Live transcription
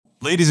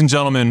Ladies and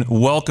gentlemen,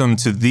 welcome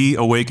to the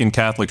Awakened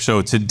Catholic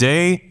Show.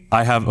 Today,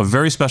 I have a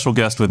very special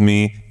guest with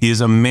me. He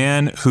is a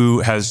man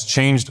who has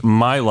changed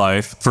my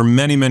life for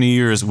many, many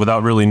years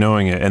without really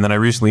knowing it. And then I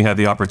recently had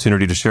the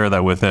opportunity to share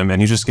that with him, and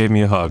he just gave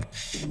me a hug.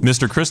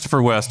 Mr.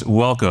 Christopher West,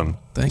 welcome.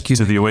 Thank you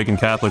to the Awakened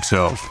Catholic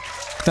Show.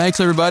 Thanks,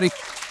 everybody.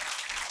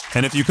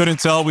 And if you couldn't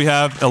tell, we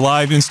have a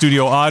live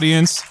in-studio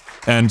audience.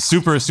 And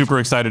super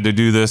excited to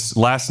do this.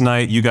 Last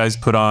night, you guys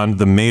put on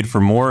the Made for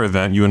More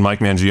event, you and Mike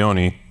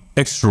Mangione.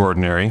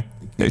 Extraordinary.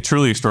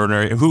 Truly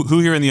extraordinary. Who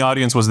here in the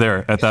audience was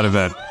there at that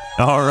event?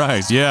 All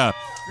right. Yeah.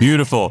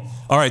 Beautiful.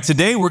 All right.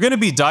 Today, we're going to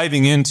be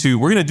diving into,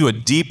 we're going to do a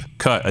deep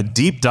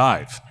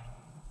dive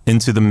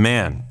into the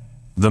man,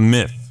 the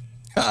myth,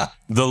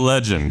 the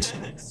legend,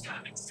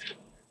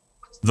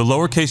 the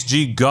lowercase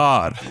g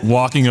God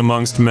walking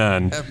amongst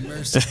men. Have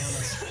mercy on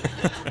us.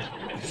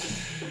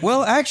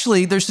 Well,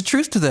 actually, there's the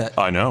truth to that.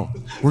 I know.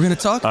 We're going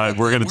to talk about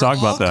We're going to talk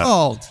about that.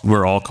 Called.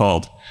 We're all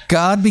called.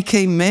 God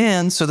became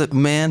man so that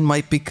man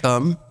might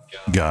become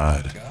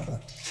God.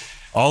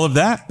 All of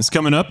that is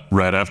coming up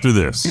right after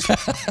this. Ladies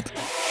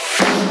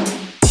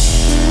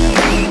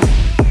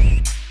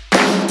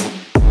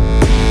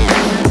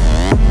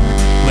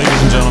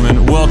and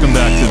gentlemen, welcome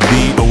back to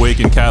the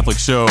Awakened Catholic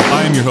Show.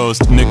 I am your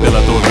host, Nick De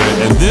La Torre,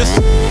 and this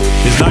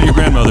is not your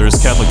grandmother's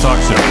Catholic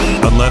talk show,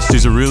 unless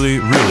she's a really,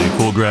 really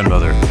cool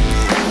grandmother.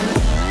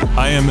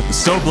 I am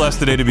so blessed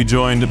today to be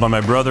joined by my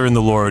brother in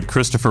the Lord,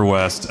 Christopher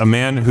West, a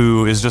man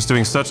who is just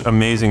doing such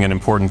amazing and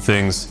important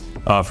things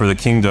for the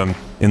kingdom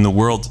in the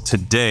world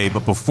today.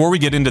 But before we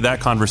get into that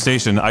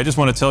conversation, I just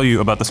want to tell you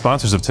about the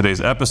sponsors of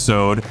today's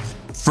episode.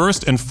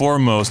 First and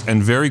foremost,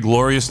 and very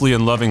gloriously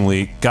and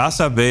lovingly,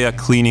 Casa Bella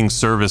Cleaning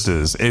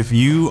Services. If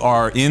you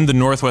are in the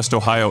Northwest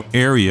Ohio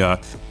area,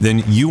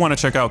 then you want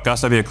to check out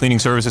Casa Bella Cleaning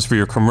Services for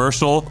your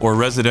commercial or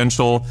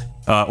residential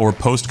or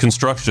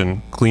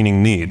post-construction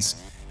cleaning needs.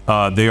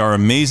 They are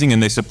amazing,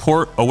 and they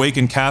support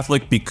Awakened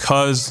Catholic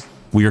because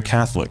we are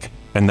Catholic.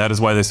 And that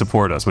is why they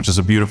support us, which is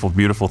a beautiful,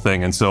 beautiful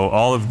thing. And so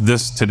all of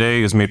this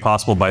today is made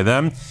possible by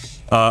them.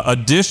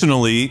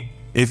 Additionally,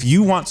 if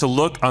you want to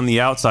look on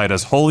the outside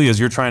as holy as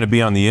you're trying to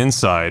be on the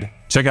inside,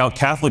 check out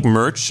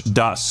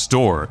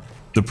CatholicMerch.store.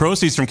 The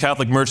proceeds from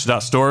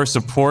CatholicMerch.store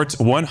support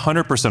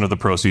 100% of the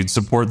proceeds,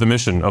 support the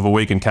mission of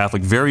Awakened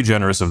Catholic. Very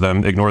generous of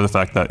them. Ignore the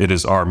fact that it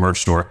is our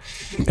merch store.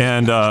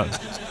 And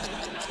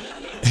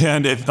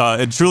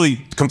it's truly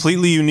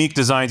completely unique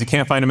designs. You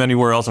can't find them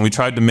anywhere else. And we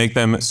tried to make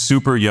them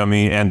super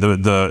yummy. And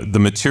the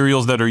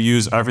materials that are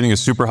used, everything is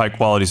super high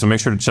quality. So make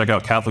sure to check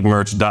out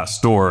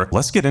CatholicMerch.store.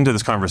 Let's get into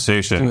this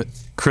conversation.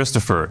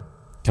 Christopher,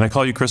 can I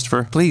call you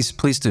Christopher? Please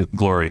do.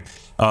 Glory.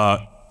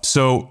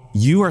 So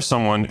you are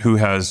someone who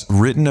has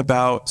written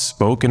about,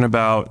 spoken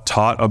about,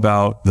 taught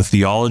about the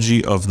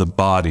theology of the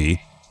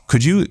body.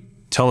 Could you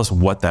tell us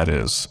what that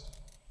is?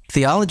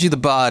 Theology of the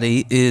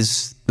Body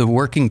is the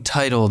working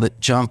title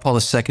that John Paul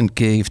II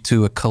gave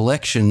to a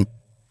collection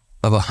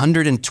of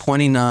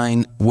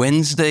 129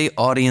 Wednesday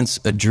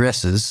audience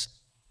addresses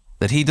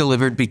that he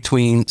delivered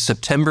between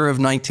September of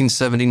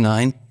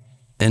 1979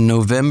 and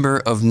November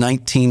of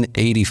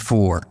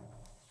 1984.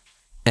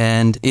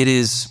 And it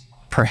is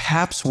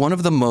perhaps one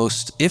of the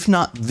most, if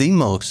not the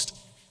most,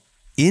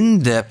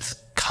 in-depth,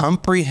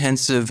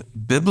 comprehensive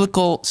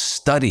biblical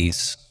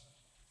studies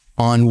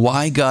on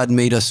why God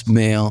made us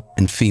male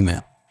and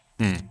female.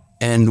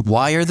 And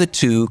why are the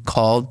two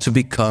called to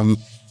become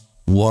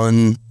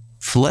one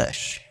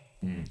flesh?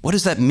 What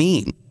does that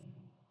mean?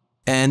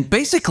 And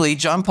basically,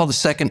 John Paul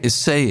II is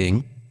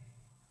saying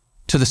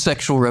to the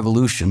sexual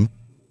revolution,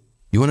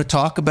 you want to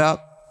talk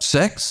about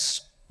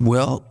sex?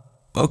 Well,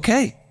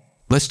 okay,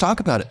 let's talk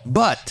about it.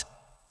 But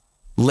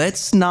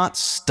let's not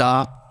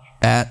stop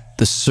at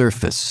the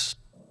surface.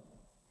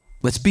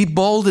 Let's be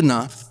bold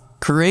enough,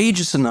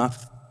 courageous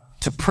enough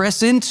to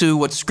press into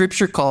what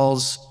Scripture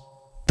calls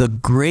the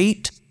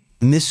great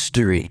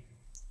mystery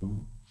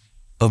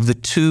of the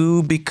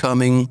two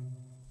becoming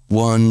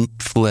one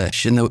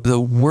flesh. And the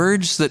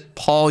words that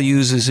Paul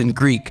uses in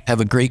Greek have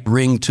a great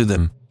ring to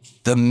them.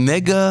 The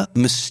mega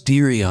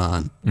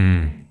mysterion.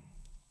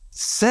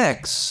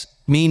 Sex,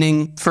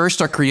 meaning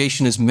first our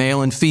creation is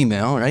male and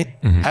female, right?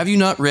 Have you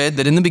not read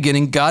that in the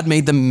beginning God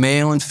made them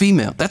male and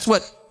female? That's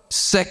what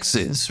sex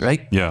is,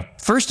 right? Yeah.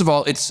 First of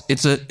all,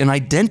 it's an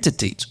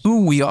identity. It's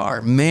who we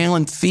are, male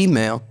and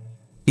female.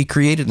 He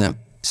created them.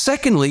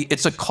 Secondly,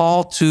 it's a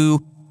call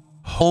to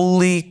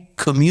Holy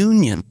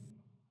Communion,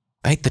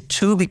 right? The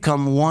two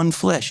become one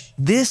flesh.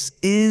 This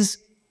is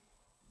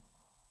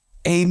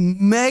a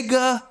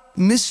mega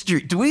mystery.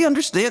 Do we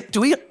understand?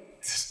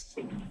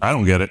 I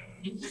don't get it.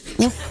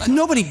 Well,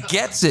 nobody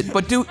gets it,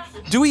 but do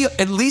we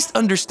at least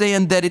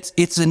understand that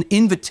it's an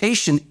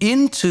invitation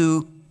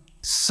into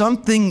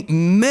something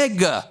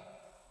mega,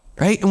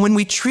 right? And when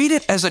we treat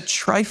it as a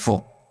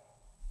trifle,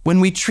 when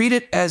we treat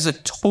it as a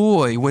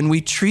toy, when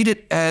we treat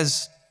it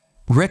as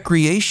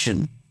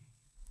recreation,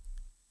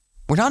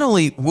 we're not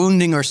only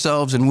wounding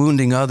ourselves and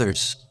wounding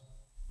others,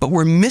 but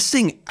we're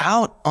missing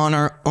out on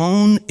our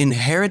own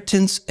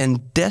inheritance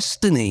and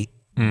destiny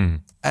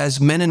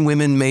as men and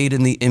women made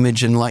in the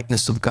image and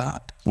likeness of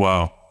God.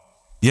 Wow.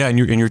 Yeah, and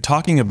you're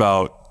talking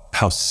about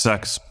how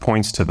sex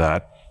points to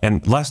that.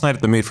 And last night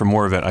at the Made for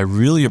More event, I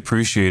really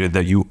appreciated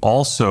that you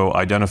also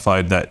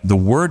identified that the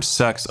word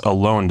sex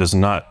alone does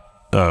not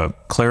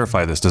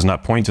clarify this, does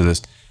not point to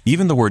this.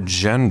 Even the word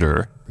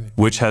gender,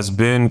 which has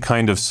been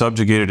kind of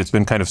subjugated, it's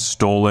been kind of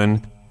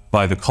stolen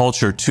by the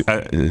culture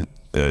to...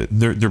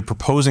 they're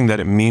proposing that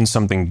it means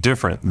something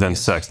different than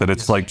sex, that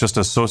it's like just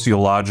a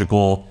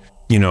sociological,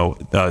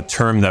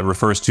 term that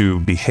refers to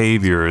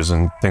behaviors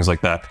and things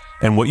like that.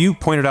 And what you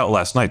pointed out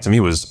last night to me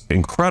was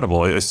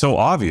incredible. It's so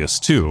obvious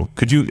too.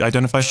 Could you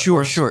identify?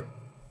 Sure.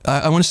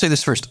 I want to say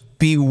this first.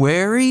 Be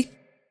wary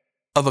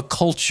of a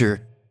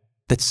culture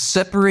that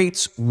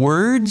separates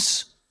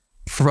words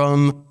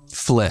from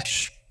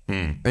flesh.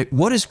 Right?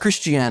 What is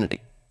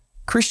Christianity?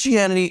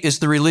 Christianity is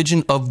the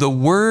religion of the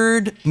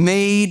Word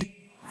made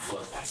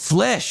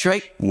flesh,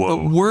 right? Whoa.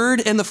 The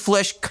Word and the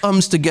flesh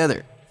comes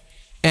together.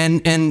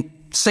 And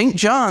St.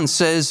 John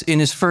says in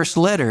his first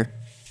letter,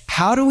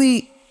 how do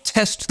we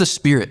test the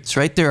spirits,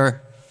 right?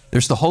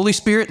 There's the Holy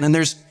Spirit and then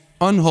there's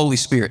unholy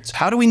spirits.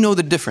 How do we know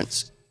the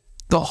difference?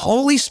 The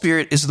Holy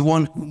Spirit is the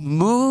one who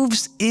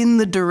moves in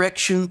the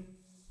direction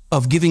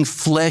of giving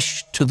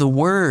flesh to the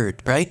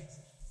Word, right?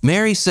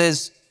 Mary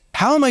says,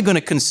 how am I going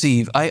to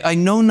conceive? I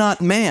know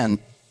not man.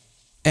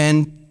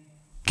 And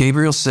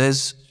Gabriel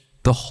says,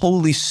 the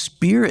Holy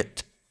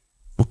Spirit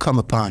will come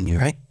upon you,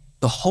 right?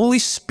 The Holy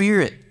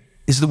Spirit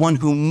is the one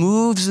who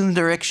moves in the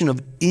direction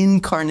of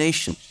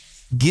incarnation,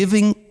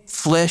 giving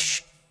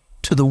flesh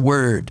to the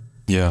Word.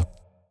 Yeah.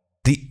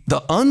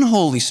 The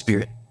unholy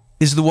Spirit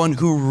is the one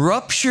who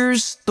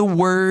ruptures the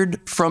Word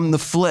from the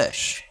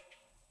flesh,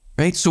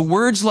 right? So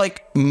words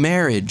like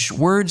marriage,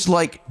 words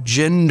like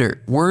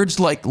gender, words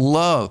like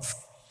love,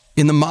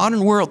 in the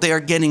modern world, they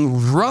are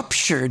getting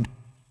ruptured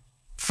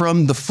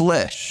from the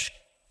flesh,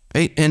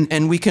 right?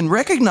 And we can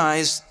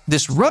recognize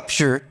this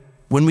rupture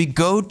when we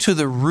go to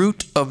the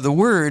root of the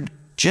word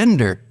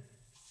gender,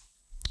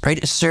 right?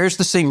 It shares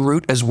the same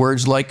root as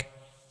words like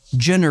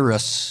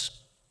generous,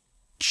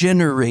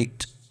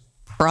 generate,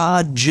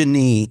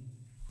 progeny,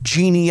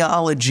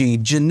 genealogy,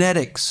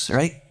 genetics,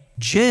 right?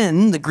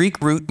 Gen, the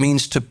Greek root,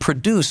 means to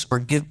produce or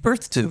give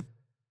birth to.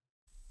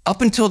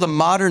 Up until the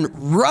modern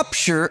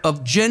rupture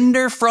of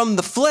gender from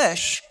the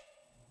flesh,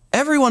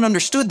 everyone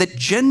understood that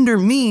gender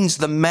means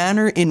the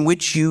manner in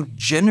which you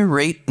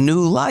generate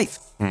new life.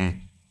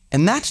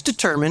 And that's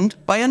determined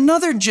by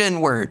another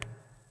gen word,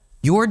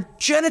 your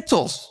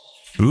genitals.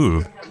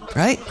 Ooh.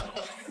 Right?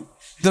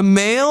 The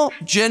male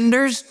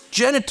gender's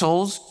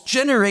genitals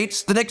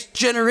generates the next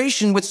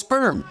generation with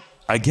sperm.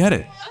 I get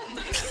it.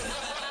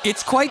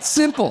 It's quite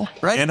simple,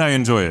 right? And I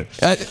enjoy it.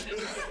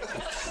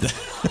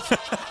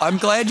 I'm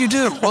glad you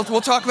do.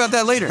 We'll talk about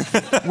that later.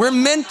 We're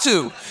meant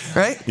to,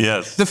 right?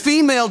 Yes. The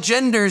female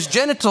gender's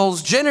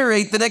genitals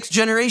generate the next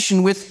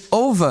generation with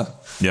ova.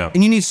 Yeah.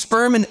 And you need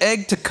sperm and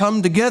egg to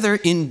come together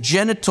in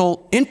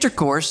genital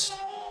intercourse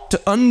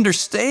to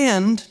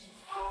understand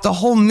the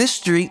whole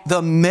mystery,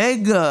 the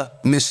mega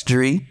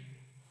mystery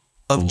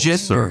of gender.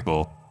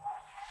 Circle.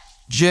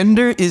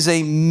 Gender is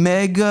a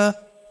mega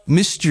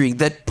mystery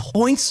that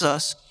points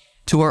us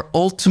to our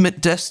ultimate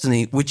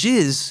destiny, which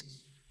is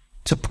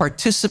to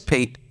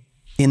participate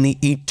in the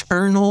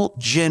eternal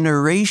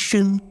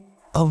generation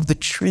of the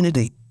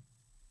Trinity,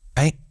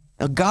 right?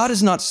 Now, God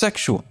is not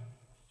sexual,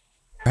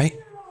 right?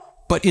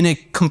 But in a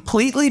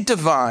completely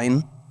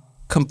divine,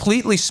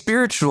 completely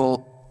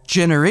spiritual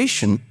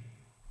generation,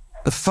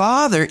 the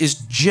Father is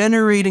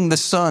generating the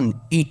Son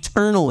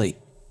eternally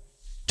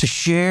to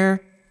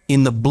share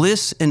in the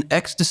bliss and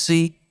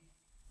ecstasy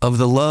of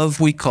the love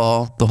we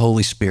call the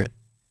Holy Spirit.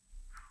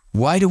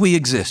 Why do we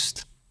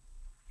exist?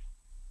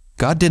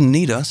 God didn't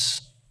need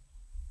us.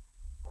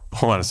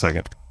 Hold on a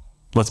second.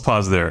 Let's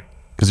pause there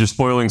because you're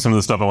spoiling some of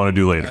the stuff I want to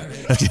do later.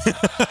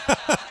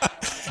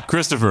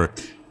 Christopher,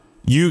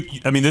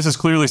 this is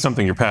clearly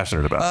something you're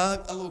passionate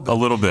about. A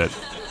little bit.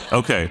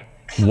 Okay.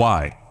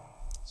 Why?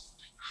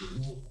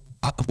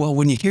 Well,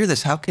 when you hear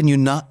this, how can you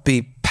not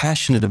be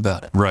passionate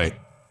about it? Right.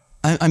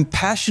 I'm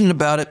passionate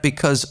about it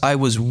because I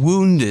was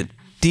wounded,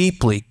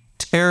 deeply,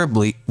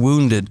 terribly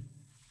wounded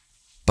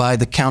by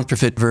the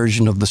counterfeit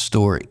version of the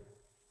story.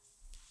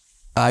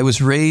 I was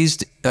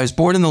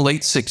born in the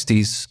late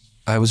 60s.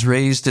 I was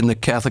raised in the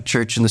Catholic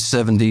Church in the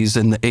 70s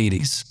and the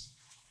 80s.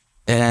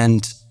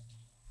 And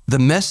the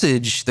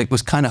message that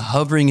was kind of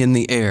hovering in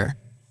the air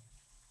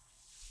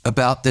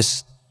about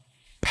this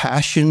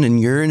passion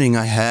and yearning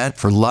I had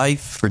for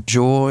life, for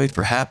joy,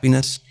 for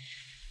happiness,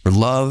 for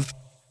love,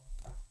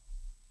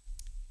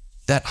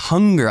 that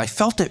hunger, I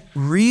felt it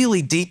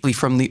really deeply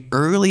from the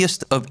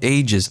earliest of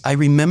ages. I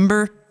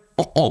remember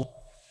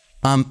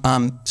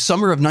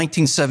summer of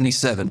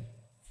 1977.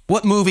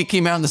 What movie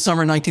came out in the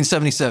summer of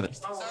 1977?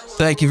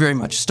 Thank you very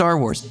much. Star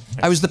Wars.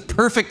 I was the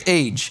perfect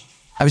age.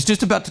 I was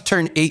just about to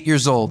turn 8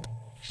 years old.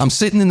 I'm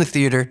sitting in the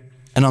theater,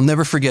 and I'll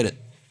never forget it.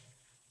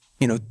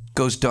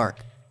 Goes dark.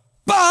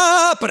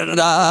 And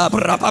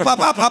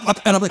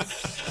I'm like,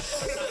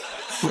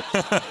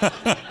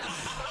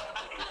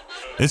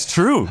 It's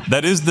true.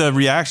 That is the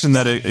reaction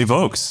that it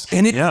evokes.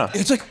 And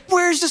it's like,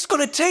 where's this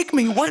going to take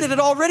me? Where did it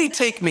already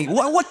take me?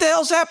 What the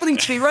hell's happening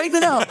to me right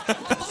now?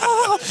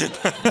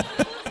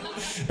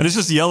 And it's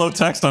just yellow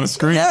text on a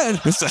screen. Yeah.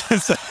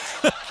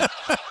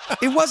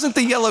 It wasn't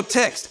the yellow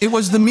text. It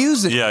was the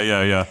music.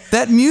 Yeah.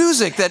 That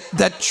music,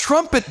 that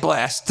trumpet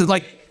blast,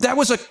 like that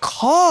was a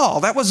call.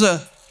 That was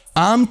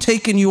I'm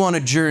taking you on a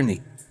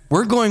journey.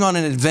 We're going on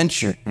an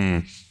adventure.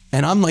 And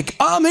I'm like,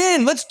 I'm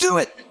in, let's do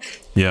it.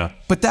 Yeah.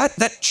 But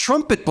that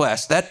trumpet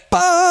blast, that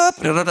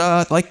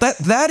like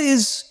that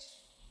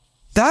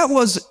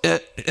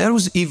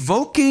was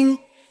evoking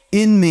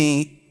in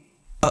me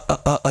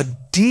a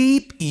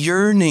deep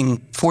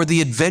yearning for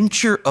the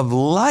adventure of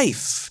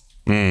life.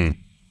 And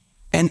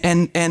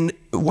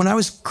when I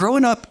was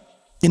growing up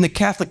in the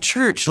Catholic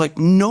Church, like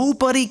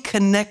nobody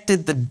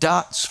connected the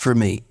dots for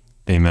me.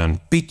 Amen.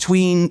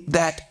 Between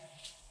that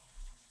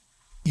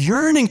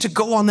yearning to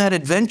go on that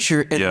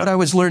adventure and what I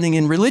was learning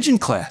in religion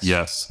class.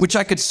 Yes. Which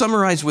I could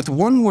summarize with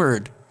one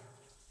word: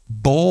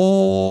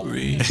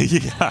 boring.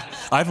 Yeah.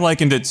 I've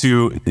likened it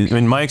to,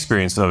 in my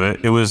experience of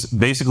it, it was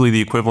basically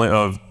the equivalent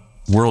of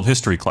world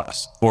history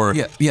class. Or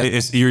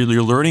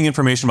you're learning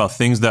information about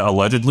things that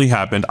allegedly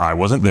happened. I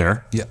wasn't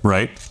there. Yeah.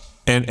 Right?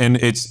 And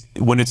it's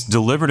when it's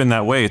delivered in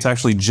that way, it's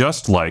actually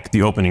just like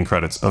the opening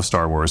credits of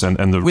Star Wars and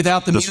the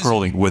without the music.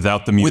 Scrolling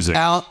without the music.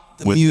 Without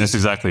the music. That's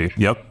exactly.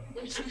 Yep.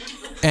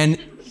 And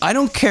I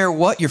don't care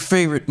what your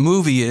favorite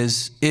movie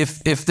is,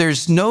 if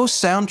there's no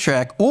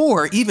soundtrack,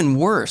 or even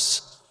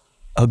worse,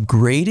 a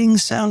grating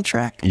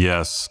soundtrack.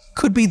 Yes.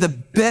 Could be the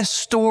best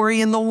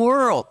story in the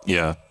world.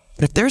 Yeah.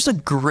 If there's a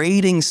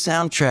grating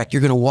soundtrack,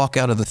 you're going to walk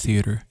out of the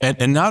theater.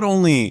 And not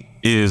only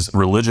is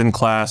religion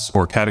class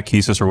or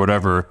catechesis or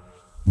whatever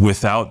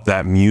without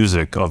that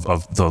music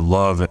of the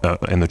love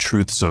and the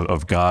truths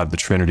of God, the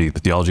Trinity, the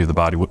theology of the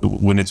body,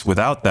 when it's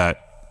without that,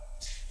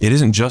 it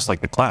isn't just like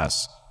the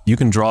class. You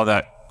can draw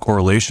that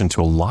correlation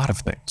to a lot of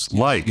things,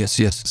 like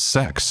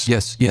sex.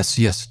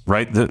 Yes.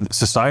 Right? The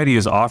society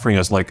is offering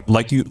us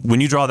like you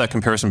when you draw that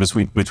comparison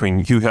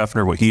between Hugh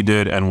Hefner, what he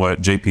did, and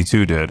what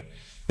JP2 did,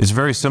 it's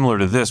very similar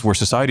to this, where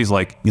society's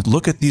like,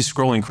 look at these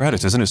scrolling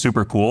credits, isn't it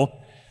super cool?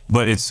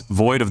 But it's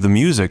void of the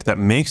music that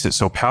makes it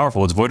so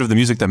powerful. It's void of the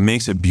music that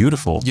makes it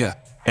beautiful. Yeah.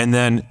 And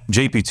then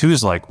JP2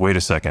 is like, wait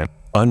a second,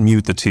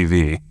 unmute the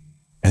TV.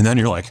 And then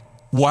you're like,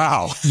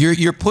 wow.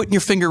 You're putting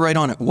your finger right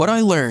on it. What I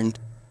learned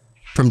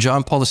from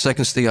John Paul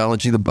II's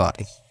Theology of the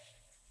Body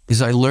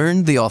is I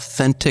learned the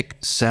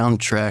authentic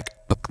soundtrack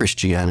of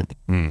Christianity.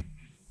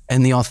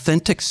 And the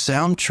authentic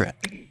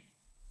soundtrack,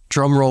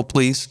 drum roll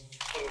please.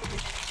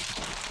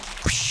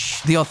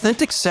 The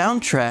authentic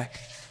soundtrack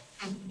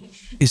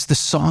is the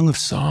Song of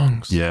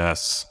Songs.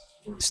 Yes.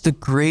 It's the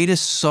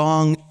greatest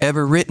song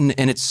ever written,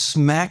 and it's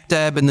smack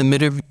dab in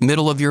the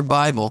middle of your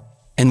Bible.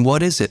 And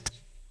what is it?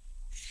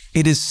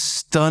 It is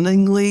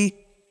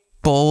stunningly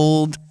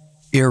bold,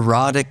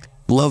 erotic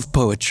love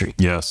poetry.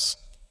 Yes.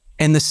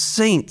 And the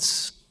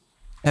saints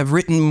have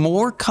written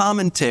more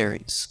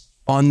commentaries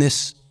on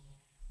this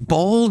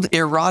bold,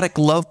 erotic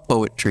love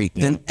poetry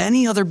than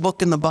any other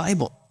book in the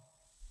Bible.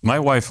 My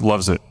wife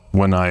loves it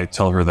when I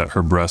tell her that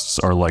her breasts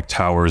are like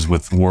towers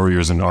with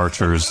warriors and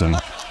archers, and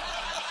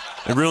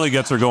it really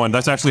gets her going.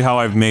 That's actually how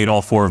I've made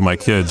all 4 of my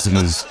kids. And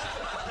that's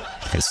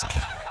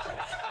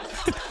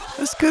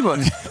a good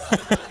one.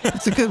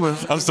 That's a good one.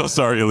 I'm so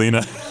sorry,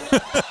 Alina.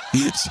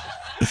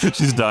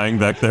 She's dying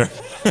back there.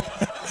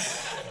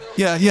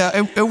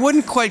 Yeah. It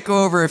wouldn't quite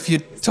go over if you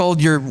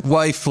told your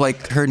wife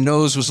like her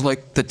nose was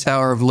like the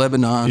Tower of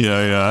Lebanon.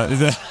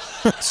 Yeah.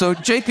 So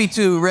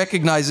JP2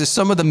 recognizes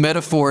some of the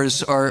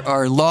metaphors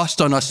are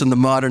lost on us in the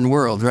modern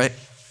world, right?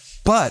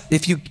 But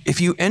if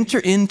you enter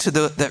into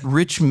that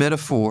rich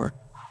metaphor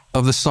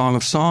of the Song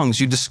of Songs,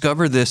 you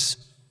discover this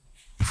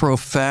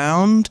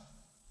profound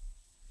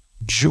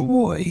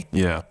joy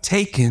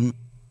taken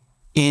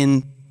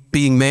in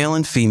being male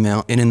and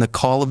female and in the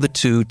call of the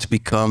two to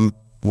become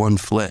one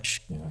flesh.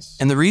 Yes.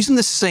 And the reason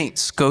the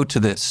saints go to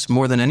this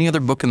more than any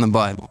other book in the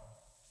Bible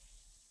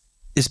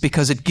is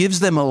because it gives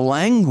them a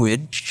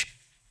language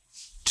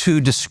to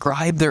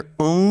describe their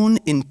own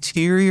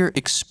interior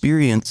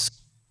experience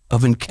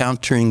of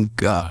encountering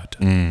God.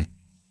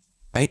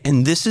 Right?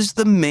 And this is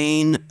the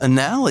main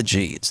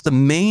analogy. It's the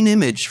main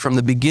image from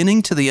the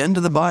beginning to the end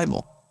of the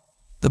Bible.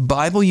 The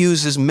Bible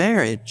uses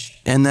marriage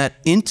and that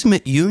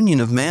intimate union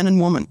of man and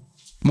woman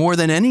more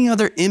than any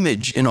other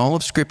image in all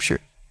of Scripture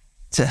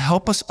to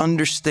help us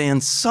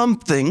understand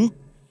something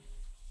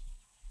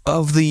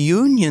of the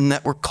union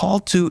that we're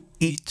called to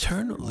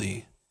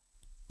eternally.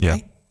 Yeah.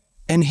 Right?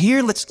 And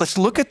here, let's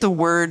look at the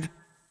word.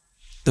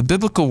 The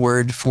biblical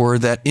word for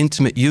that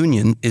intimate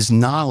union is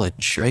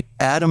knowledge, right?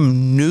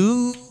 Adam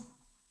knew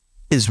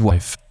his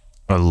wife.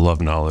 I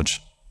love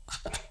knowledge.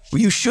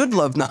 You should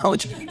love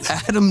knowledge.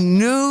 Adam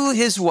knew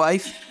his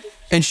wife,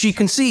 and she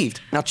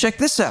conceived. Now check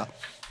this out.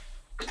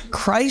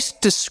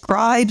 Christ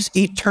describes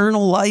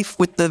eternal life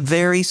with the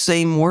very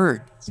same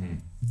word.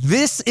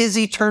 This is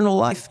eternal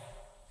life,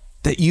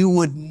 that you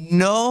would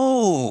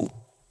know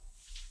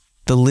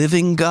the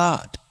living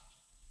God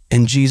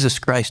and Jesus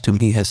Christ whom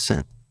he has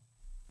sent.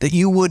 That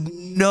you would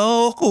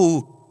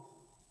know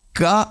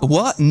God.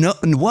 What? No,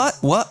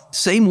 what?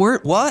 Same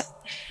word? What?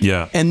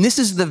 Yeah. And this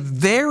is the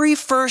very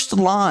first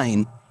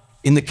line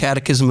in the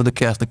Catechism of the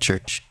Catholic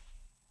Church.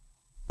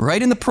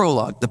 Right in the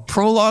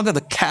prologue of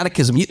the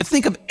Catechism. You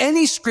think of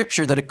any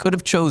scripture that it could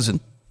have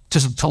chosen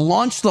to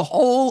launch the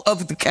whole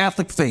of the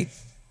Catholic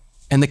faith.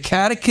 And the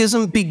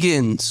Catechism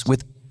begins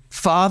with,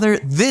 Father,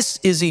 this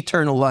is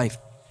eternal life,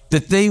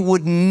 that they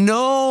would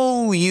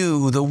know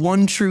you, the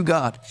one true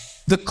God.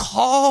 The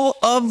call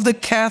of the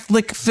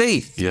Catholic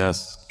faith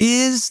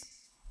is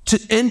to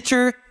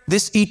enter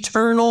this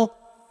eternal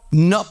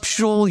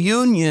nuptial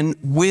union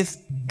with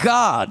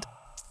God.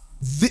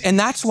 And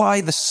that's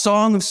why the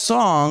Song of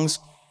Songs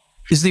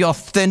is the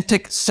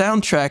authentic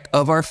soundtrack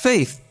of our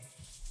faith.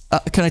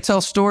 Can I tell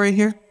a story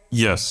here?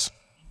 Yes.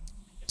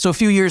 So a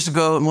few years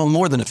ago, well,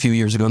 more than a few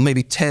years ago,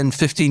 maybe 10,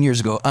 15 years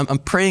ago, I'm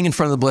praying in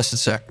front of the Blessed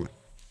Sacrament.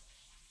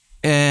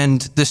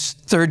 And this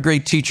third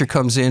grade teacher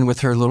comes in with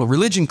her little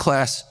religion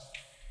class.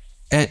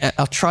 And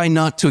I'll try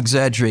not to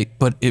exaggerate,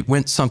 but it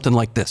went something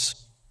like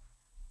this.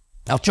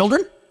 Now,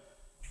 children,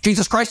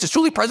 Jesus Christ is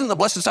truly present in the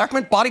Blessed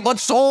Sacrament, body, blood,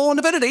 soul,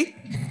 and divinity.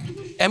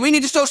 And we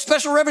need to show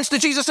special reverence to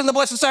Jesus in the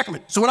Blessed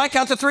Sacrament. So when I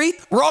count to 3,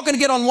 we're all going to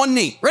get on one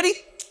knee. Ready?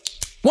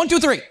 1, 2,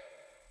 3. I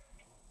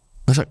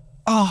was like,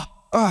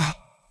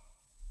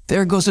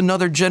 there goes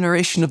another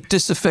generation of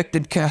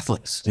disaffected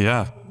Catholics.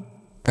 Yeah.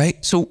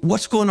 Right? So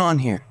what's going on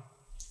here?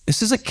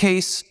 This is a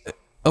case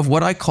of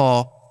what I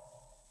call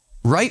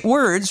right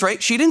words,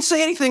 right? She didn't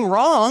say anything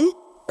wrong,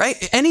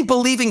 right? Any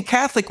believing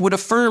Catholic would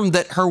affirm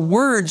that her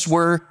words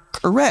were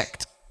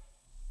correct.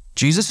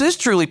 Jesus is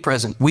truly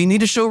present. We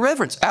need to show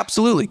reverence.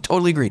 Absolutely.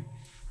 Totally agree.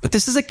 But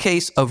this is a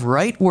case of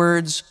right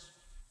words,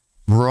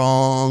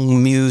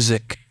 wrong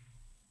music,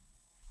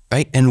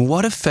 right? And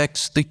what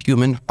affects the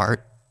human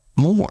heart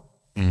more?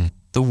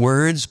 The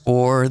words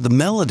or the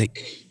melody,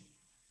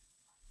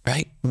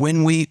 right?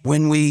 When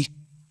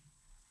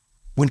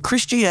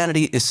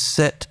Christianity is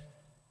set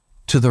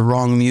to the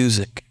wrong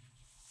music,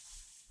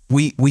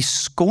 we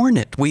scorn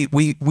it.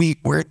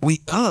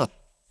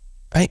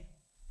 Right?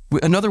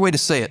 Another way to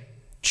say it,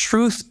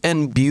 truth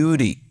and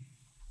beauty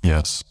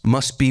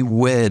must be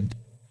wed.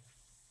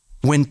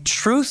 When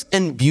truth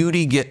and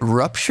beauty get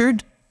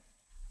ruptured,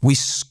 we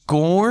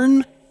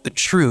scorn the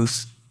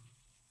truth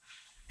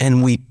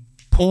and we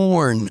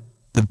porn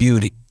the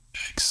beauty.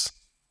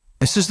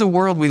 This is the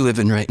world we live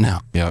in right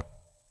now. Yeah.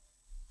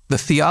 The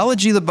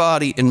theology of the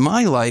body in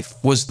my life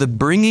was the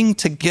bringing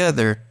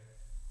together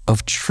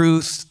of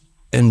truth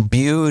and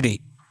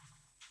beauty.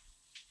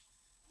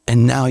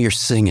 And now you're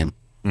singing.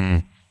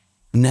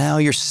 Now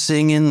you're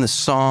singing the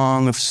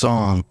Song of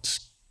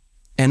Songs.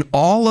 And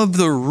all of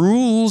the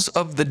rules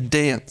of the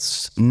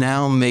dance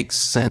now make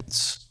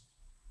sense,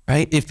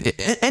 right? If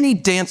any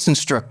dance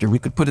instructor, we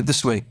could put it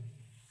this way,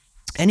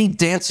 any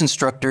dance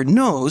instructor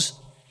knows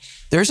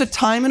there's a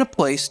time and a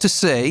place to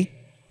say,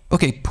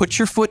 okay, put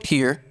your foot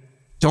here,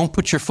 don't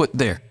put your foot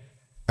there,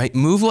 right?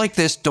 Move like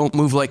this, don't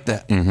move like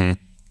that.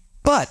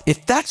 But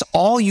if that's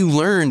all you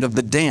learned of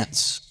the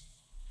dance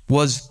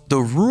was the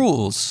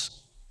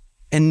rules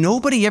and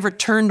nobody ever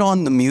turned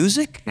on the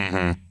music,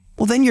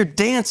 well, then your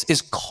dance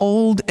is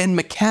cold and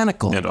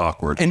mechanical.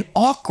 And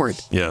awkward.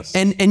 Yes.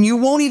 And you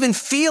won't even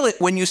feel it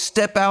when you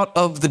step out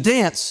of the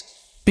dance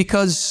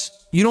because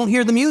you don't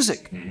hear the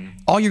music.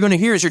 All you're going to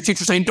hear is your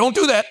teacher saying, don't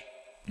do that.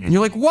 And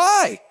you're like,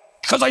 why?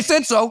 Because I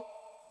said so.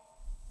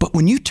 But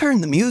when you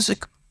turn the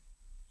music,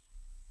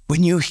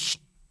 when you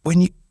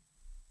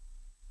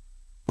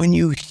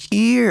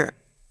hear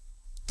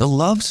the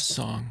love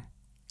song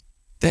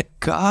that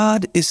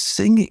God is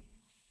singing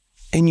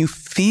and you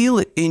feel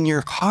it in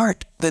your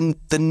heart, then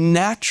the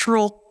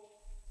natural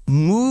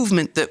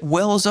movement that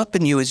wells up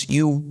in you is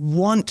you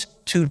want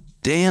to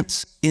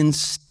dance in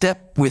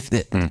step with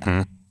it.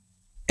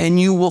 And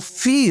you will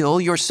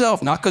feel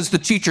yourself, not because the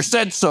teacher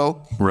said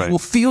so, right. You will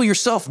feel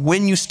yourself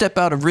when you step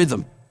out of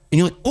rhythm. And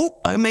you're like, oh,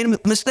 I made a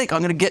mistake. I'm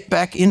going to get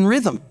back in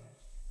rhythm.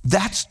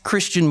 That's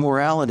Christian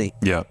morality.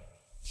 Yeah.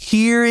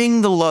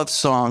 Hearing the love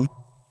song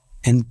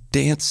and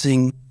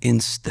dancing in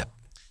step.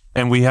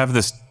 And we have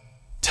this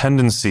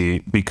tendency,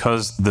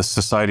 because the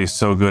society is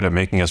so good at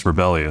making us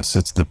rebellious,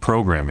 it's the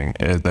programming,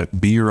 that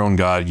be your own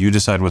God, you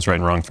decide what's right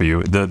and wrong for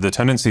you. The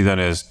tendency then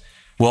is,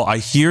 well, I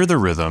hear the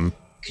rhythm,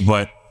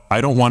 but I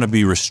don't want to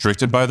be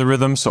restricted by the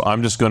rhythm, so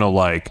I'm just going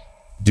to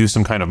do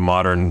some kind of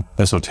modern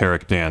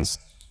esoteric dance.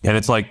 And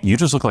it's like, you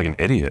just look like an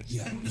idiot.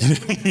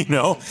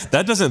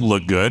 That doesn't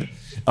look good.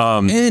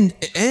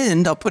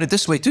 And I'll put it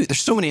this way too. There's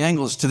so many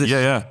angles to this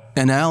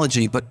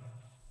analogy, but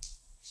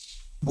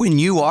when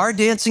you are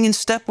dancing in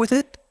step with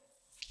it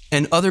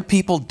and other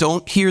people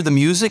don't hear the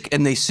music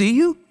and they see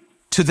you,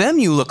 to them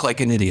you look like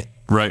an idiot.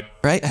 Right.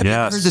 Right? Have you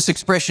heard this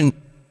expression?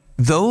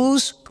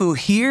 Those who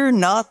hear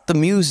not the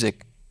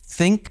music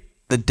think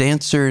the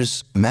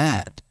dancer's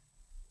mad.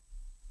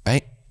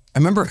 Right? I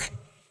remember,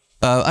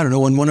 I don't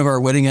know, on one of our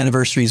wedding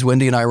anniversaries,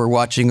 Wendy and I were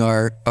watching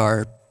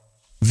our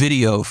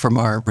video from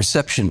our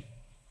reception.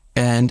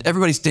 and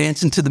everybody's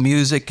dancing to the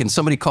music, and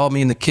somebody called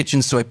me in the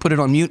kitchen, so I put it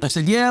on mute, and I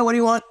said, yeah, what do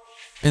you want?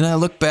 And I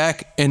looked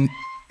back, and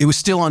it was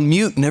still on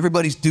mute, and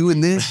everybody's doing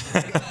this.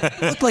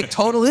 Looked like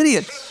total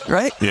idiots,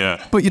 right?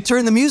 Yeah. But you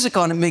turn the music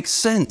on, it makes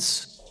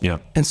sense. Yeah.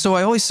 And so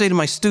I always say to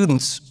my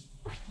students,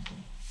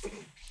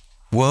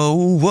 whoa,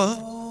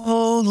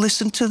 whoa,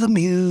 listen to the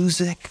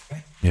music.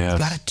 Yeah. You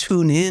got to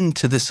tune in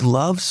to this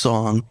love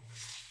song.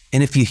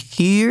 And if you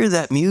hear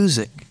that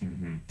music,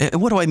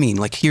 what do I mean?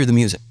 Like hear the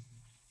music.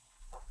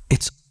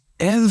 It's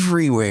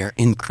everywhere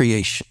in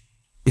creation.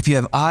 If you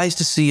have eyes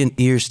to see and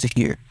ears to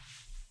hear,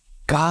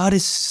 God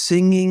is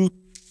singing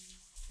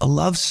a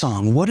love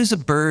song. What is a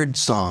bird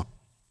song?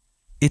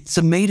 It's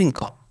a mating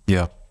call.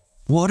 Yeah.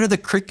 What are the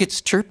crickets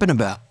chirping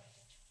about?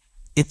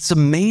 It's a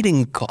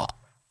mating call.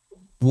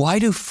 Why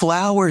do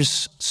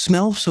flowers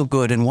smell so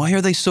good, and why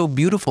are they so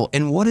beautiful?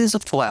 And what is a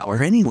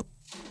flower anyway?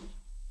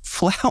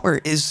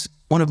 Flower is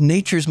one of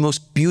nature's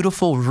most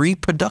beautiful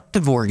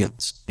reproductive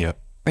organs. Yeah.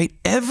 Right?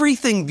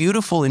 Everything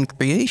beautiful in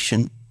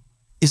creation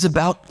is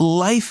about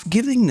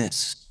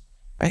life-givingness.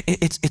 Right?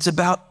 It's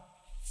about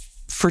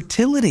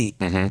fertility.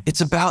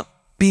 It's about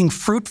being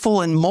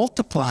fruitful and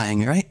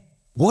multiplying, right?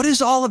 What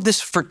is all of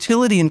this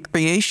fertility in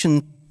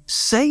creation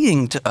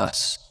saying to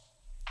us?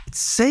 It's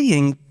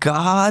saying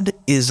God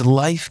is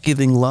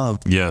life-giving love.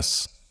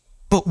 Yes.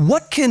 But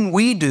what can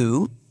we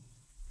do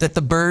that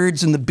the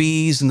birds and the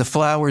bees and the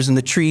flowers and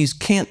the trees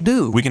can't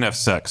do? We can have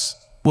sex.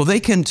 Well,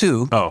 they can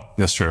too. Oh,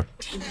 that's true.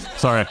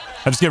 Sorry.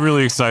 I just get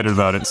really excited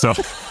about it. So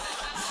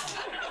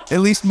At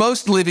least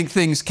most living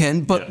things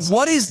can. But yes.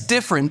 What is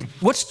different?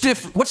 What's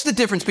the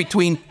difference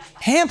between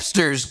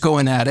hamsters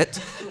going at it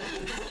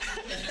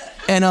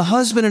and a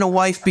husband and a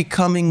wife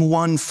becoming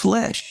one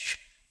flesh?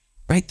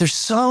 Right? There's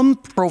some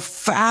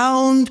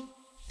profound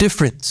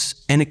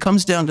difference. And it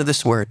comes down to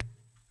this word,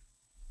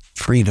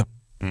 freedom.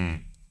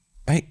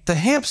 Right? The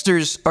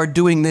hamsters are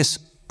doing this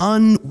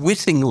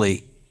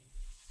unwittingly.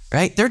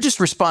 Right? They're just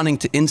responding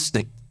to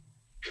instinct.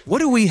 What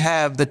do we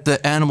have that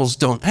the animals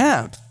don't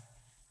have?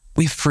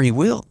 We have free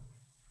will,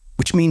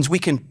 which means we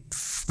can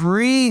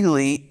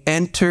freely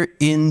enter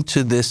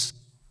into this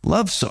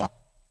love song.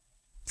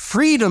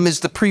 Freedom is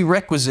the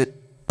prerequisite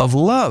of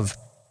love,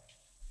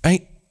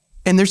 right?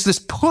 And there's this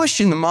push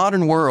in the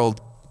modern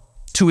world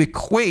to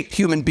equate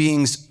human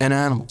beings and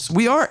animals.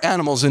 We are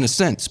animals in a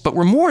sense, but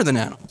we're more than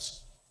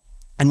animals.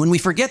 And when we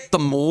forget the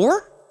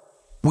more,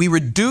 we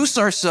reduce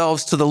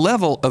ourselves to the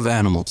level of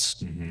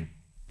animals.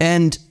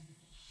 And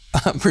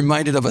I'm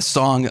reminded of a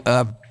song,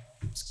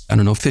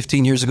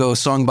 15 years ago, a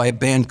song by a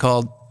band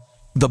called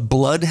The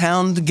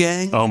Bloodhound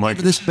Gang. Oh my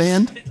Remember this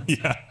band?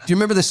 Yeah. Do you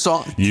remember this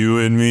song? You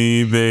and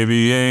me,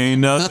 baby,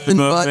 ain't nothing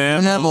but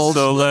mammals.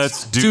 So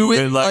let's do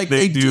it like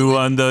they do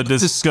on the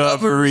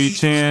Discovery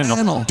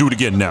Channel. Do it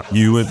again now.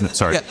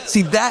 Sorry. Yeah,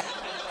 see,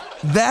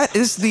 that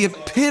is the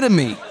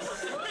epitome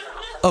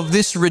of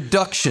this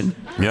reduction,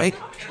 right?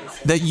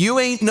 That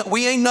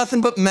we ain't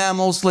nothing but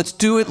mammals. Let's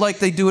do it like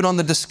they do it on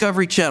the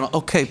Discovery Channel.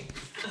 Okay.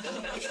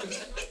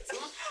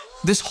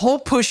 This whole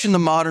push in the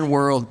modern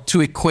world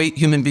to equate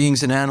human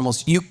beings and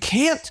animals, you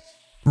can't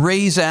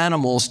raise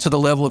animals to the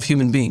level of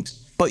human beings,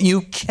 but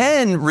you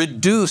can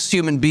reduce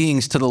human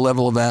beings to the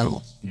level of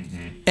animals.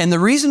 And the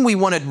reason we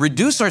want to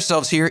reduce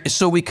ourselves here is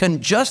so we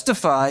can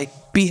justify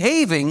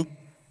behaving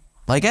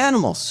like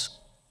animals.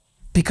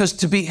 Because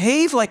to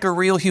behave like a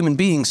real human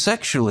being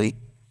sexually,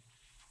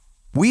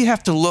 we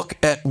have to look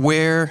at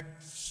where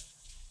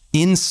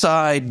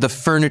inside the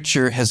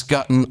furniture has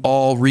gotten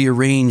all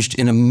rearranged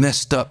in a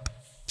messed up.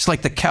 It's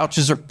like the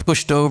couches are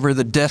pushed over,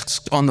 the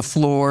desks on the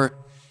floor.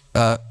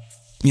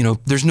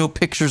 There's no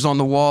pictures on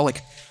the wall.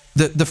 Like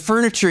the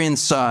furniture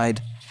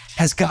inside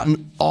has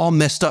gotten all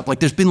messed up. Like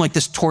there's been like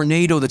this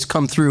tornado that's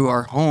come through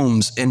our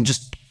homes and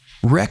just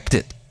wrecked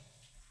it.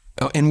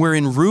 And we're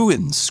in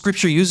ruins.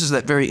 Scripture uses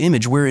that very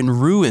image. We're in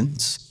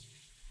ruins.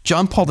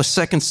 John Paul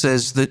II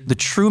says that the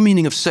true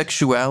meaning of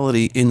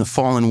sexuality in the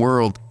fallen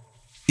world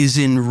is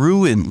in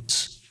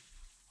ruins.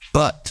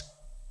 But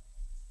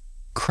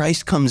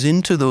Christ comes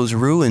into those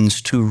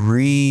ruins to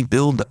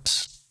rebuild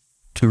us,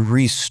 to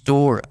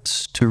restore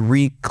us, to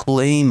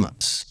reclaim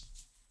us.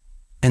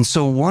 And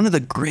so one of the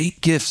great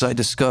gifts I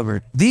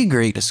discovered, the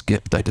greatest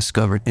gift I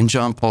discovered in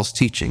John Paul's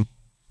teaching,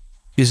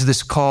 is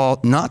this call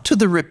not to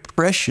the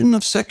repression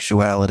of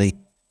sexuality,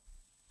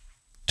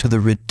 to the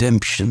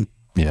redemption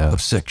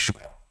of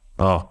sexuality.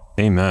 Oh,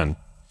 amen.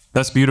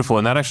 That's beautiful.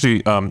 And that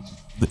actually,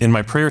 in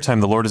my prayer time,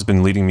 the Lord has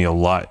been leading me a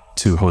lot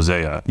to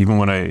Hosea. Even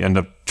when I end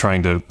up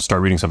trying to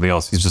start reading something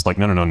else, he's just like,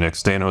 no, Nick,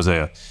 stay in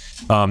Hosea.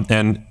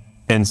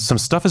 And some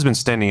stuff has been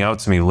standing out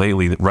to me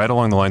lately, right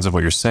along the lines of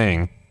what you're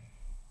saying,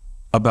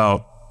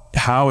 about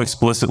how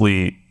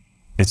explicitly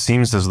it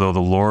seems as though the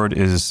Lord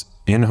is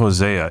in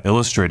Hosea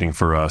illustrating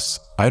for us,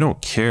 I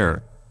don't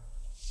care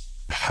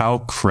how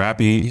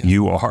crappy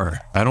you are.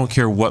 I don't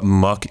care what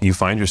muck you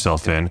find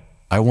yourself in.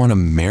 I want to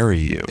marry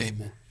you.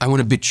 Amen. I want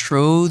to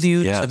betroth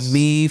you to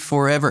me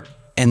forever.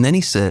 And then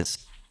he says,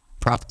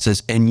 prophet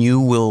says, and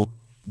you will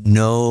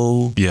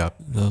know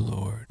the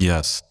Lord.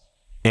 Yes.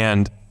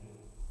 And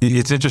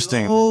It's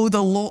interesting. Oh,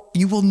 the Lord,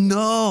 you will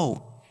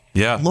know.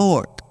 Yeah.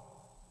 Lord.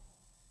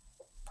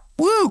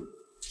 Woo!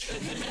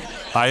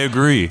 I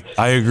agree.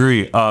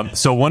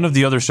 So one of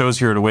the other shows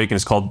here at Awaken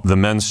is called The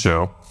Men's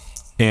Show.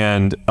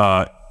 And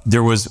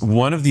there was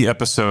one of the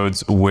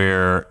episodes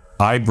where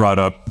I brought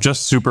up,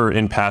 just super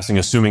in passing,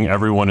 assuming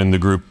everyone in the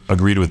group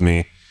agreed with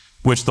me,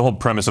 which the whole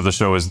premise of the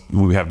show is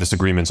we have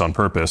disagreements on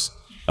purpose.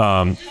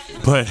 But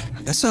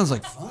that sounds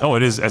like fun. Oh,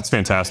 it is. It's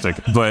fantastic.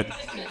 But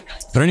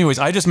anyways,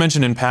 I just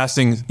mentioned in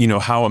passing,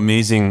 how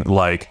amazing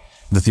like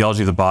the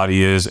theology of the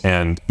body is,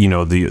 and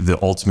the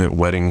ultimate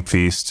wedding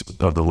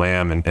feast of the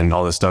Lamb and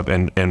all this stuff.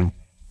 And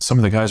some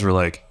of the guys were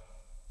like,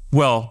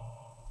 well,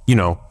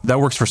 that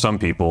works for some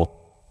people.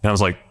 And I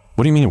was like,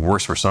 what do you mean it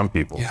works for some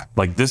people? Yeah.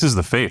 Like, this is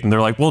the faith. And they're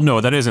like, well,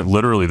 no, that isn't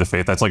literally the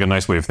faith. That's like a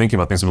nice way of thinking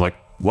about things. And I'm like,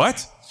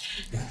 what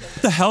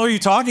the hell are you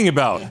talking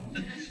about?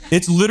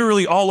 It's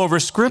literally all over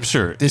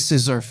Scripture. This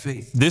is our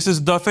faith. This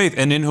is the faith.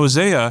 And in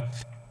Hosea,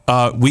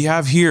 we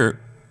have here,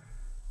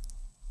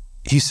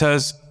 he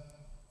says,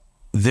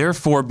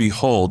 therefore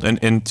behold,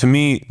 and to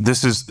me,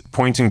 this is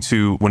pointing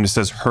to, when it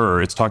says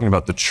her, it's talking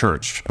about the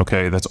church,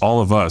 okay? That's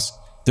all of us.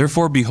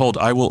 Therefore behold,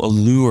 I will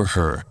allure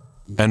her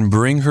and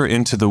bring her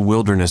into the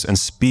wilderness and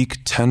speak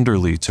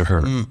tenderly to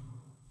her.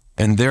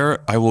 And there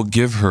I will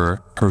give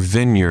her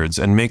vineyards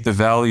and make the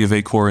valley of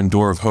Achor and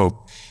door of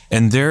hope.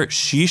 And there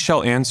she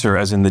shall answer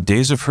as in the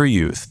days of her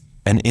youth.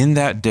 And in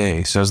that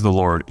day, says the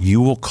Lord,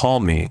 you will call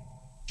me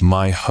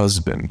my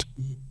husband.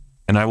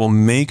 And I will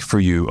make for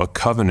you a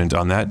covenant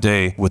on that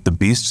day with the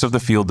beasts of the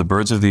field, the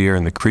birds of the air,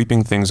 and the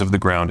creeping things of the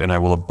ground. And I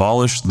will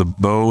abolish the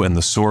bow and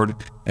the sword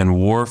and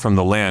war from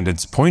the land.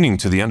 It's pointing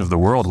to the end of the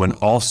world when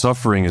all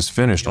suffering is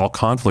finished, all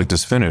conflict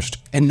is finished.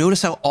 And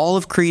notice how all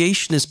of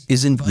creation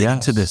is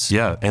invited to this.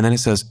 Yeah. And then it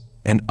says,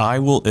 and I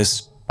will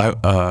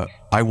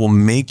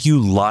make you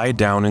lie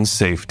down in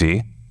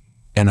safety,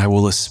 and I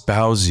will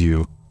espouse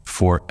you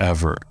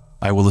forever.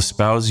 I will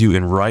espouse you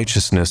in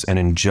righteousness and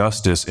in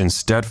justice, in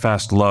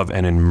steadfast love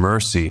and in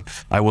mercy.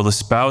 I will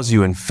espouse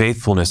you in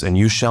faithfulness, and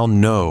you shall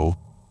know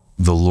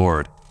the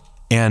Lord.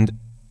 And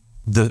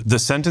the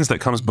sentence that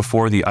comes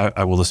before the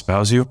I will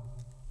espouse you,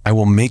 I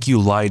will make you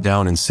lie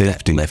down in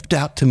safety. That left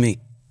out to me.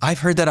 I've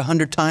heard that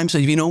 100 times.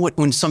 You know what?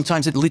 When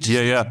sometimes it leads.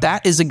 Yeah.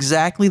 That is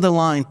exactly the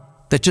line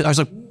that I was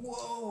like,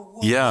 whoa.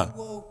 Yeah.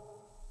 Whoa.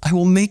 I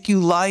will make you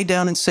lie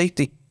down in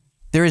safety.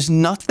 There is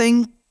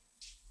nothing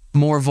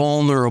more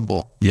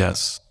vulnerable.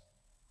 Yes.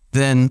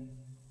 Than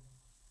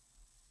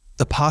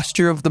the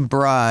posture of the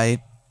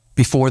bride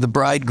before the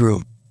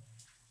bridegroom,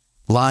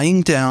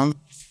 lying down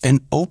and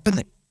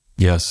opening.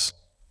 Yes.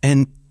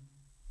 And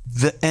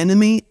the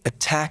enemy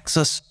attacks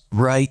us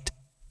right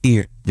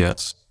here.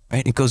 Yes.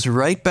 Right? It goes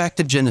right back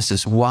to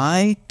Genesis.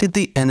 Why did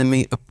the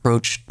enemy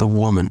approach the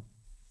woman?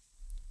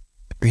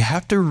 We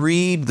have to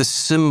read the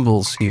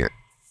symbols here.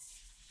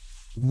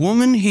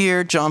 Woman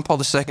here, John Paul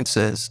II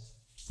says,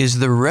 is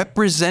the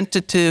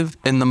representative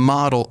and the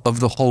model of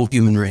the whole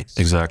human race.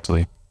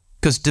 Exactly.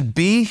 Because to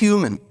be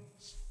human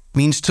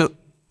means to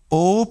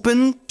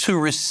open to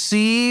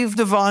receive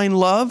divine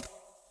love,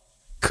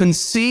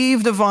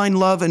 conceive divine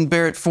love, and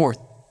bear it forth.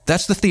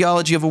 That's the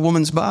theology of a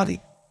woman's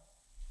body.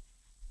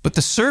 But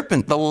the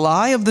serpent, the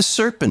lie of the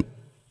serpent,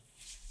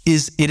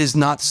 is it is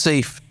not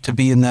safe to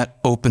be in that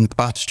open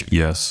posture.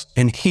 Yes.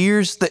 And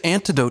here's the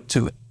antidote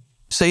to it.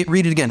 Say it,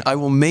 read it again. I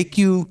will make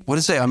you, what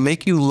does it say? I'll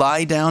make you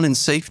lie down in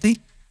safety.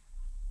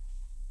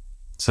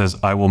 It says,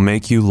 I will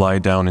make you lie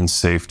down in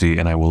safety,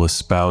 and I will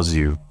espouse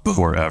you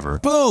forever.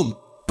 Boom,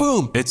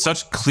 boom. It's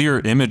such clear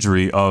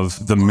imagery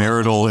of the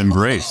marital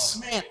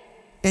embrace. Oh, man.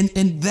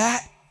 And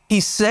that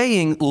he's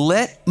saying,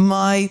 let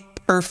my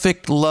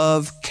perfect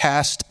love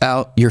cast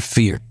out your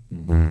fear.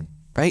 Mm-hmm.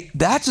 Right?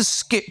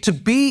 That's to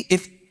be,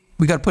 if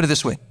we got to put it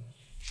this way.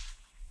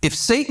 If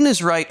Satan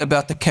is right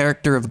about the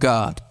character of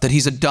God, that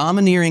he's a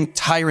domineering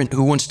tyrant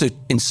who wants to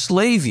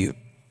enslave you,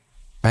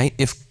 right?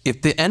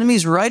 If the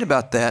enemy's right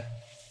about that,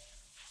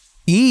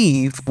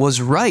 Eve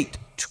was right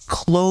to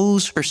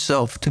close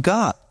herself to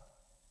God.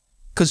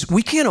 Because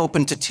we can't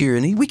open to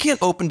tyranny. We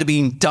can't open to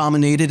being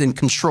dominated and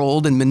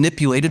controlled and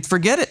manipulated.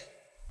 Forget it.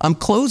 I'm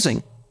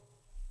closing.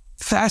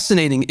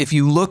 Fascinating. If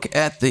you look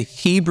at the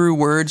Hebrew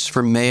words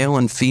for male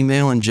and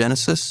female in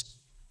Genesis,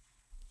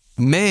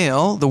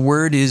 male, the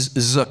word is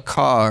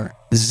zakar,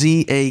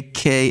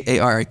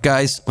 Z-A-K-A-R.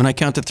 Guys, when I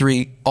count to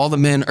 3, all the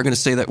men are going to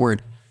say that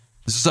word.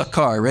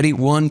 Zakar. Ready?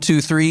 1,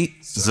 2, 3.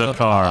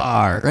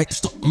 Zakar.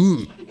 Right?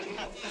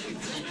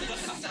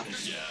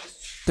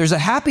 There's a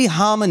happy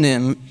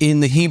homonym in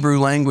the Hebrew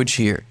language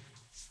here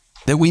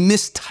that we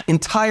miss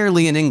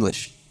entirely in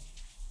English.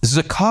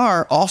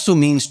 Zakar also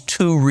means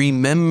to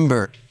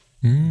remember.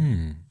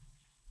 And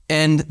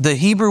the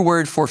Hebrew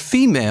word for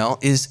female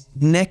is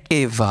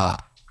nekeva.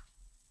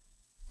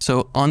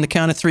 So on the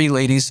count of 3,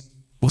 ladies,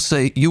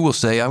 you will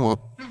say, I won't.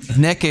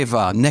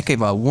 Nekeva,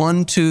 nekeva.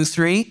 1, 2,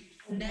 3.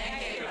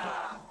 Nekeva.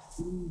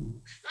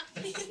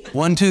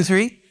 1, 2,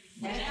 3.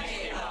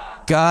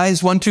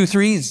 Guys, 1, 2,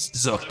 3,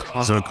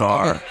 Zakar.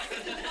 Zakar.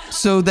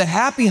 So the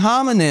happy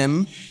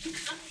homonym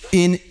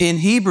In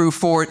Hebrew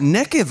for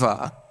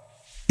nekeva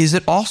is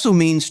it also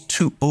means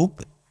to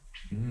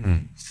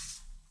open.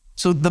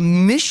 So the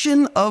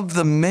mission of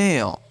the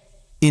male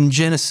in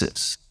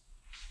Genesis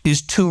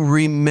is to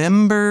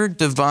remember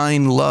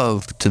divine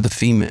love to the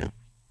female.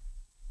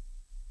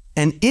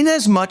 And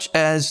inasmuch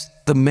as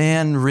the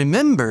man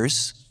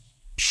remembers,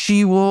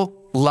 she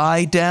will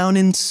lie down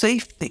in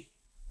safety.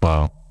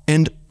 Wow.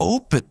 And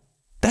open.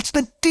 That's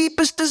the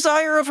deepest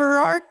desire of her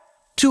heart,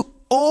 to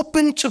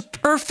open to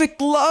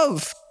perfect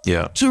love.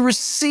 Yeah. To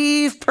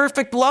receive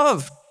perfect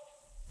love,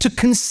 to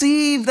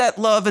conceive that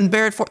love and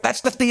bear it forth.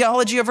 That's the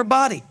theology of her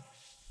body.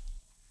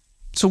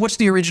 So what's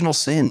the original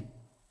sin?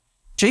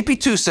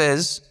 JP2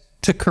 says,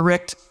 to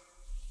correct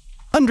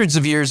hundreds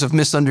of years of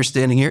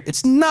misunderstanding here,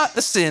 it's not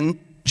the sin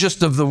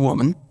just of the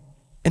woman,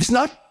 and it's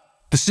not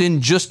the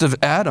sin just of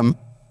Adam,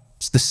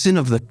 it's the sin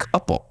of the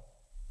couple.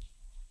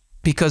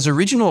 Because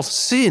original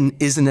sin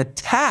is an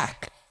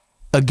attack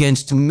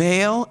against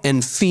male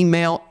and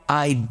female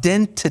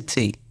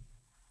identity.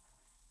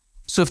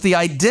 So if the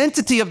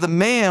identity of the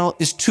male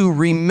is to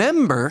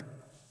remember,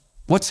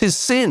 what's his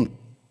sin?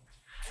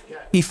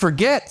 He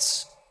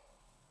forgets.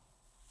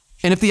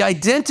 And if the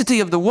identity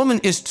of the woman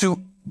is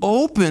to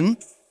open,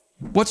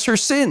 what's her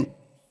sin?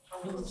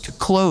 To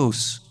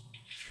close.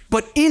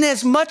 But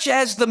inasmuch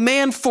as the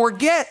man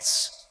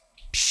forgets,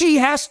 she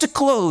has to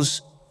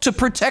close to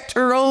protect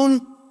her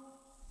own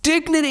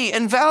dignity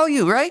and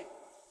value, right?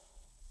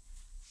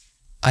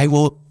 I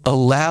will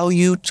allow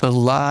you to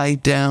lie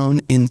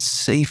down in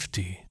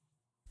safety.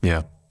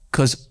 Yeah.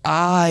 Because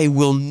I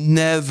will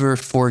never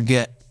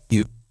forget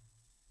you.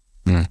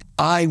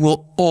 I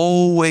will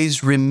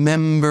always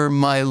remember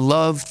my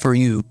love for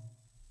you.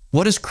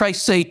 What does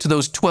Christ say to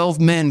those 12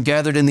 men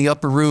gathered in the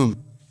upper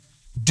room?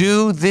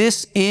 Do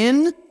this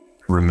in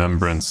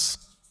remembrance.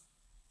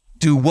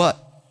 Do what?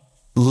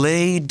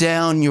 Lay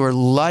down your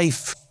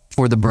life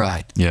for the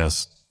bride.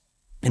 Yes.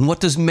 And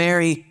what does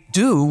Mary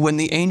do when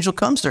the angel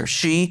comes to her?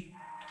 She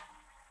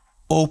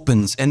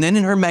opens. And then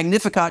in her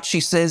Magnificat,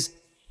 she says,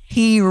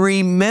 he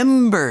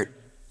remembered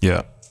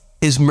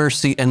his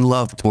mercy and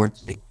love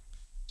towards me.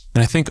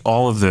 And I think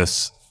all of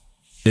this,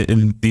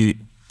 in the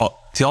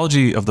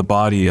theology of the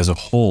body as a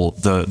whole,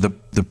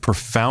 the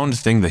profound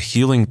thing, the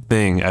healing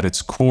thing at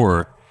its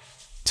core,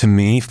 to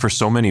me, for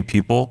so many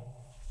people,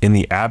 in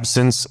the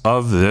absence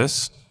of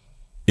this,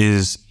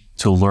 is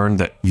to learn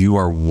that you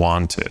are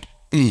wanted.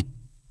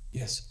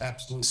 Yes,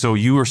 absolutely. So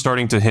you were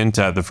starting to hint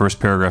at the first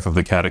paragraph of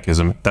the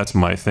Catechism. That's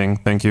my thing.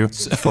 Thank you.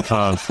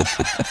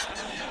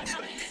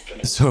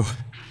 So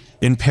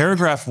in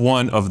paragraph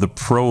 1 of the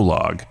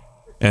prologue,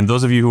 and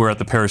those of you who were at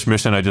the parish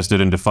mission I just did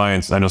in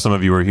Defiance, I know some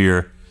of you were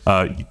here.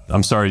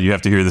 I'm sorry you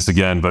have to hear this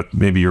again, but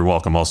maybe you're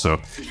welcome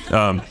also.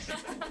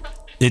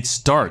 It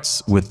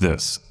starts with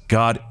this: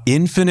 God,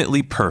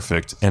 infinitely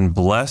perfect and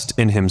blessed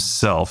in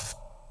himself,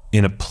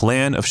 in a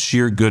plan of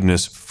sheer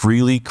goodness,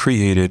 freely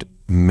created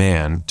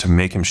man to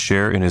make him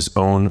share in his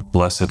own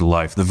blessed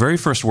life. The very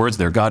first words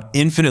there, God,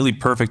 infinitely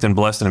perfect and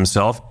blessed in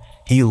himself,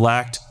 he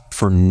lacked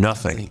for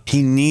nothing.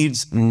 He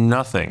needs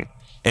nothing.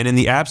 And in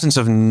the absence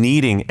of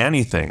needing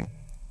anything,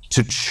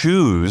 to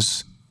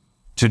choose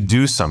to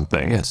do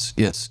something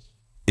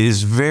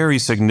is very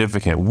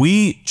significant.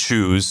 We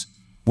choose,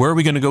 where are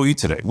we going to go eat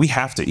today? We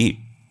have to eat.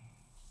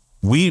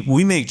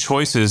 We make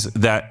choices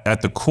that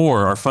at the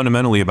core are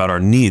fundamentally about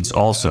our needs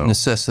also.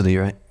 Necessity,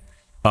 right?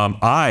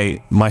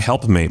 My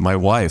helpmate, my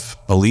wife,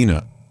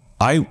 Alina,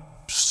 I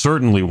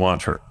certainly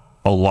want her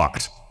a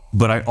lot,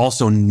 but I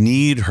also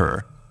need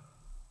her,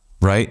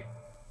 right?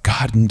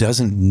 God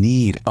doesn't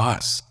need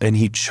us, and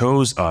he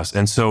chose us.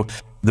 And so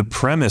the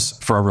premise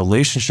for our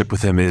relationship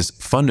with him is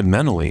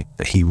fundamentally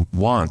that he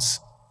wants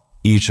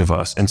each of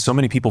us. And so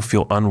many people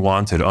feel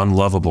unwanted,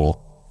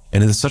 unlovable.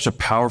 And it is such a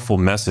powerful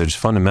message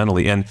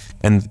fundamentally. And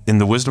in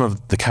the wisdom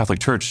of the Catholic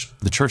Church,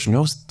 the church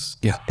knows this.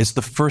 Yeah. It's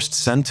the first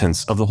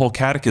sentence of the whole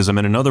catechism.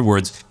 And in other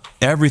words,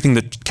 everything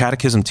the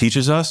catechism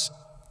teaches us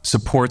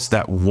supports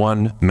that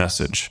one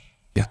message.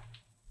 Yeah.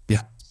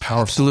 Yeah.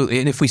 Powerful. Absolutely.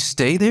 And if we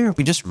stay there, if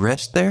we just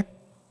rest there,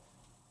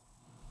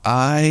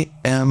 I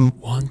am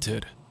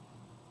wanted.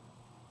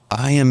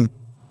 I am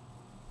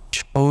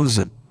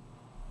chosen.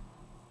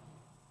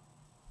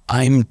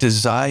 I'm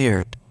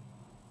desired.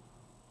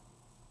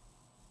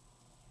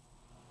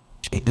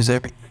 Changes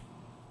everything.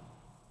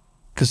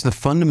 Because the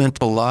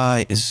fundamental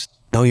lie is,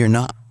 no, you're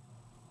not.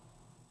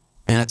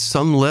 And at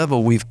some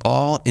level, we've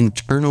all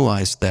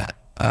internalized that.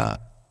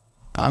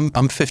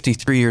 I'm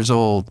 53 years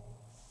old,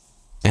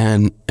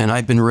 and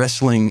I've been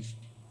wrestling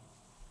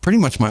pretty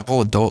much my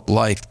whole adult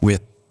life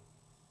with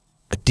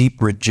a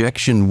deep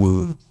rejection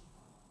wound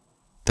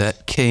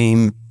that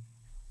came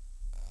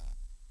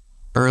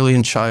early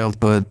in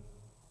childhood.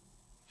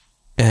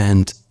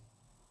 And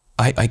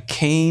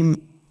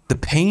the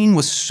pain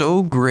was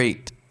so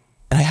great.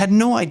 And I had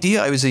no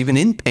idea I was even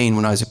in pain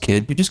when I was a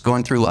kid. You're just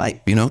going through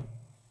life, you know?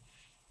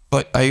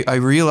 But I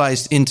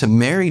realized into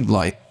married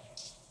life,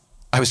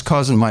 I was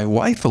causing my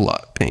wife a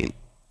lot of pain.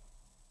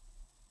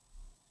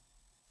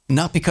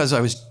 Not because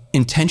I was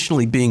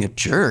intentionally being a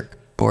jerk,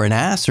 or an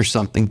ass or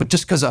something, but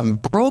just because I'm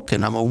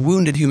broken, I'm a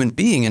wounded human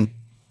being.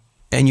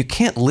 And you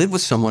can't live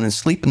with someone and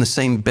sleep in the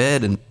same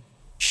bed and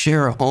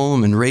share a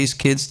home and raise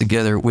kids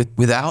together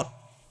without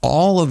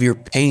all of your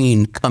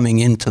pain coming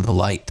into the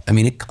light. I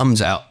mean, it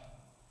comes out.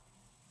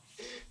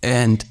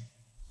 And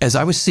as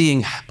I was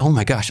seeing, oh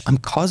my gosh, I'm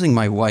causing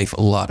my wife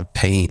a lot of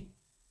pain.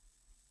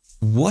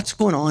 What's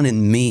going on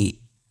in me?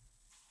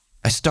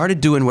 I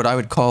started doing what I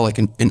would call like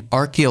an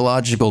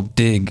archaeological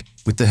dig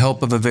with the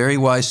help of a very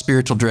wise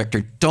spiritual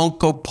director. Don't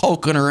go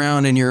poking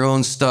around in your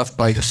own stuff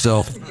by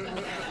yourself.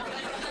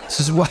 This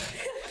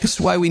is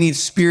why we need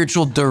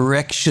spiritual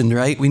direction,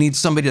 right? We need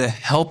somebody to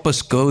help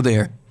us go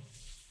there.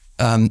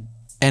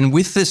 And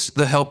with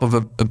the help of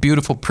a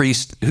beautiful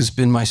priest who's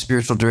been my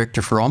spiritual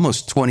director for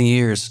almost 20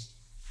 years,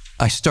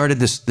 I started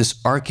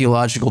this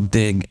archaeological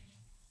dig,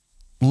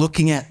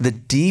 looking at the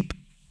deep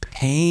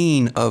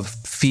pain of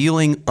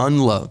feeling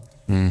unloved,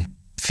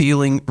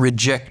 feeling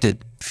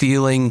rejected,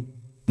 feeling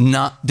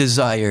not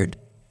desired,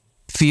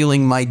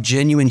 feeling my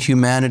genuine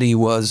humanity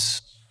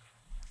was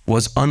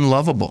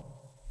unlovable.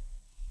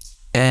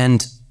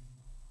 And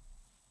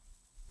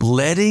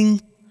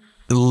letting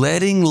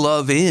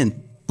love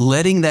in,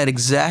 letting that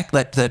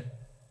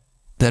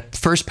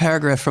first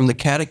paragraph from the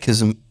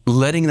catechism,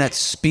 letting that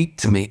speak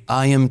to me.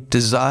 I am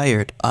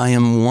desired, I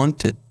am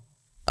wanted,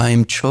 I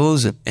am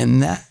chosen.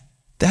 And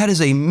that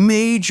is a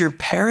major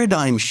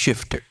paradigm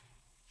shifter.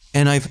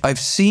 And I've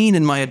seen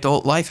in my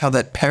adult life how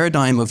that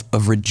paradigm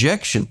of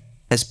rejection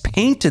has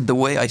painted the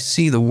way I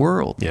see the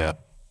world. Yeah.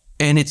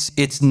 And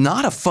it's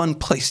not a fun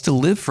place to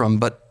live from,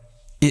 but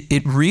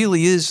it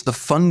really is the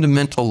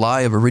fundamental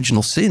lie of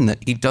original sin that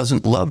he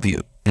doesn't love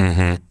you.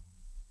 Mm-hmm.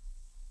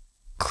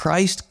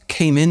 Christ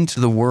came into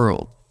the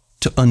world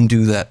to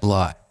undo that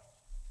lie.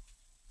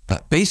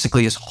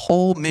 Basically, his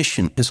whole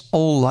mission, his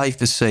whole life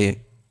is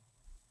saying,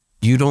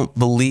 you don't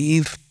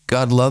believe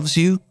God loves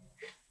you?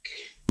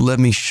 Let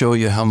me show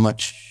you how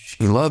much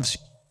he loves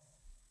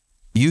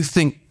you. You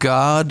think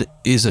God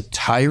is a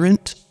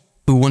tyrant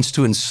who wants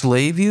to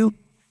enslave you?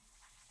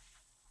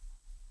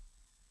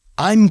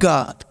 I'm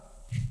God,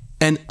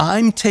 and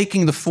I'm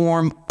taking the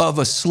form of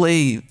a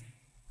slave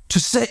to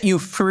set you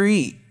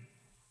free.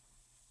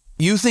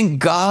 You think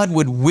God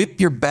would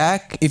whip your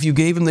back if you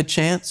gave him the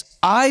chance?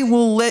 I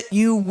will let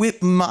you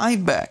whip my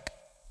back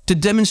to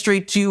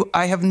demonstrate to you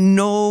I have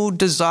no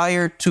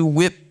desire to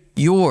whip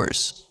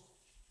yours.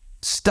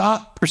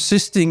 Stop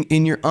persisting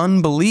in your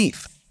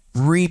unbelief.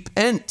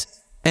 Repent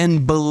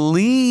and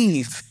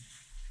believe.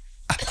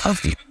 I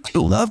love you. I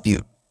love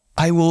you.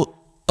 I will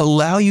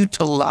allow you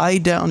to lie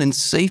down in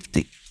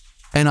safety,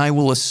 and I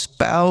will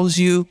espouse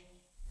you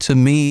to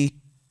me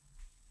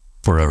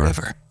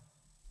forever.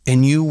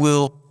 And you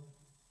will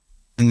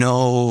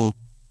know.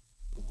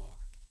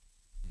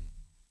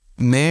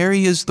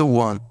 Mary is the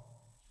one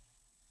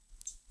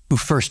who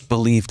first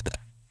believed that.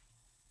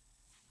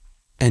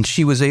 And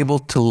she was able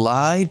to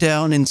lie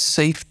down in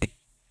safety.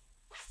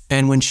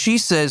 And when she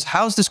says,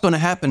 how's this going to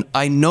happen?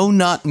 I know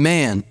not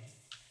man.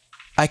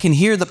 I can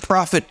hear the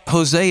prophet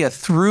Hosea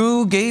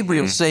through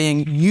Gabriel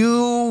saying,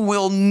 you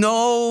will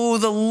know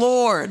the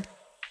Lord.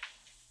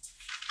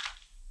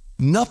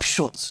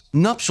 Nuptials.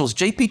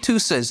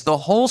 JP2 says the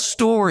whole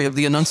story of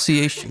the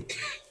Annunciation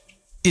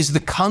is the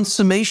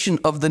consummation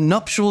of the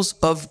nuptials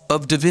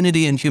of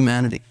divinity and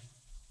humanity.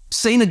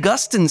 St.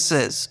 Augustine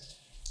says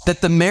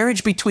that the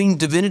marriage between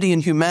divinity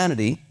and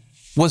humanity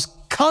was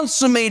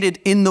consummated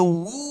in the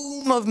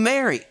womb of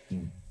Mary.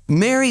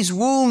 Mary's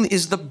womb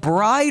is the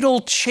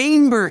bridal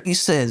chamber, he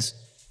says,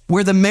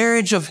 where the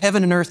marriage of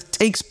heaven and earth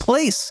takes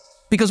place.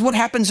 Because what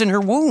happens in her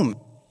womb?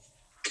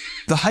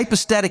 The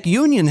hypostatic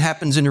union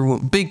happens in her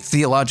womb. Big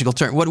theological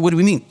term. What do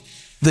we mean?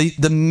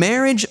 The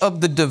marriage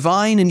of the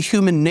divine and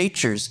human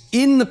natures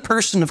in the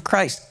person of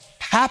Christ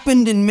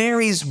happened in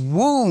Mary's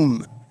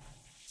womb.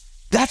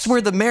 That's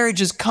where the marriage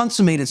is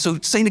consummated. So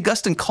St.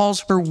 Augustine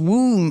calls her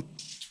womb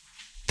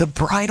the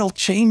bridal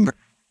chamber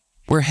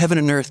where heaven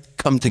and earth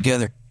come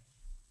together.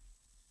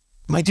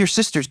 My dear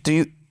sisters,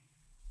 do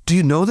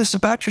you know this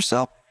about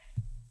yourself?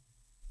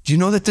 Do you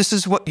know that this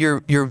is what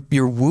your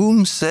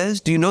womb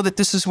says? Do you know that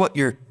this is what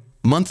your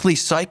monthly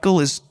cycle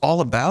is all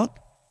about?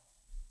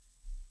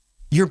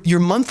 Your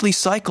monthly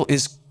cycle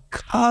is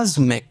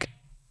cosmic.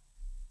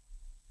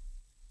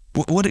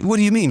 What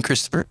do you mean,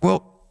 Christopher?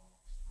 Well,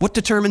 what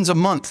determines a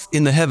month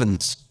in the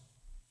heavens?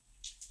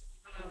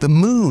 The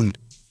moon.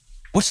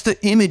 What's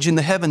the image in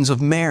the heavens of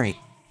Mary?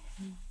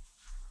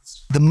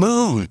 The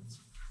moon,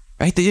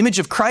 right? The image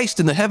of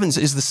Christ in the heavens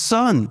is the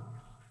sun,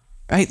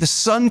 right? The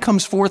sun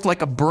comes forth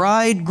like a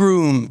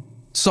bridegroom,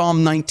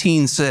 Psalm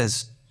 19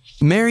 says.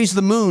 Mary's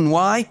the moon.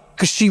 Why?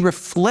 Because she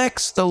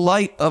reflects the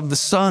light of the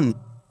sun.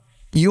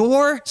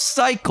 Your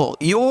cycle,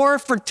 your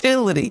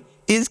fertility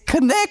is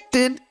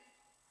connected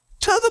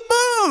to the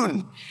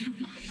moon.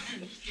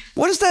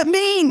 What does that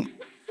mean?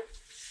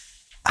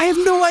 I have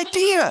no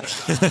idea.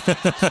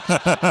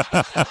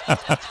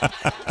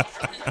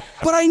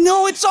 But I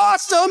know it's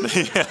awesome.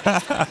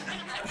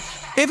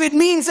 If it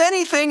means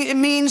anything, it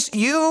means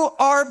you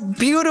are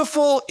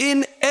beautiful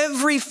in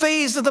every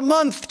phase of the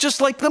month, just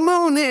like the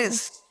moon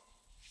is.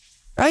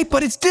 Right?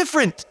 But it's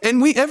different.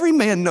 And every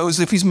man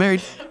knows if he's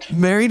married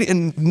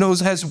and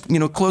has,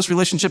 close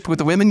relationship with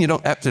the women. You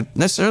don't have to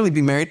necessarily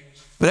be married,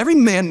 but every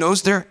man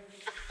knows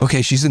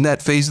okay, she's in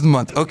that phase of the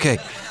month. Okay.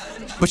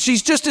 But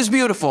she's just as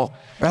beautiful.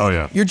 Right? Oh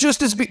yeah. You're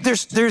just as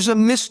there's a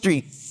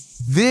mystery.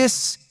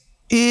 This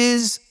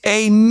is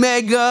a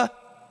mega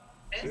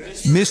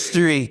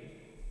mystery.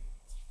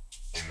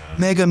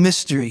 Mega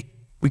mystery.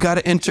 We got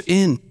to enter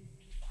in.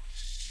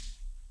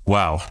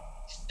 Wow.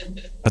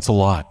 That's a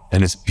lot.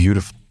 And it's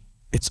beautiful.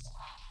 It's,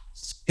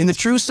 in the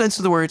true sense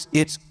of the words,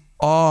 it's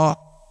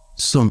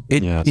awesome.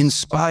 It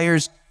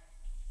inspires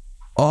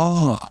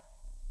awe.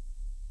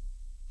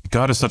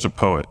 God is such a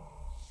poet.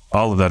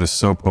 All of that is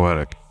so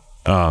poetic.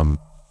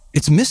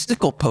 It's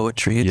mystical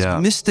poetry. It's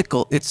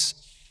mystical.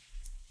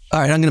 All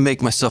right, I'm going to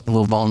make myself a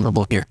little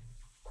vulnerable here.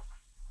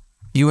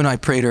 You and I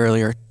prayed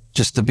earlier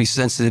just to be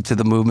sensitive to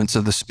the movements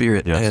of the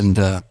Spirit. Yes. And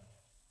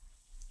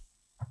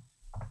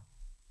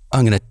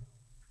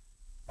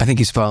I think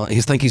he's following.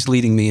 I think he's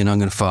leading me, and I'm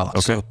going to follow.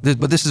 Okay. So,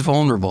 but this is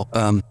vulnerable.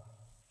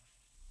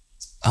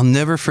 I'll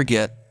never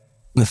forget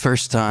the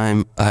first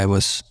time I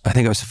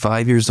think I was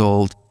 5 years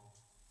old,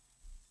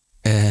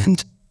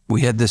 and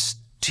we had this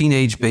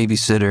teenage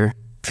babysitter,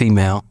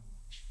 female,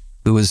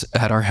 who was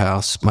at our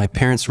house. My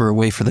parents were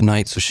away for the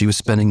night, so she was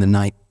spending the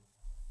night.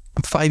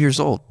 I'm 5 years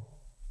old.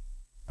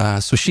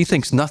 So she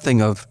thinks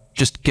nothing of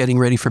just getting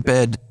ready for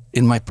bed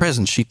in my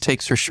presence. She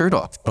takes her shirt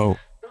off. Oh.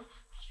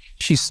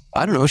 She's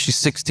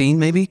 16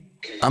 maybe.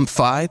 I'm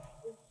 5.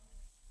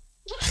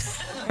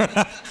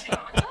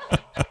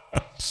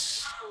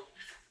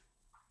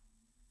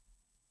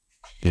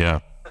 Yeah.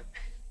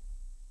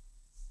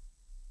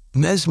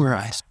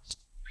 Mesmerized.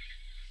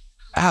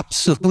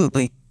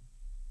 Absolutely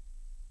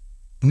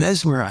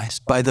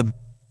mesmerized by the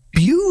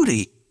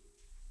beauty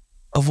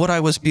of what I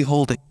was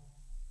beholding.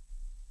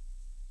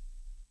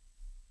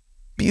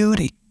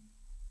 Beauty.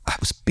 I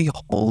was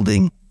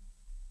beholding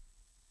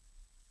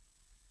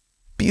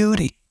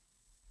beauty.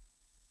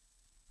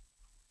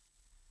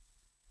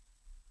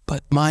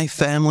 But my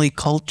family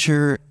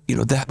culture,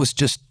 that was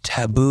just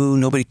taboo.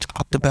 Nobody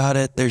talked about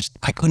it.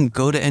 I couldn't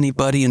go to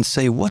anybody and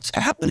say, what's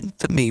happening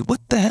to me?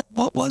 What the heck?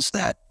 What was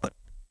that?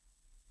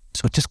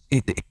 So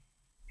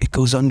it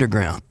goes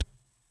underground.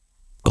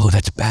 Oh,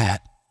 that's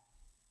bad.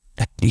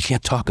 You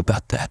can't talk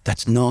about that.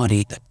 That's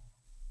naughty.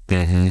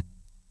 Mm-hmm.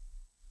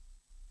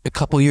 A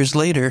couple years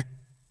later,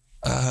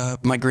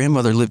 my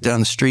grandmother lived down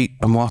the street.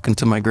 I'm walking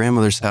to my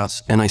grandmother's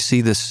house, and I see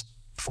this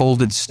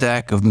folded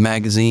stack of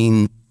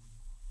magazine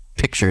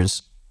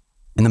pictures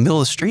in the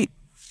middle of the street.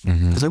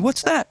 Mm-hmm. I was like,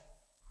 what's that?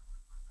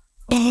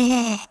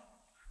 Oh,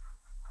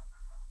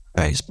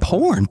 it's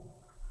porn.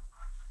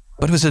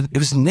 But it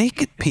was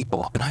naked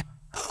people. And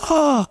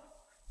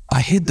I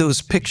hid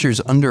those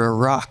pictures under a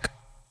rock,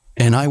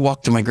 and I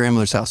walked to my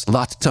grandmother's house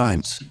lots of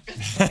times.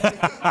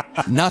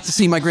 Not to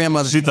see my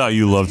grandmother. She thought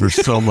you loved her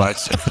so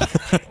much.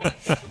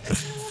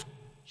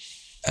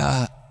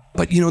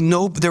 But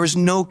there was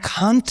no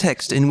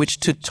context in which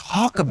to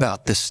talk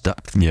about this stuff.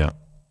 Yeah.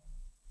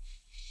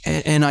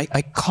 And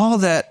I call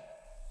that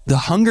the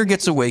hunger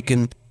gets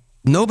awakened.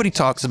 Nobody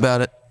talks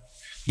about it.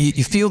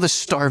 You feel the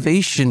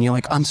starvation. You're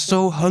like, I'm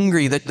so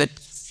hungry that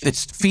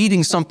it's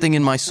feeding something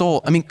in my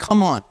soul. I mean,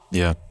 come on.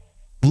 Yeah.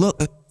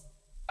 Look,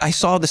 I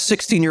saw the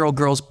 16-year-old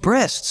girl's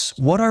breasts.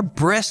 What are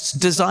breasts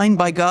designed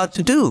by God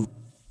to do?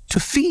 To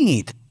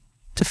feed.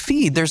 To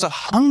feed. There's a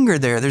hunger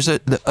there. There's a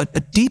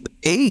deep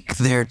ache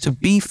there to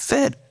be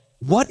fed.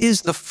 What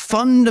is the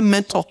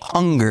fundamental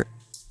hunger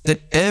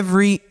that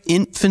every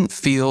infant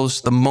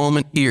feels the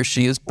moment he or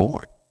she is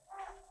born?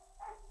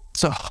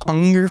 It's a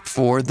hunger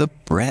for the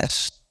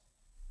breast.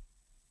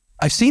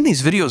 I've seen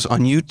these videos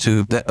on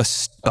YouTube that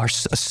are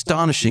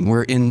astonishing,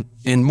 where in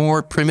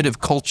more primitive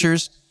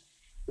cultures,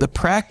 the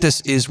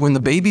practice is when the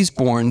baby's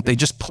born, they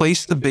just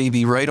place the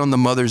baby right on the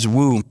mother's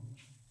womb.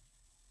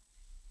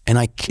 And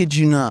I kid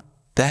you not,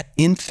 that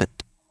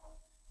infant,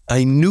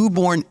 a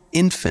newborn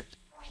infant,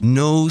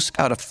 knows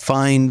how to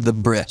find the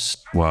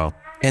breast. Wow.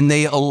 And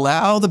they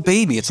allow the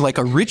baby, it's like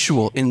a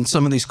ritual in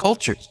some of these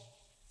cultures,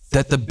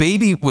 that the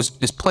baby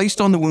is placed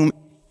on the womb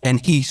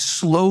and he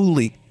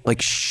slowly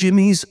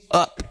shimmies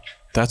up.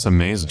 That's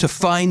amazing. To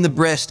find the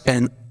breast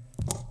and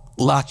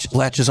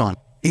latches on.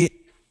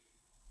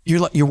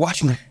 You're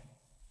watching it.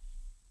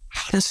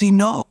 How does he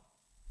know?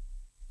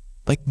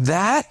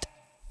 That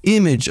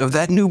image of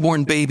that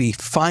newborn baby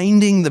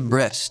finding the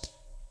breast,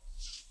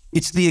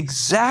 it's the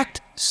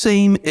exact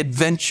same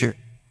adventure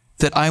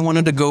that I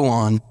wanted to go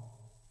on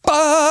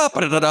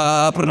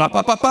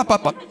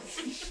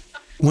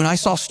when I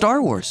saw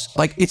Star Wars.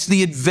 It's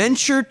the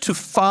adventure to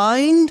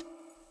find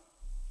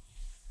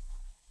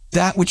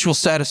that which will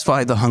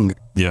satisfy the hunger.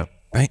 Yeah.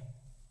 Right?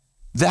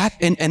 That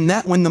and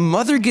that when the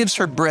mother gives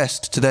her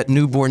breast to that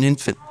newborn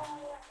infant,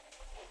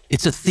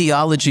 it's a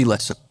theology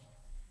lesson.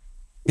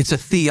 It's a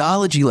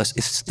theology lesson.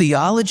 It's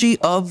theology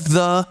of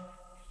the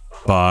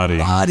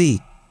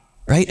body.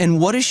 right? And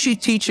what is she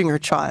teaching her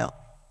child?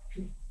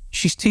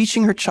 She's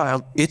teaching her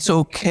child, it's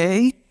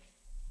okay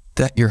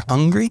that you're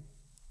hungry,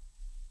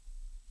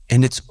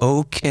 and it's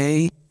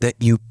okay that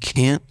you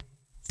can't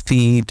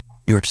feed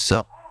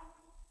yourself.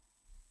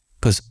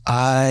 Because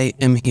I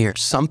am here.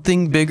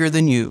 Something bigger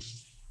than you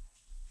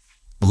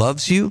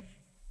loves you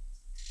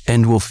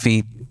and will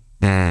feed you.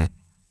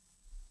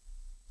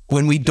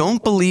 When we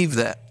don't believe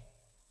that,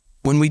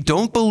 when we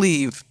don't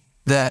believe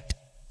that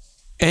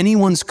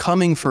anyone's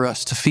coming for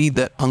us to feed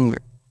that hunger,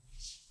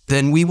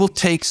 then we will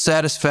take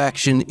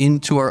satisfaction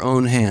into our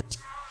own hands.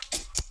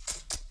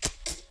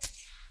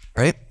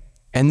 Right?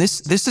 And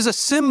this is a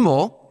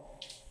symbol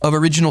of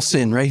original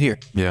sin right here.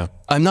 Yeah.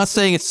 I'm not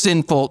saying it's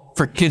sinful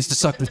for kids to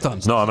suck their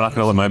thumbs. No, I'm not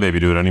going to let my baby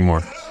do it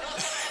anymore.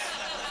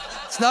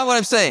 It's not what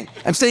I'm saying.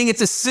 I'm saying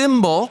it's a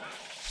symbol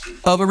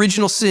of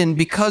original sin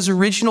because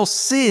original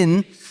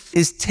sin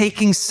is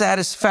taking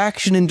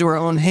satisfaction into our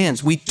own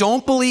hands. We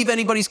don't believe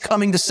anybody's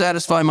coming to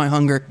satisfy my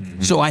hunger,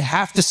 so I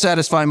have to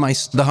satisfy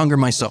the hunger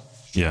myself.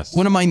 Yes.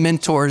 One of my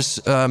mentors,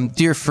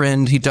 dear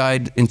friend, he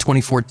died in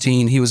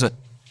 2014. He was a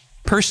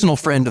personal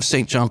friend of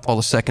St. John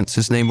Paul II.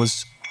 His name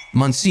was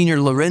Monsignor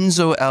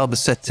Lorenzo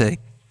Albacete.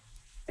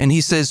 And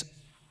he says,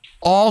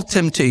 all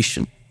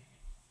temptation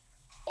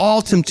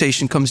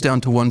comes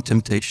down to one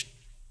temptation.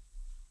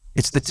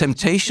 It's the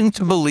temptation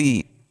to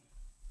believe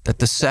that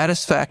the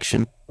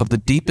satisfaction of the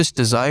deepest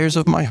desires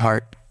of my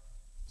heart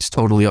is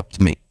totally up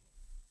to me.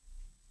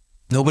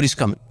 Nobody's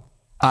coming.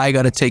 I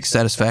got to take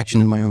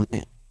satisfaction in my own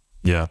hand.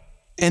 Yeah.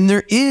 And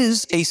there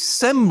is a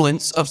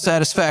semblance of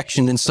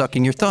satisfaction in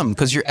sucking your thumb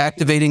because you're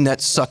activating that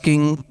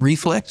sucking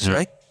reflex,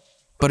 right?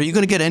 But are you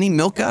going to get any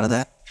milk out of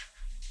that?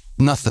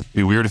 Nothing.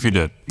 Be weird if you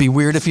did. Be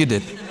weird if you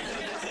did.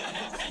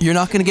 You're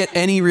not going to get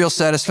any real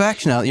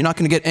satisfaction out of it. You're not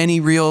going to get any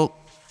real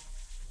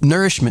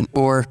nourishment,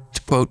 or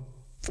to quote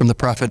from the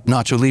prophet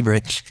Nacho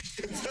Libre,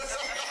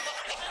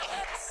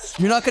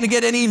 you're not going to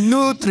get any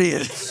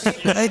nutrients,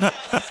 right?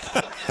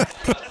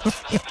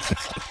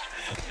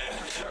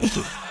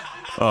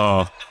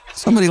 Oh.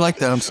 Somebody like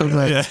that. I'm so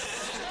glad. Yeah.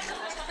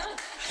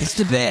 It's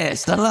the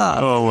best. I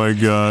love. Oh my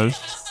gosh.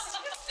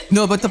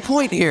 No, but the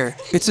point here,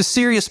 it's a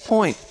serious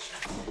point.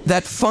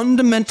 That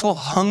fundamental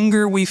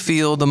hunger we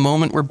feel the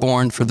moment we're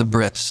born for the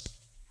breast.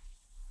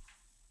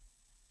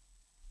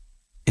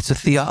 It's a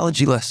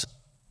theology lesson.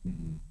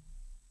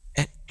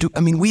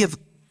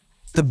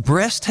 The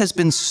breast has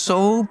been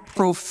so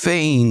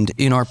profaned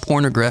in our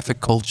pornographic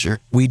culture,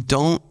 we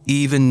don't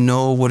even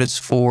know what it's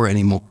for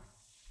anymore.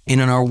 And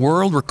in our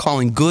world, we're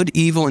calling good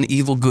evil and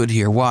evil good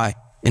here. Why?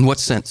 In what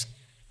sense?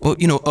 Well,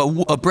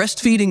 a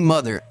breastfeeding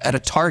mother at a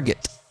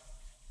Target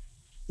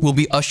will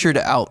be ushered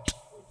out,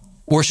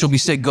 or she'll be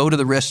said, go to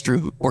the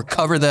restroom, or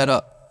cover that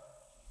up.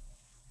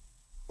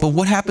 But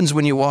what happens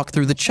when you walk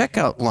through the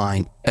checkout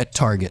line at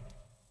Target?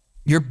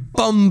 You're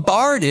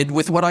bombarded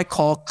with what I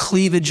call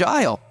cleavage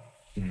aisle,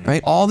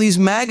 right? All these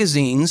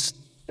magazines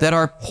that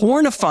are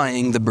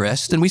pornifying the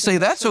breast, and we say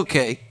that's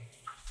okay,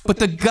 but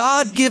the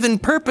God-given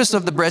purpose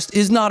of the breast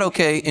is not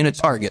okay in a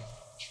Target.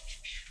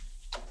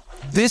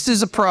 This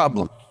is a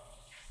problem.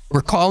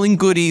 We're calling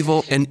good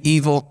evil and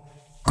evil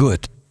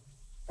good,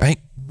 right?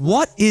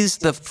 What is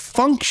the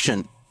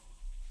function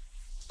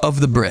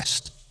of the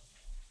breast?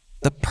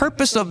 The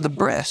purpose of the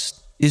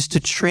breast is to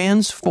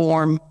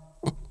transform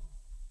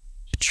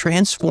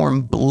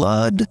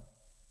blood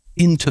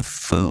into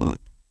food.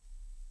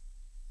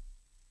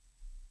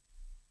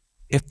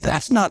 If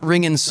that's not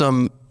ringing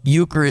some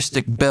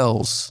Eucharistic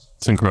bells,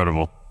 It's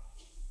incredible.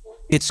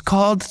 it's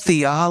called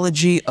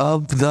theology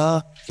of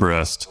the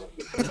Breast.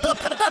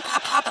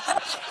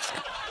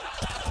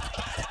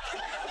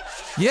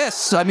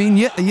 Yes, I mean,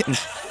 yeah.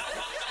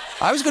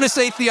 I was going to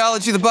say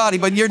theology of the body,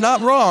 but you're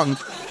not wrong.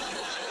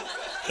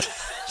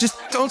 Just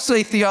don't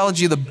say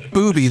theology of the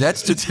booby.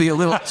 That's to be a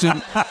little too...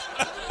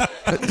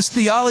 It's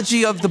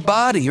theology of the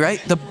body,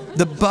 right?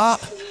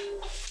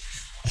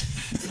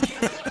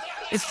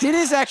 It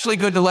is actually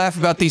good to laugh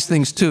about these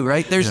things too,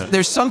 right?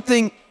 There's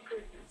something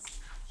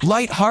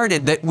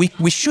lighthearted that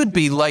we should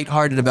be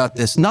lighthearted about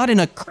this, not in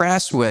a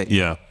crass way.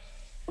 Yeah.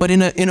 But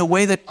in a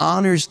way that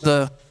honors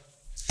the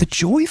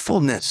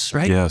joyfulness,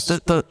 right? Yes.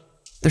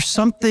 There's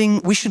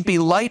something, we should be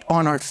light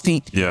on our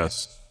feet.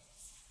 Yes.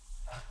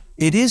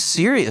 It is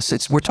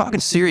serious. We're talking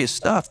serious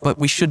stuff, but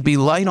we should be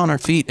light on our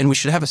feet and we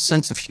should have a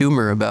sense of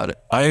humor about it.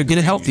 I agree. In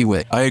a healthy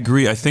way. I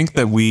agree. I think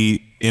that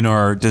we, in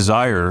our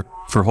desire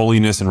for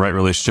holiness and right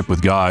relationship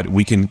with God,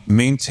 we can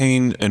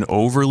maintain an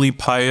overly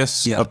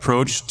pious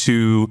approach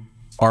to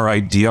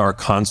our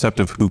concept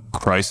of who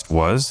Christ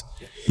was.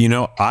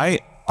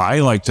 I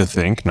like to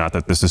think, not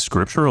that this is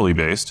scripturally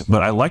based,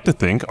 but I like to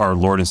think our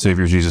Lord and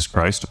Savior Jesus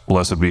Christ,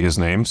 blessed be his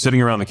name, sitting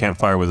around the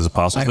campfire with his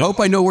apostles. I hope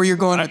I know where you're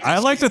going. I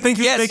like to think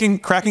he's making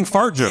cracking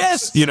fart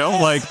jokes.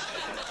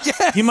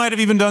 Yes. He might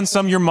have even done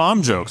some your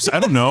mom jokes. I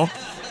don't know.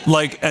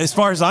 As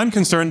far as I'm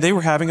concerned, they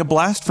were having a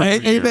blast for 3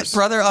 years.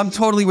 Brother, I'm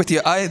totally with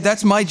you.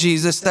 That's my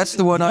Jesus. That's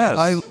the one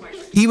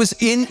he was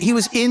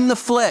in the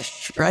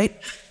flesh, right?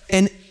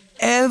 And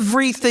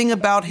everything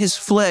about his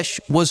flesh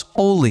was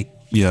holy.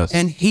 Yes.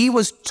 And he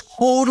was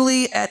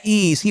totally at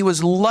ease. He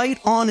was light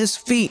on his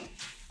feet.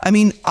 I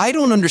mean, I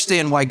don't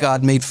understand why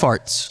God made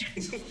farts.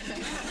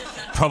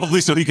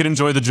 Probably so he could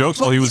enjoy the jokes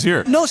while he was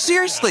here. No,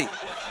 seriously.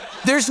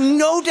 There's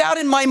no doubt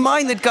in my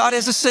mind that God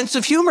has a sense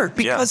of humor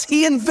because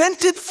he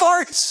invented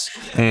farts.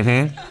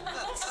 Mm-hmm.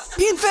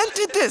 He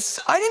invented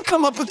this. I didn't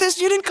come up with this.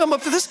 You didn't come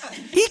up with this.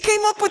 He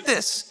came up with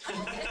this.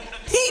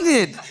 He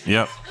did.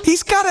 Yep.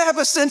 He's got to have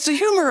a sense of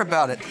humor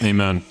about it.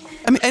 Amen.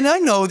 I mean, and I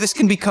know this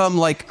can become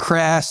like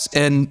crass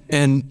and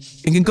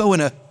it can go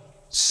in a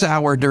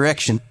sour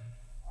direction,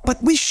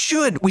 but we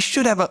should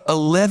have a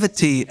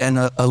levity and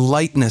a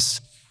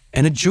lightness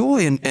and a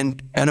joy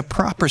and a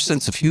proper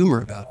sense of humor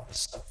about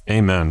this.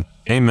 Amen.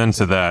 Amen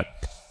to that.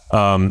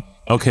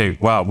 Okay.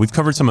 Wow. We've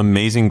covered some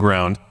amazing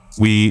ground.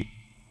 We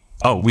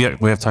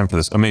have time for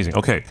this. Amazing.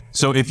 Okay.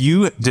 So if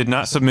you did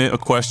not submit a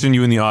question,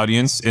 you in the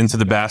audience, into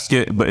the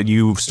basket, but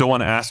you still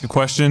want to ask a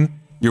question,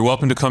 you're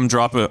welcome to come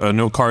drop a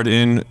note card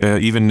in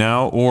even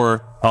now,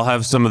 or I'll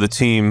have some of the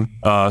team.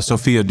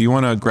 Sophia, do you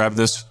want to grab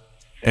this?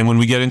 And when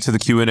we get into the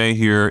Q&A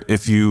here,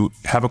 if you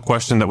have a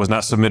question that was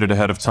not submitted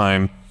ahead of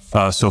time,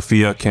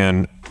 Sophia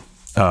can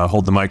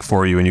hold the mic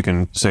for you and you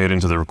can say it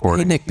into the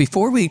recording. Hey, Nick,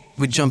 before we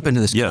jump into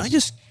this, yes. Can I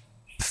just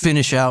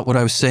finish out what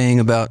I was saying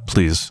about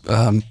please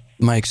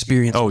my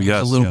experience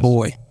as a little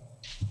boy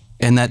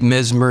and that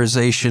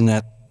mesmerization,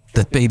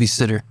 that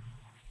babysitter?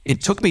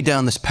 It took me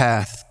down this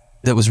path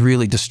that was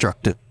really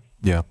destructive.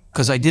 Yeah.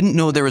 Because I didn't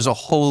know there was a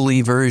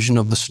holy version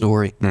of the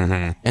story.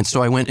 Mm-hmm. And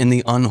so I went in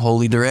the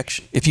unholy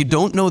direction. If you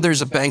don't know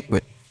there's a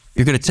banquet,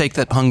 you're going to take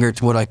that hunger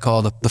to what I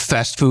call the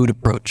fast food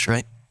approach,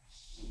 right?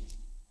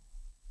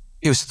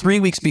 It was 3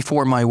 weeks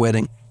before my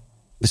wedding.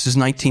 This is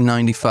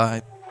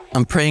 1995.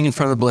 I'm praying in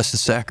front of the Blessed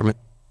Sacrament.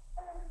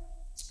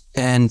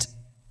 And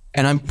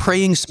I'm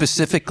praying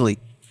specifically,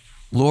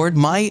 Lord,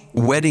 my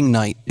wedding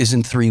night is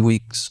in 3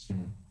 weeks.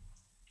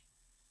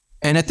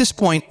 And at this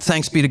point,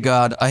 thanks be to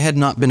God, I had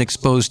not been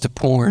exposed to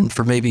porn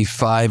for maybe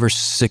 5 or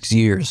 6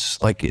 years.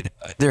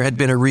 There had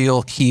been a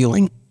real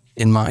healing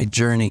in my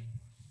journey.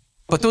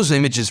 But those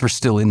images were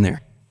still in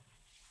there.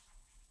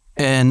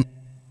 And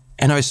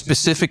I was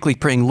specifically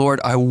praying, Lord,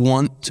 I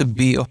want to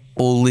be a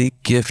holy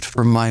gift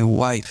for my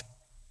wife.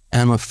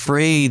 And I'm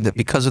afraid that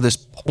because of this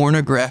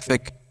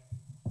pornographic,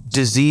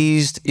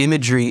 diseased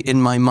imagery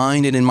in my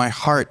mind and in my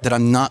heart, that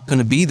I'm not going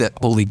to be that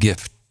holy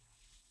gift.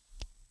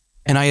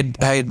 And I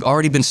had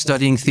already been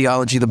studying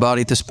theology of the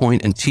body at this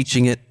point and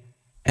teaching it.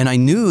 And I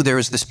knew there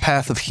was this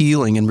path of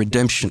healing and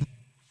redemption.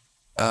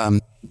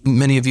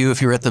 Many of you, if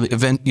you're at the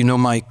event, you know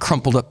my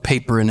crumpled up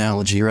paper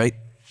analogy, right?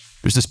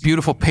 There's this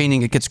beautiful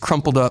painting. It gets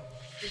crumpled up.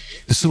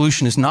 The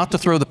solution is not to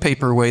throw the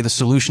paper away. The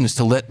solution is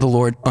to let the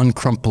Lord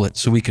uncrumple it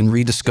so we can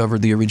rediscover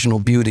the original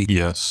beauty.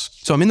 Yes.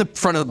 So I'm in the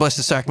front of the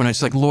Blessed Sacrament. I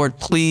was like, Lord,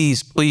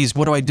 please,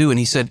 what do I do? And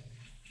he said,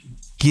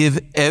 give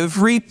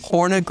every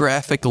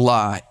pornographic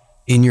lie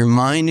in your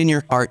mind and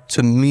your heart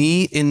to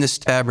me in this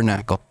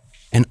tabernacle,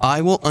 and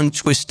I will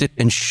untwist it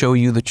and show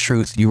you the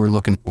truth you were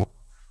looking for.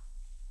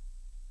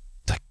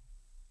 It's like,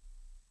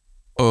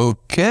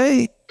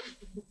 okay,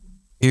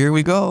 here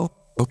we go.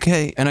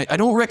 Okay, and I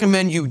don't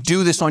recommend you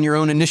do this on your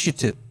own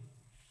initiative,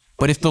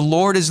 but if the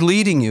Lord is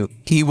leading you,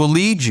 he will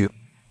lead you,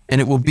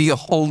 and it will be a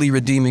holy,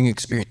 redeeming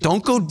experience.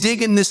 Don't go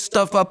digging this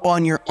stuff up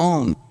on your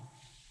own,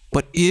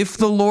 but if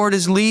the Lord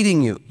is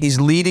leading you, he's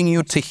leading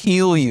you to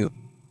heal you.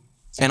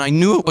 And I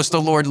knew it was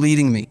the Lord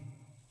leading me.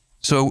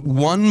 So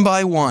one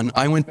by one,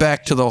 I went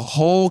back to the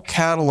whole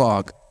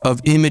catalog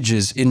of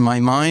images in my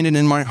mind and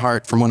in my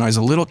heart from when I was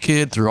a little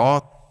kid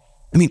through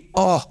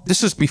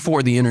this was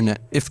before the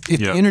internet. If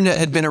the internet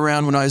had been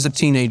around when I was a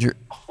teenager.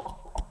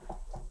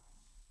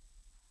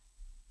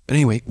 But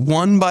anyway,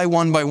 one by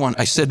one,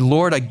 I said,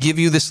 Lord, I give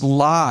you this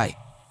lie.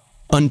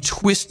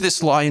 Untwist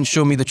this lie and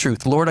show me the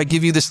truth. Lord, I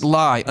give you this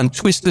lie.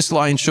 Untwist this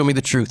lie and show me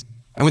the truth.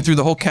 I went through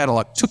the whole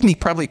catalog. It took me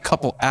probably a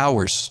couple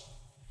hours.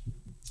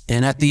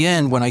 And at the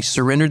end, when I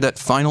surrendered that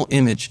final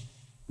image,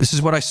 this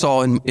is what I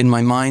saw in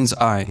my mind's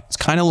eye. It's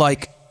kind of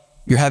like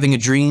you're having a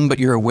dream, but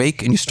you're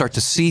awake and you start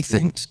to see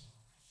things.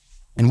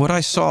 And what I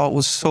saw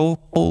was so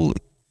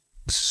holy,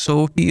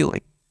 so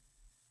healing,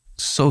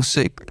 so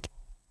sacred.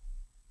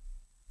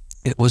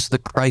 It was the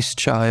Christ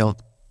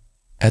child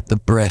at the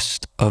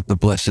breast of the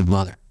Blessed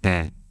Mother.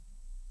 And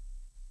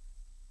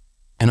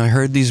I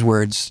heard these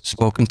words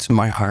spoken to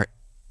my heart,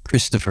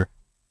 Christopher,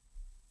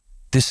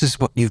 this is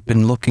what you've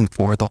been looking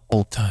for the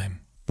whole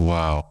time.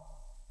 Wow.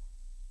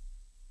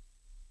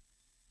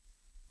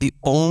 The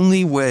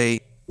only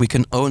way we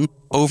can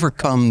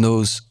overcome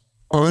those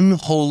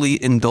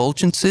unholy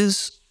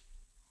indulgences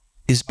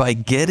is by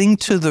getting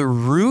to the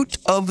root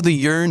of the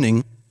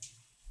yearning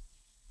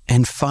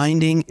and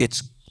finding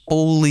its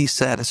holy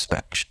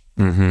satisfaction.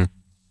 Mm-hmm.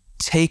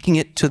 Taking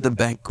it to the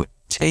banquet,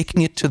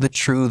 taking it to the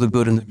true, the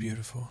good, and the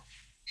beautiful.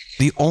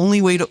 The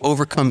only way to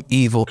overcome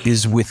evil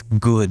is with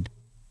good.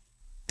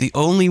 The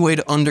only way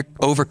to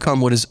overcome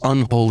what is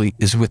unholy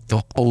is with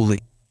the holy.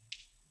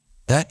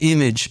 That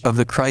image of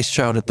the Christ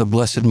child at the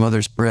Blessed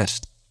Mother's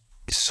breast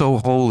is so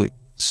holy,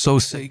 so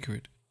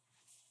sacred.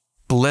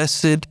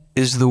 Blessed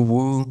is the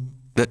womb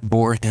that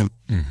bore him.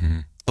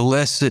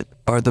 Blessed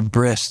are the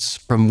breasts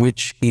from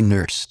which he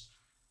nursed.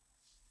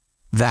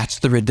 That's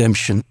the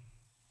redemption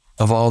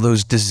of all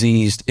those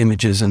diseased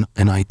images and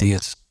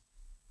ideas.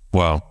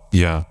 Wow.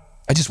 Yeah.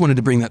 I just wanted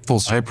to bring that full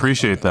circle. I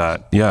appreciate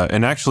that. Yeah.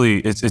 And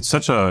actually it's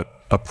such a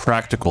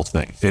practical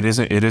thing. It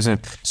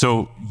isn't.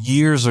 So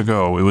years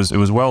ago, it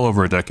was well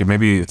over a decade,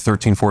 maybe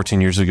 13,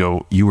 14 years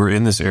ago, you were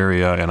in this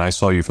area and I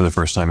saw you for the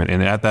first time.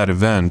 And at that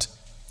event,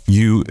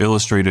 you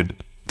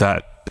illustrated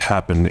that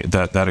happened,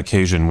 that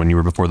occasion when you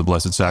were before the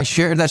Blessed Sacrament. I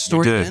shared that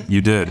story. You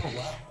did.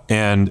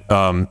 And,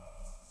 I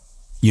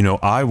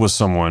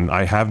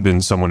have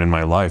been someone in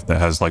my life that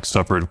has like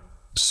suffered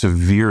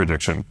severe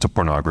addiction to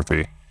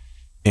pornography.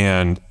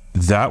 And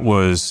that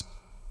was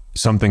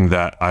something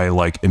that I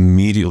like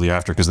immediately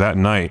after, because that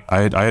night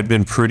I had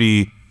been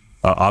pretty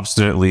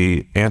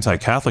obstinately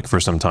anti-Catholic for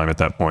some time at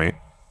that point.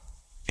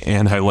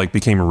 And I like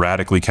became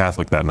radically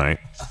Catholic that night.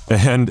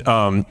 And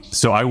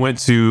so I went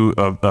to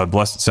a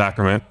Blessed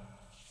Sacrament,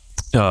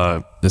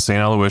 the St.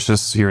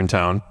 Aloysius here in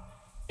town.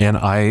 And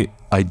I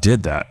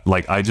did that.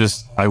 Like I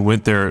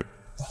went there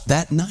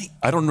that night.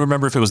 I don't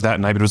remember if it was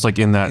that night, but it was like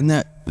in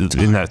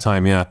that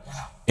time. Yeah.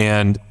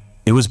 And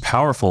it was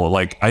powerful.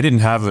 Like I didn't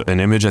have an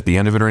image at the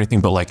end of it or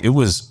anything, but like it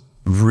was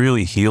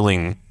really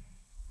healing,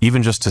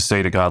 even just to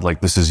say to God,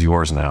 like, this is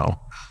yours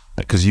now,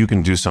 because you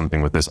can do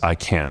something with this. I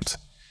can't.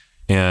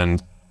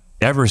 And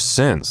ever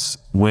since,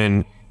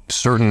 when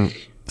certain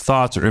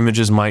thoughts or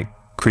images might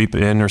creep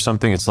in or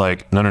something, it's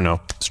like,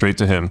 no, straight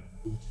to him.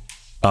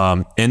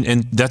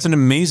 And that's an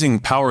amazing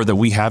power that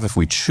we have if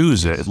we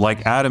choose it.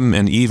 Like Adam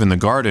and Eve in the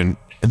garden,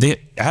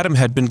 Adam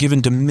had been given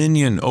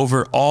dominion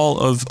over all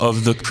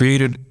of the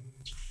created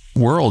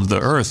world, the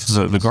earth,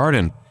 the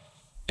garden.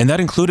 And that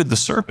included the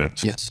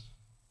serpent. Yes.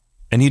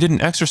 And he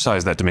didn't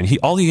exercise that dominion.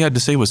 All he had to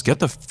say was, get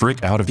the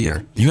frick out of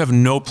here. You have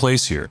no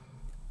place here.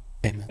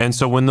 Amen. And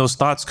so when those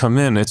thoughts come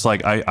in, it's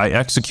like, I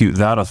execute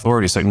that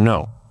authority. It's like,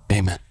 no.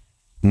 Amen.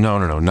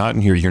 No, not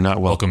in here. You're not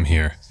welcome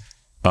here.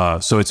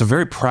 So it's a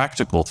very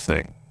practical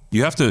thing.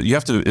 You have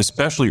to,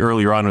 especially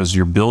earlier on as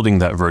you're building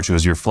that virtue,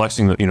 as you're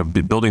flexing,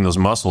 building those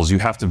muscles, you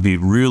have to be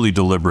really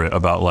deliberate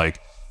about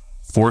like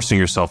forcing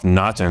yourself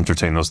not to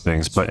entertain those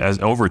things. But as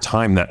over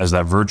time, as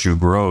that virtue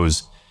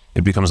grows,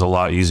 it becomes a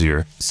lot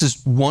easier. This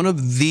is one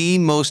of the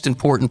most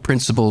important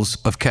principles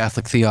of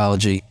Catholic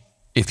theology.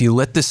 If you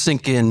let this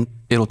sink in,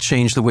 it'll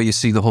change the way you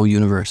see the whole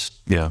universe.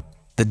 Yeah.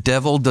 The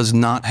devil does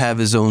not have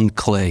his own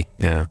clay.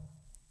 Yeah.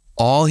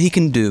 All he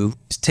can do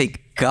is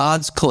take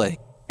God's clay,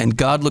 and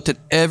God looked at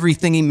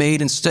everything he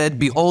made and said,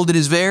 behold, it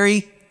is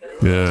very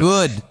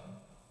good.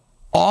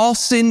 All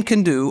sin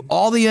can do,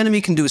 all the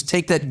enemy can do is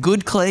take that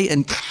good clay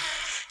and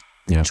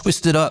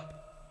twist it up.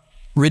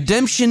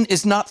 Redemption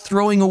is not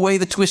throwing away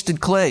the twisted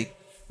clay.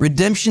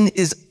 Redemption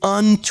is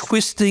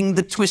untwisting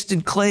the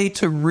twisted clay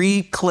to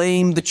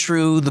reclaim the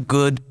true, the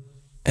good,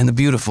 and the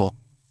beautiful.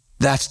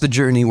 That's the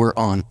journey we're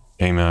on.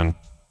 Amen.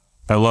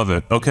 I love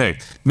it. Okay.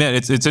 Man,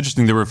 it's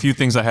interesting. There were a few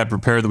things I had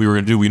prepared that we were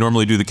going to do. We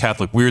normally do the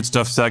Catholic Weird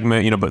Stuff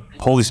segment, but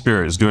Holy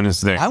Spirit is doing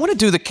his thing. I want to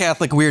do the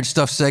Catholic Weird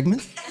Stuff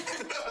segment.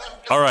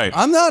 All right.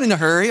 I'm not in a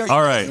hurry. Are you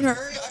All right. in a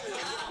hurry?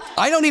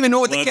 I don't even know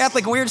what the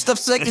Catholic Weird Stuff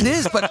segment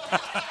is, but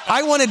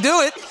I want to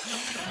do it.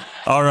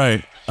 All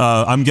right.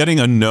 I'm getting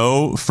a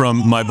no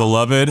from my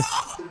beloved,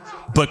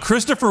 but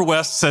Christopher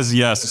West says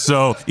yes.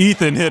 So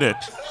Ethan, hit it.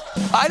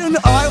 I don't know.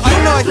 I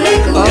don't know.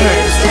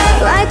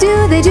 Why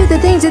do they do the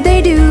things that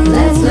they do?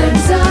 Let's learn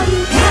some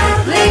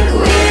Catholic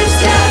weird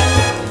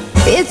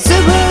stuff. It's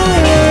super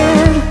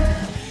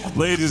weird.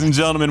 Ladies and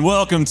gentlemen,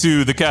 welcome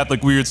to the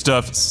Catholic Weird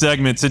Stuff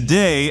segment.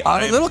 Today,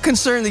 I'm a little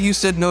concerned that you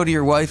said no to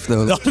your wife,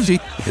 though.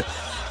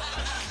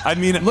 I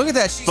mean, look at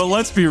that. But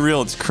let's be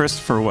real. It's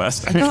Christopher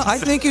West. No, I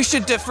think you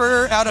should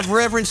defer out of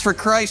reverence for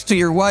Christ to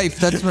your wife.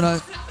 That's what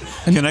I...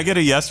 Can I get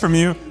a yes from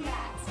you?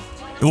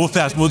 We'll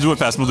do it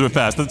fast.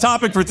 The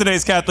topic for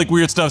today's Catholic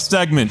Weird Stuff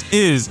segment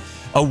is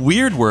a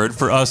weird word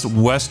for us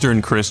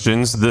Western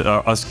Christians,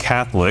 us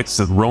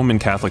Catholics, Roman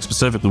Catholics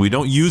specifically. We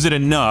don't use it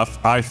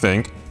enough, I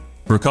think,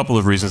 for a couple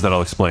of reasons that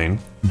I'll explain.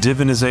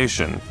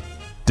 Divinization.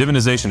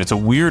 Divinization, it's a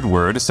weird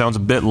word. It sounds a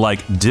bit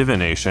like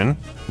divination,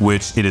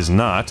 which it is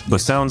not,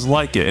 but sounds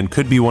like it and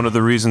could be one of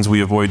the reasons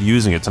we avoid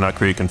using it to not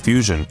create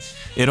confusion.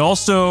 It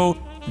also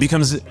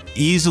becomes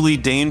easily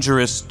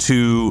dangerous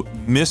to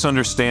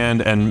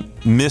misunderstand and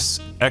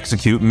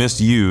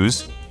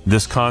misuse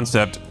this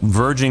concept,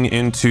 verging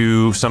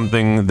into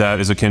something that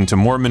is akin to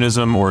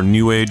Mormonism or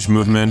New Age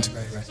movement.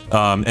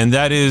 And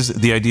that is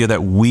the idea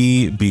that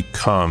we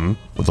become,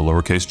 with a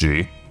lowercase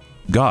g,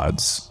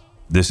 gods.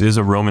 This is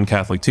a Roman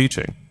Catholic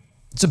teaching.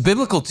 It's a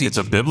biblical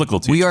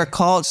teaching. We are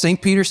called,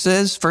 St. Peter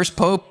says, first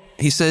Pope,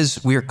 he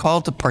says, we are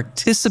called to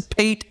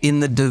participate in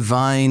the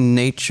divine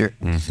nature.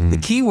 Mm-hmm. The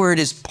key word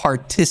is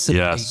participate.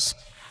 Yes.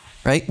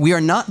 Right? We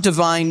are not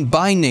divine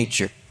by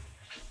nature.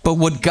 But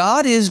what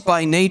God is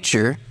by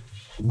nature,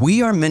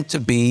 we are meant to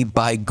be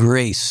by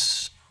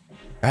grace.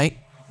 Right?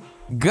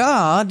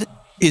 God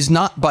is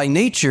not by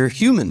nature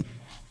human.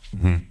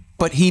 Mm-hmm.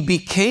 But he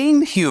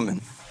became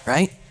human.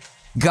 Right?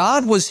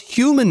 God was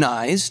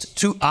humanized.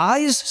 To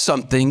eyes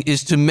something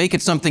is to make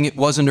it something it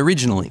wasn't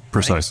originally.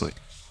 Precisely.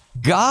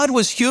 Right? God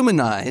was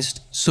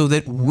humanized so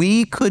that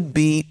we could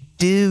be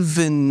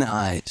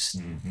divinized.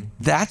 Mm-hmm.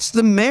 That's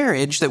the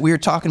marriage that we were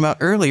talking about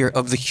earlier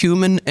of the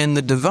human and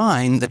the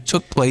divine that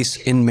took place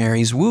in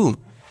Mary's womb.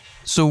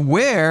 So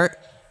where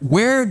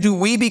do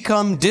we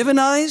become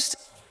divinized?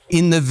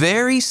 In the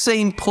very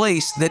same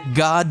place that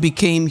God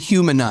became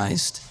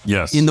humanized.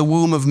 Yes. In the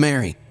womb of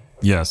Mary.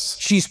 Yes.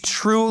 She's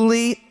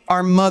truly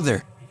our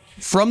mother.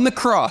 From the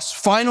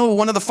cross,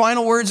 one of the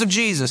final words of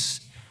Jesus,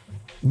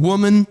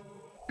 "Woman,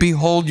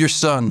 behold your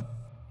son."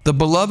 The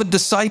beloved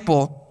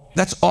disciple,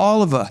 that's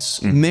all of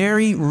us.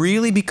 Mary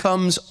really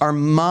becomes our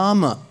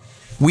mama.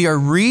 We are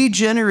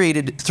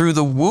regenerated through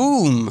the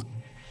womb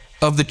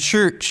of the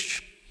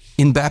church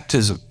in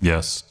baptism.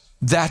 Yes.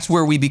 That's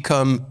where we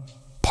become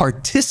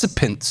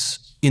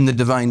participants in the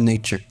divine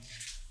nature.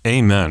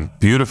 Amen.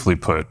 Beautifully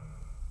put.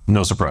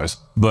 No surprise.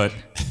 But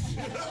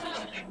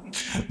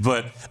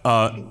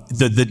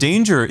the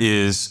danger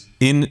is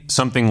in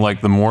something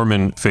like the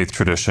Mormon faith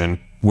tradition,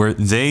 where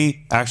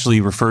they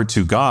actually refer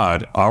to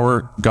God,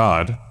 our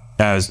God,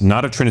 as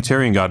not a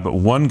Trinitarian God, but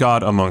one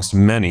God amongst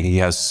many. He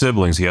has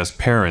siblings, he has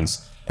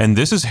parents. And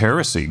this is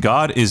heresy.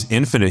 God is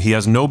infinite. He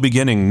has no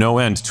beginning, no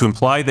end. To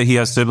imply that he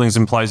has siblings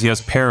implies he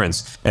has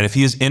parents. And if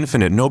he is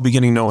infinite, no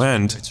beginning, no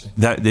end,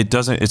 that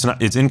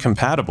it's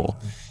incompatible.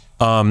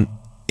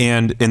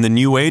 And in the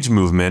New Age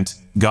movement,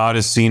 God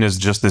is seen as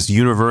just this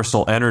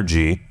universal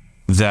energy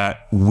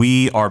that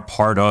we are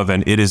part of,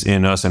 and it is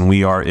in us and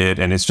we are it.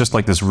 And it's just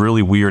like this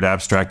really weird,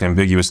 abstract,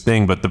 ambiguous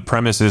thing. But the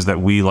premise is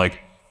that we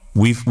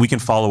can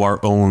follow our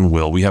own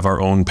will. We have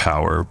our own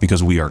power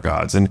because we are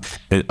God's. And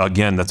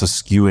again, that's a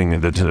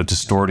skewing, a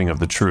distorting of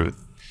the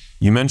truth.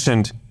 You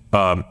mentioned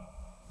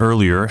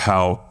earlier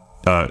how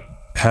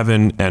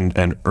heaven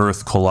and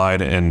earth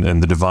collide,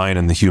 and the divine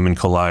and the human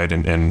collide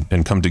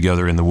and come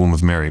together in the womb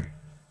of Mary.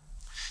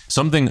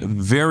 Something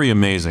very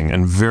amazing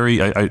and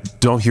I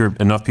don't hear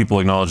enough people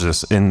acknowledge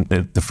this. In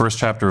the first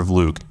chapter of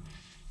Luke,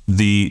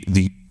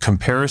 the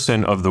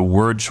comparison of the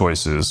word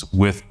choices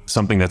with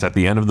something that's at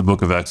the end of the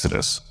book of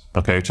Exodus.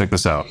 Okay, check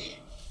this out.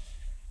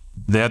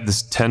 They had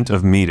this tent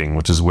of meeting,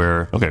 which is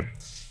where,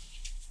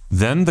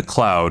 then the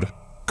cloud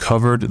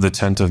covered the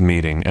tent of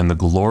meeting, and the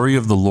glory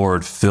of the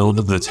Lord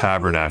filled the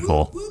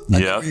tabernacle.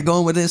 Yeah, you're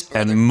going with this.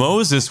 And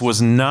Moses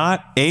was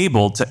not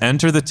able to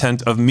enter the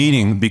tent of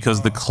meeting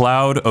because the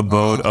cloud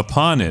abode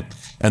upon it,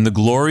 and the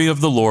glory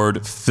of the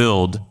Lord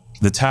filled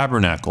the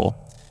tabernacle.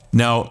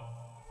 Now,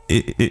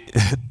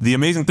 the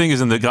amazing thing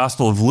is in the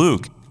Gospel of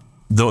Luke,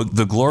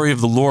 the glory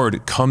of the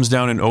Lord comes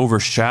down and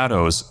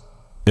overshadows,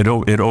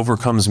 it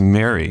overcomes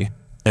Mary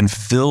and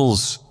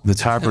fills the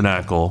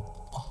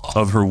tabernacle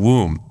of her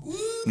womb.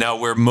 Now,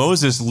 where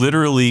Moses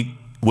literally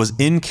was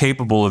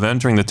incapable of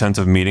entering the tent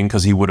of meeting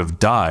because he would have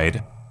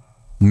died,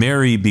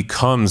 Mary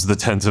becomes the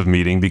tent of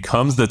meeting,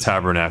 becomes the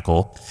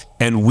tabernacle,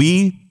 and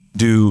we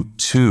do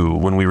too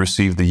when we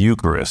receive the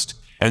Eucharist.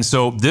 And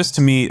so this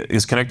to me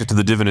is connected to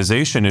the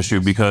divinization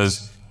issue,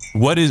 because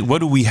what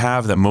do we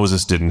have that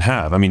Moses didn't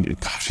have? I mean,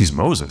 gosh, he's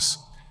Moses.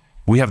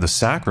 We have the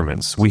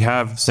sacraments, we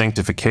have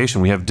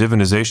sanctification, we have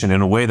divinization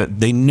in a way that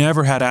they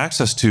never had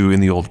access to in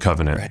the Old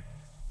Covenant.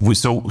 Right.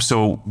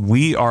 So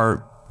we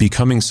are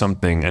becoming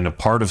something and a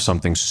part of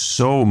something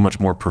so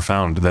much more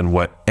profound than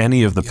what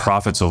any of the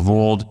prophets of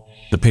old,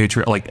 the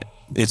patriarchs,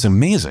 it's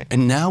amazing.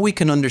 And now we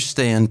can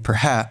understand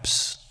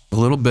perhaps a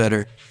little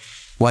better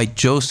why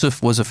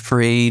Joseph was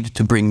afraid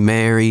to bring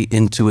Mary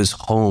into his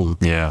home.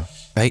 Yeah.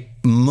 Right?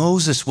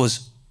 Moses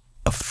was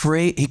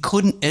afraid. He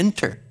couldn't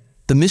enter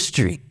the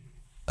mystery.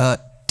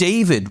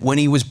 David, when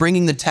he was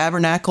bringing the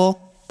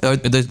tabernacle,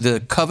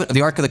 the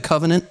Ark of the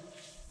Covenant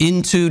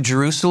into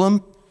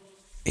Jerusalem,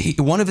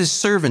 one of his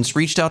servants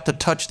reached out to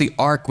touch the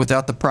ark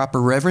without the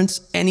proper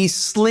reverence, and he's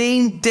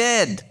slain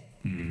dead.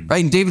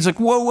 Right? And David's like,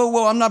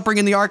 whoa, I'm not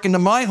bringing the ark into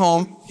my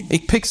home. He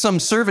picks some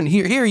servant.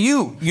 Here,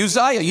 you,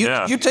 Uzziah,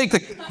 you take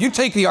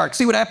the ark.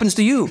 See what happens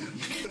to you.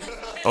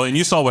 Oh, and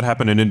you saw what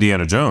happened in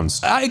Indiana Jones.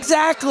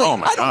 Exactly. Oh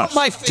my gosh. I don't know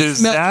my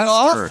face melted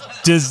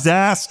off.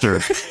 Disaster.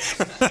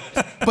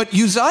 But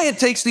Uzziah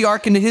takes the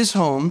ark into his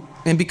home,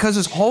 and because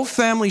his whole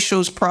family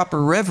shows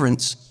proper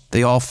reverence,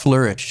 they all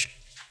flourish.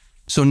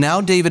 So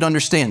now David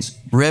understands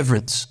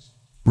reverence.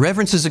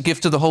 Reverence is a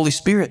gift of the Holy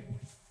Spirit.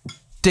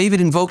 David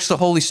invokes the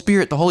Holy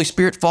Spirit. The Holy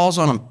Spirit falls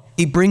on him.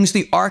 He brings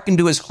the ark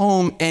into his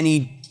home, and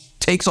he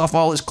takes off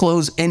all his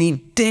clothes, and he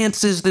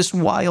dances this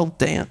wild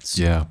dance.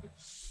 Yeah.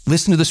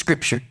 Listen to the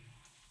scripture.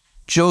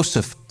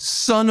 Joseph,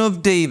 son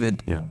of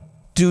David,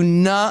 do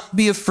not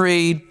be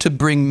afraid to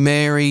bring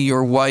Mary,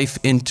 your wife,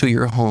 into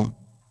your home.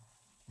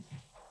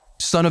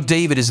 Son of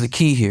David is the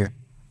key here.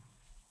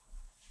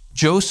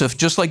 Joseph,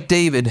 just like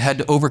David, had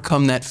to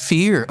overcome that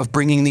fear of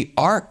bringing the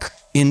ark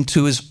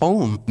into his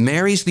home.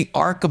 Mary's the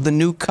ark of the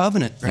new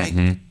covenant, right?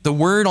 Mm-hmm. The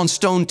word on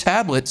stone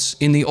tablets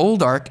in the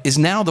old ark is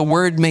now the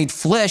word made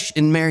flesh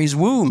in Mary's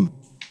womb.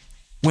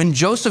 When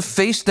Joseph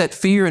faced that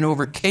fear and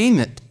overcame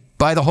it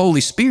by the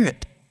Holy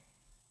Spirit,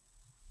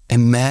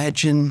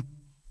 imagine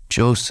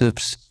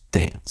Joseph's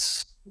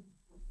dance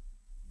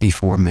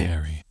before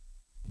Mary.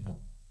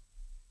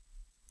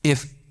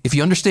 If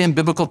you understand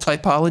biblical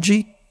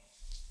typology,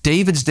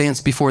 David's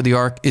dance before the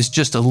ark is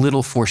just a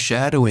little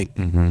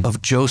foreshadowing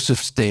of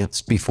Joseph's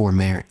dance before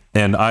Mary.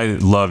 And I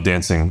love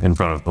dancing in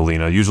front of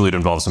Alina. Usually it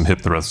involves some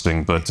hip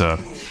thrusting, but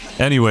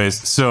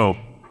anyways, so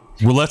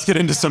let's get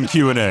into some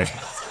Q&A.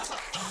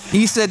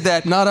 He said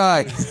that, not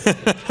I.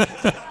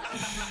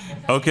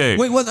 Okay.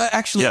 Wait, well,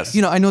 actually, yes.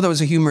 I know that was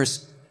a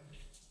humorous.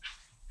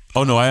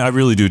 Oh no, I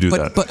really do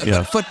that.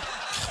 But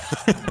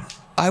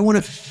I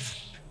want to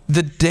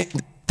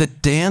the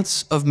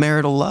dance of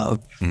marital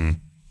love.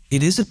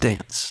 It is a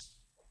dance,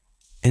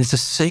 and it's a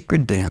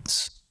sacred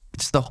dance.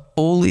 It's the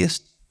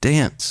holiest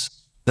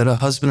dance that a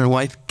husband and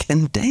wife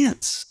can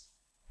dance.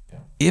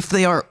 If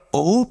they are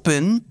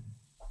open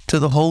to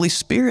the Holy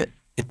Spirit,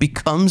 it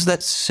becomes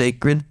that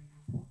sacred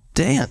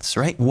dance,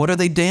 right? What are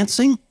they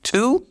dancing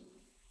to?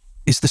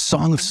 It's the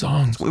Song of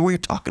Songs, what we were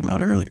talking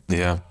about earlier.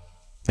 Yeah.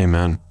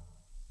 Amen.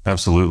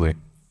 Absolutely.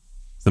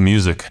 The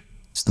music.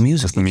 It's the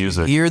music. It's the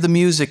music. You hear the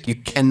music, you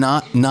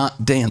cannot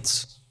not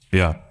dance.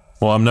 Yeah.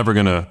 Well, I'm never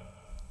gonna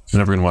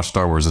watch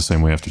Star Wars the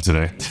same way after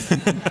today.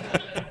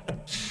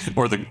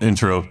 Or the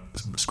intro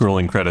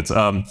scrolling credits.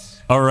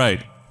 All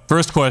right.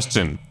 First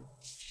question.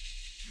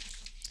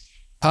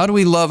 How do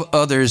we love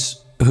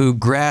others who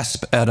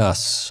grasp at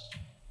us?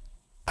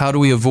 How do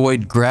we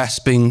avoid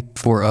grasping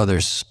for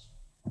others?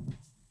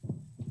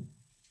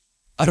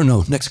 I don't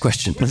know. Next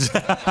question.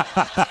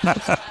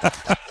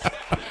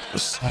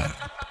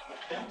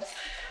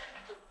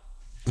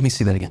 Let me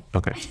see that again.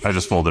 Okay. I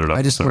just folded it up.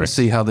 I just want to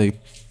see how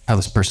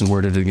this person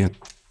worded it again.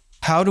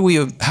 How do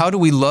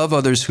we love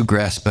others who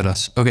grasp at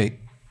us? Okay.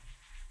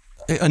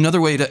 Another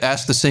way to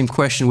ask the same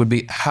question would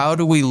be, how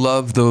do we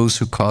love those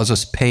who cause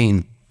us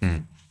pain?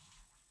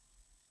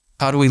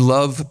 How do we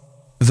love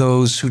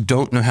those who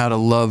don't know how to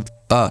love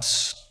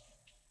us?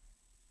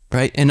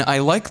 Right? And I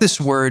like this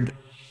word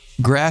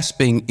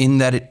grasping in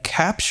that it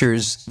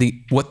captures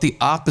what the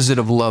opposite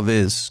of love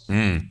is.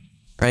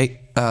 Right?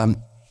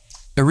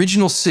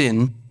 Original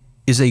sin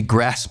is a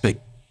grasping.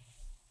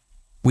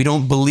 We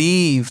don't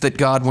believe that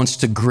God wants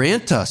to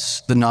grant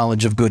us the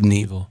knowledge of good and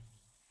evil.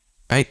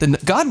 Right?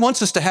 God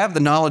wants us to have the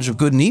knowledge of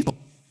good and evil,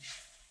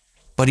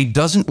 but he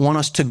doesn't want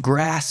us to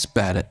grasp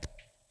at it.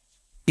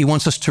 He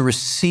wants us to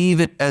receive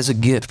it as a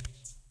gift.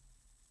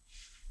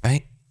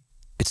 Right?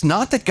 It's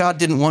not that God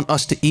didn't want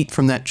us to eat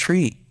from that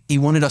tree. He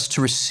wanted us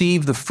to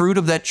receive the fruit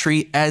of that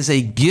tree as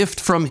a gift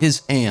from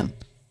his hand.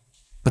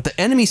 But the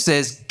enemy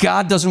says,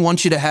 God doesn't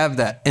want you to have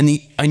that. And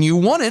you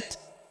want it.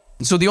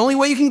 And so the only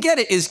way you can get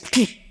it is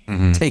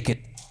take it.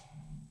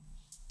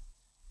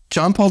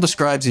 John Paul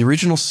describes the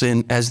original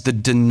sin as the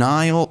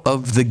denial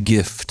of the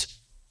gift.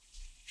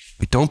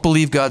 We don't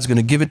believe God's going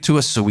to give it to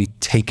us, so we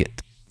take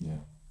it. Yeah.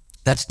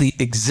 That's the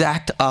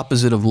exact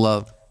opposite of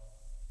love.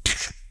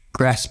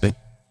 Grasping.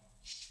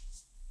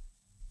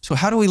 So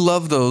how do we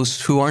love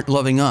those who aren't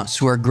loving us,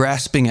 who are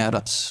grasping at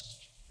us?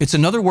 It's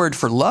another word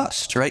for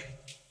lust, right?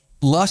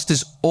 Lust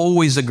is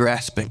always a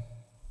grasping,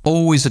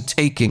 always a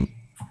taking,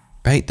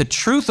 right? The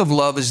truth of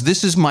love is,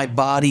 this is my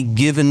body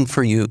given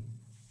for you.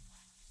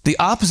 The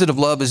opposite of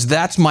love is,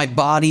 that's my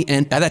body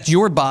and that's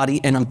your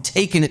body and I'm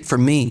taking it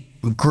from me.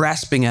 I'm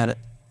grasping at it.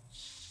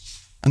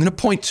 I'm going to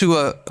point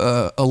to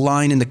a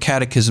line in the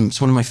Catechism. It's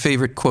one of my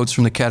favorite quotes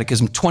from the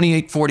Catechism,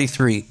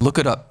 2843. Look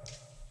it up.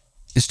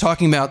 It's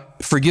talking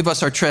about, forgive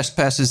us our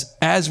trespasses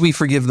as we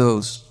forgive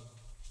those.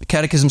 The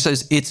Catechism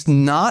says, it's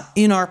not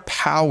in our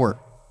power.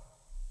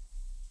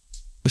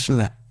 Listen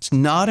to that. It's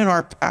not in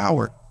our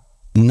power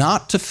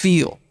not to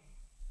feel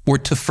or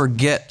to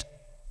forget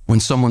when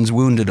someone's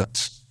wounded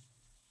us.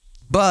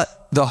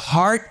 But the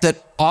heart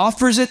that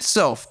offers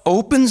itself,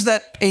 opens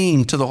that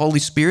pain to the Holy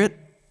Spirit,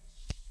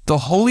 the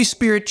Holy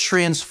Spirit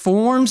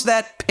transforms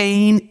that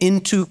pain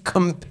into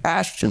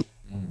compassion.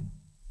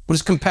 What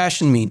does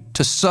compassion mean?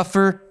 To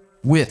suffer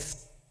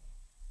with.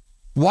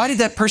 Why did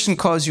that person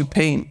cause you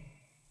pain?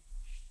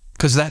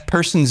 Because that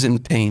person's in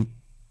pain.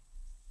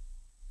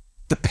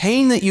 The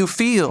pain that you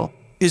feel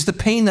is the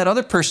pain that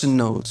other person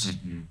knows.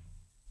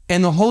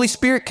 And the Holy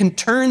Spirit can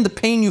turn the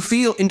pain you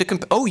feel into,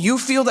 you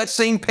feel that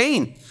same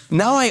pain.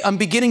 Now I'm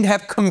beginning to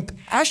have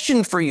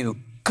compassion for you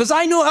because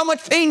I know how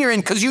much pain you're in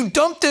because you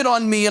dumped it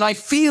on me and I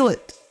feel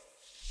it.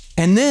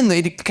 And then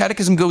the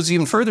Catechism goes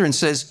even further and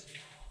says,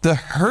 the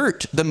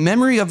hurt, the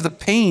memory of the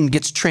pain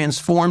gets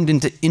transformed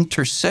into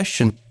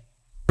intercession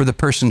for the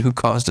person who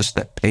caused us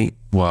that pain.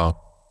 Wow.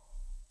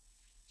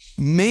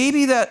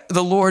 Maybe that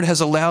the Lord has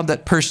allowed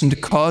that person to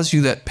cause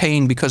you that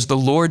pain because the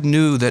Lord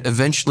knew that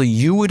eventually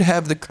you would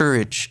have the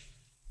courage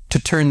to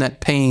turn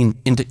that pain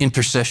into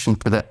intercession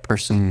for that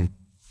person.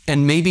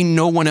 And maybe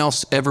no one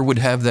else ever would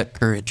have that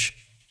courage.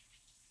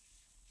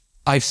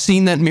 I've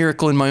seen that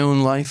miracle in my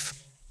own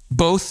life,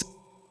 both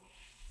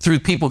through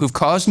people who've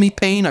caused me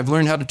pain. I've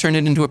learned how to turn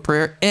it into a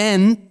prayer,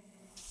 and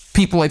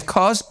people I've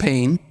caused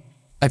pain,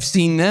 I've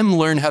seen them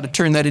learn how to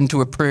turn that into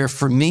a prayer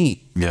for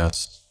me.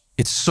 Yes.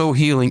 It's so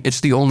healing.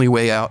 It's the only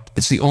way out.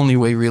 It's the only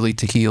way really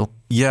to heal.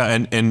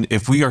 Yeah, and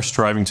if we are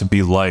striving to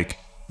be like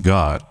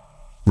God,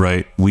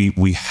 right,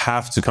 we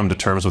have to come to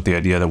terms with the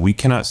idea that we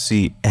cannot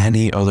see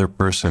any other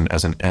person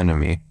as an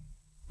enemy.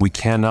 We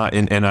cannot,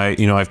 and I,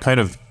 I've kind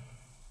of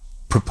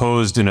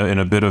proposed in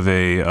a bit of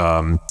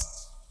a,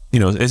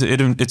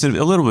 it's a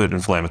little bit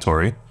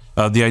inflammatory,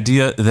 the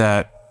idea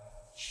that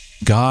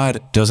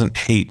God doesn't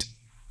hate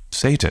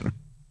Satan.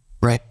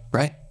 Right.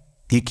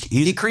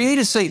 He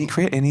created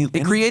Satan.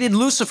 He created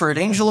Lucifer, an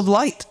angel of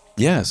light.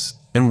 Yes.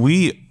 And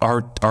we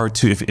are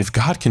to, if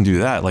God can do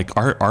that, like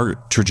our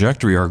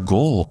trajectory, our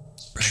goal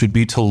should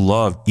be to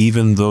love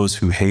even those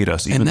who hate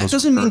us. Even And that those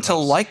doesn't who mean hurt to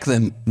us. like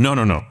them. No.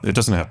 It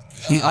doesn't have.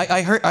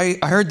 I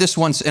heard this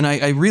once, and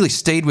I really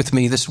stayed with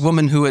me. This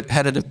woman who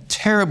had a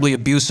terribly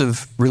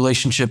abusive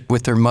relationship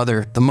with her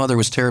mother. The mother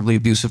was terribly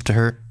abusive to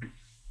her.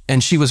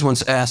 And she was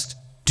once asked,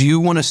 "Do you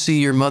want to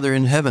see your mother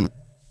in heaven?"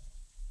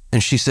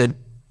 And she said,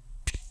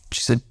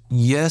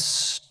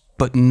 "Yes,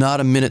 but not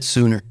a minute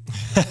sooner."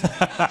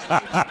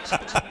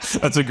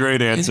 That's a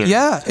great answer.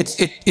 Yeah,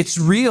 it's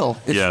real.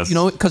 Yes.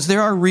 Because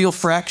there are real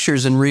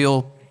fractures and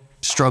real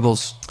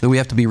struggles that we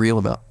have to be real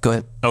about. Go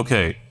ahead.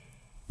 Okay.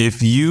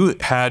 If you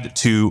had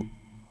to,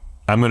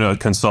 I'm going to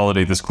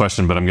consolidate this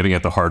question, but I'm getting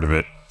at the heart of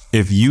it.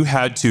 If you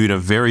had to, in a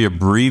very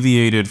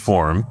abbreviated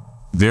form,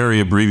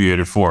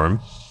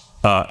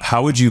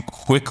 how would you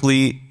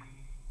quickly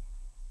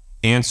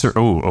answer?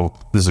 Oh,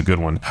 this is a good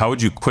one. How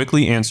would you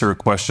quickly answer a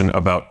question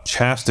about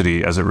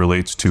chastity as it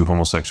relates to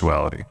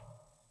homosexuality?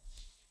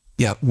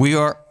 Yeah, we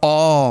are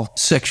all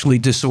sexually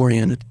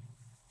disoriented.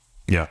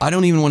 Yeah. I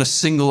don't even want to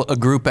single a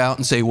group out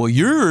and say, well,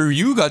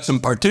 you got some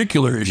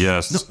particular issues.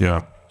 Yes. No,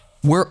 Yeah.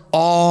 we're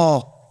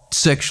all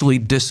sexually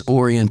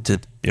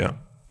disoriented. Yeah.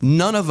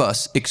 None of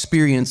us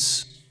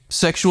experience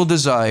sexual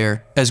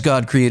desire as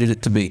God created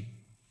it to be.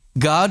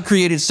 God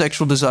created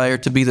sexual desire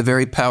to be the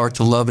very power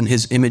to love in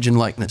his image and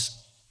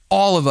likeness.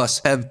 All of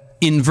us have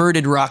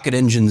inverted rocket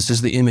engines,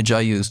 is the image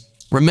I use.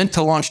 We're meant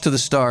to launch to the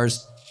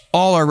stars.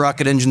 All our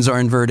rocket engines are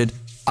inverted.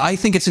 I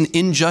think it's an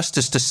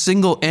injustice to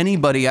single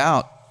anybody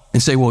out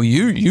and say, well,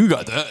 you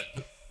got that.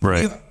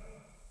 Right.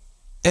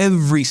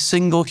 Every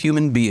single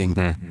human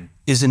being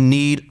is in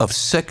need of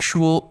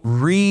sexual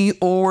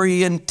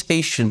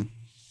reorientation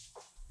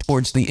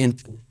towards the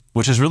infinite.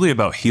 Which is really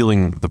about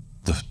healing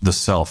the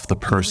self, the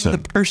person. The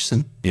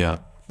person. Yeah.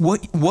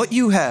 What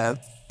you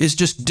have is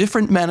just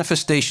different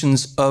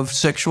manifestations of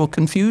sexual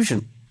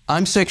confusion.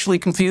 I'm sexually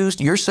confused.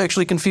 You're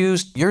sexually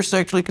confused. You're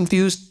sexually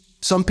confused.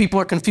 Some people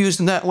are confused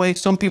in that way.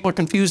 Some people are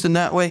confused in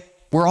that way.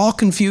 We're all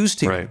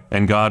confused here. Right.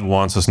 And God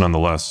wants us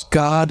nonetheless.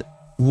 God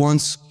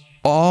wants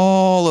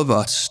all of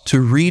us to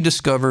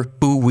rediscover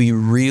who we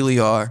really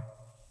are.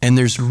 And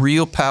there's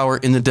real power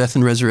in the death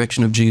and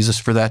resurrection of Jesus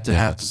for that to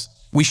happen.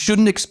 We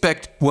shouldn't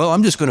expect, well,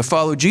 I'm just going to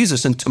follow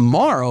Jesus and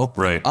tomorrow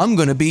I'm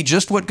going to be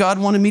just what God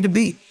wanted me to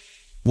be.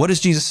 What does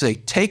Jesus say?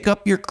 Take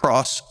up your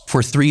cross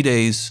for 3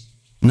 days.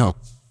 No,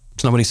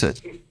 it's not what he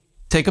says.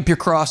 Take up your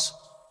cross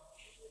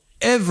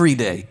every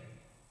day.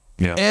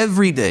 Yeah.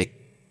 Every day.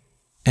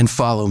 And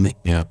follow me.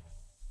 Yeah.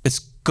 It's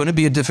going to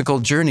be a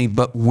difficult journey,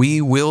 but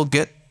we will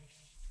get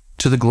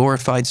to the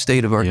glorified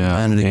state of our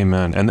humanity.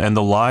 Amen. And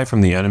the lie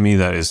from the enemy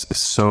that is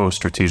so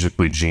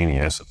strategically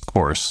genius, of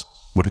course,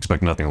 would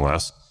expect nothing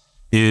less,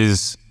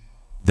 is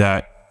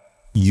that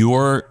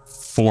your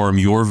form,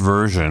 your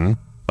version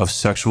of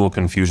sexual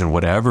confusion,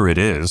 whatever it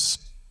is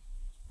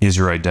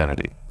your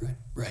identity.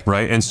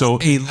 Right. And so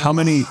how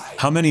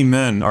many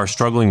men are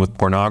struggling with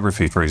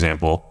pornography, for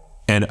example,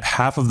 and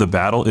half of the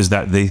battle is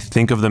that they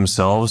think of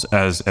themselves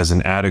as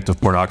an addict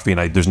of pornography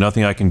and there's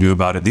nothing I can do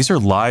about it. These are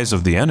lies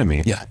of the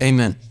enemy. Yeah.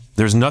 Amen.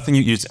 There's nothing,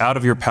 it's out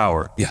of your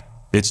power. Yeah.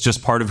 It's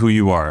just part of who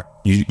you are.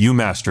 You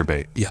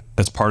masturbate. Yeah.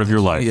 That's part of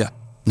your life. Yeah.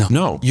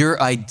 No.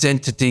 Your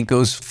identity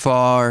goes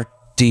far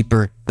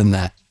deeper than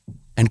that.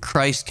 And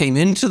Christ came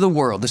into the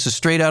world. This is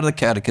straight out of the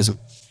Catechism.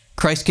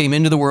 Christ came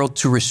into the world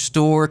to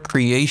restore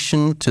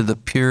creation to the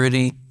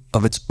purity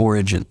of its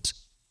origins.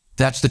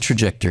 That's the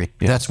trajectory.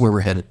 Yeah. That's where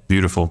we're headed.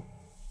 Beautiful.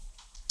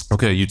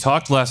 Okay, you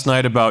talked last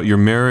night about your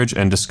marriage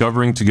and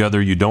discovering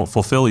together you don't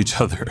fulfill each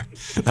other.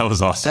 That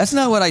was awesome. That's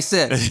not what I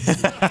said.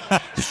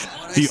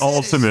 The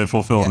ultimate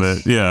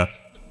fulfillment. Yes.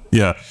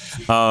 Yeah.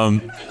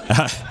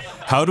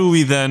 How do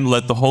we then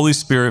let the Holy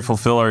Spirit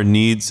fulfill our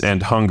needs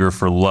and hunger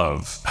for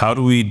love? How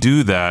do we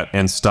do that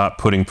and stop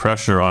putting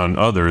pressure on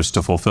others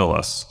to fulfill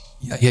us?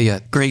 Yeah.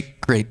 Great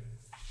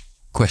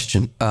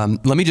question.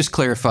 Let me just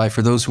clarify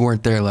for those who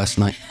weren't there last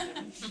night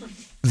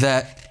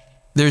that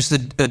there's a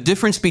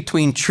difference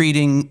between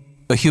treating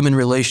a human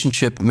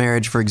relationship,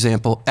 marriage, for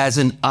example, as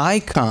an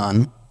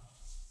icon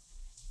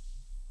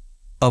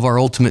of our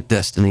ultimate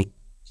destiny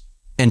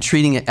and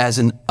treating it as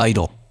an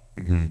idol,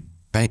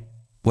 right?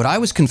 What I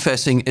was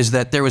confessing is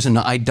that there was an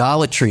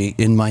idolatry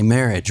in my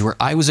marriage where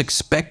I was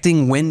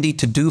expecting Wendy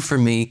to do for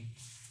me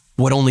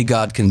what only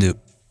God can do.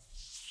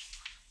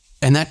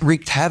 And that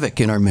wreaked havoc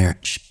in our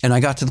marriage. And I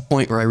got to the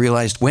point where I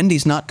realized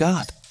Wendy's not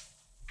God.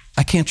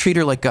 I can't treat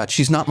her like God.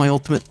 She's not my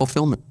ultimate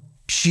fulfillment.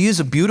 She is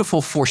a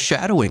beautiful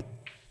foreshadowing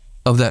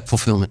of that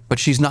fulfillment, but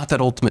she's not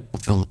that ultimate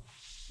fulfillment.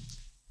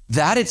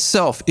 That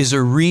itself is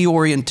a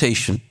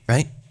reorientation,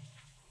 right?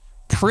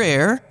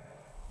 Prayer,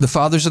 the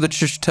fathers of the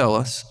church tell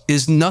us,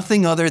 is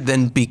nothing other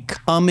than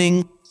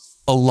becoming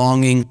a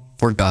longing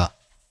for God.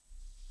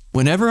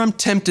 Whenever I'm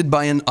tempted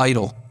by an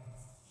idol,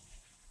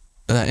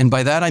 and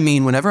by that I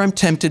mean whenever I'm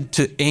tempted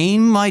to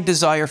aim my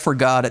desire for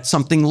God at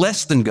something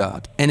less than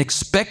God and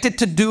expect it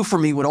to do for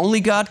me what only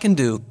God can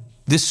do,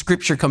 this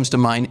scripture comes to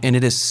mind, and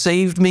it has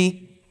saved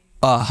me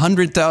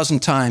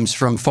 100,000 times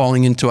from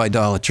falling into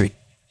idolatry.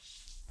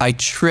 I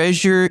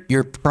treasure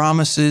your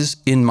promises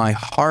in my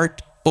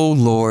heart, O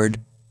Lord,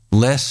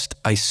 lest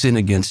I sin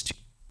against you.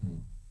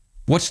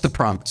 What's the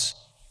promise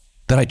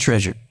that I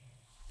treasure?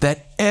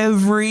 That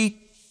every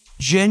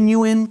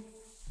genuine,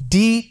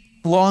 deep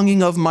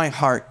longing of my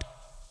heart,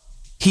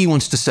 he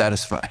wants to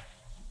satisfy.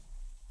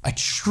 I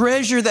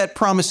treasure that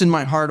promise in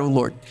my heart, O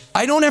Lord.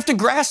 I don't have to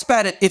grasp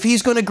at it if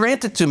he's going to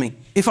grant it to me.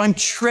 If I'm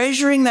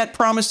treasuring that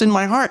promise in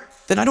my heart,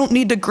 then I don't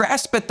need to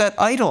grasp at that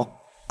idol.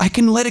 I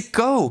can let it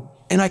go,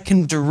 and I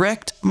can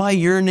direct my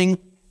yearning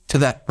to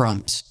that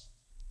promise.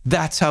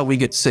 That's how we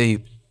get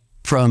saved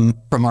from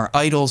our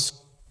idols,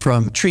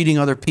 from treating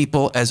other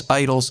people as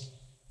idols,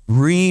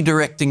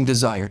 redirecting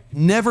desire.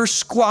 Never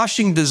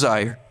squashing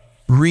desire,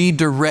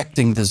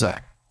 redirecting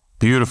desire.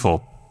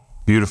 Beautiful.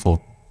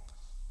 Beautiful.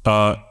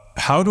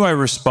 How do I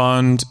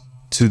respond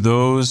to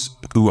those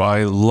who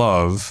I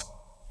love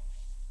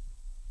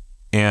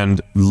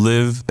and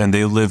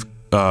they live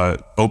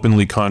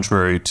openly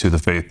contrary to the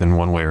faith in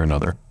one way or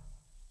another?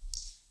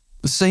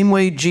 The same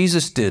way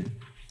Jesus did,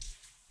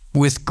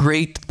 with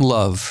great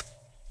love,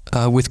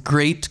 with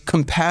great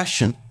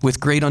compassion, with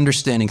great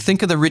understanding.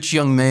 Think of the rich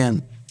young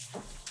man.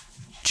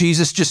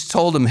 Jesus just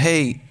told him,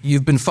 hey,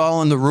 you've been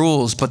following the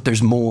rules, but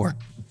there's more,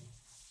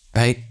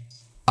 right?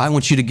 I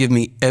want you to give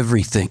me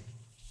everything.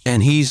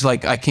 And he's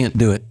like, I can't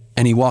do it.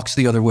 And he walks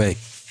the other way.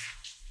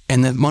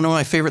 And then one of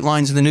my favorite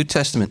lines in the New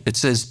Testament, it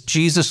says,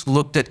 Jesus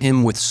looked at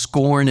him with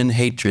scorn and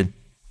hatred.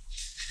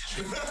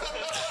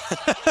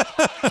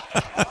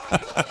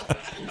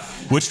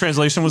 Which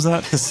translation was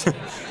that?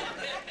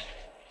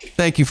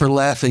 Thank you for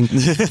laughing.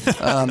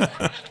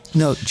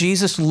 No,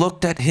 Jesus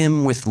looked at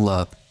him with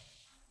love.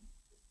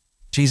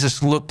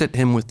 Jesus looked at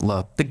him with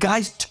love. The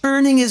guy's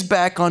turning his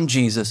back on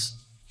Jesus,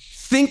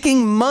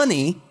 thinking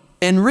money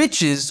and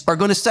riches are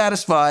going to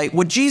satisfy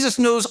what Jesus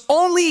knows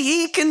only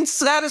he can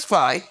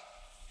satisfy.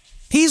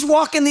 He's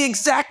walking the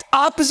exact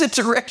opposite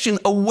direction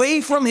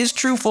away from his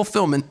true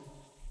fulfillment.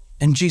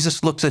 And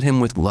Jesus looks at him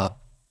with love.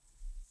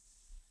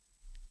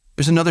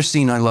 There's another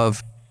scene I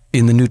love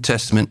in the New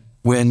Testament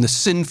when the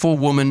sinful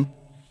woman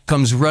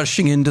comes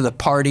rushing into the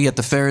party at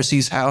the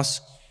Pharisee's house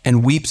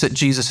and weeps at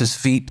Jesus'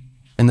 feet.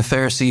 And the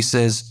Pharisee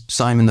says,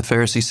 Simon the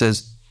Pharisee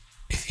says,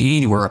 if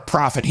he were a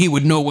prophet, he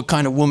would know what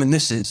kind of woman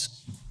this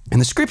is.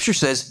 And the scripture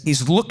says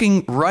he's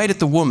looking right at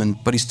the woman,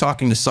 but he's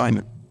talking to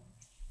Simon.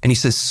 And he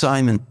says,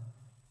 Simon,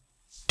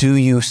 do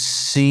you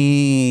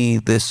see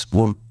this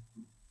woman?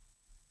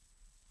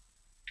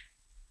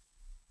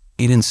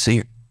 He didn't see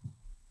her.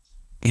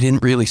 He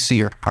didn't really see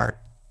her heart.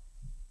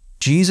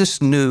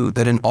 Jesus knew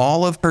that in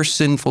all of her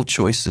sinful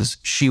choices,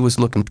 she was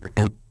looking for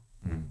him.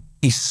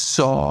 He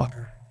saw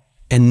her.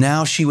 And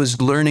now she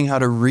was learning how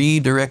to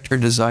redirect her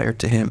desire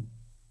to him.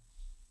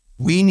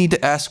 We need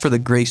to ask for the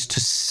grace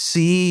to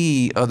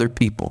see other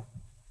people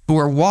who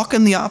are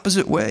walking the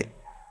opposite way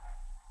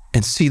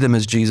and see them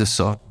as Jesus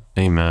saw.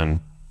 Amen.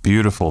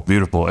 Beautiful,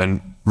 beautiful.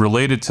 And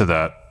related to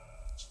that,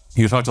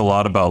 you talked a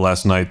lot about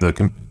last night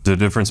the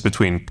difference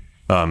between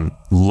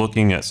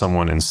looking at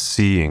someone and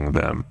seeing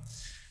them.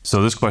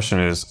 So this question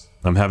is,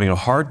 I'm having a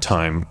hard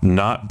time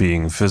not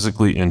being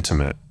physically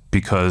intimate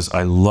because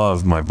I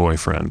love my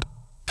boyfriend.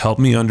 Help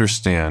me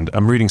understand.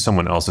 I'm reading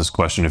someone else's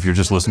question. If you're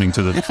just listening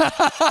to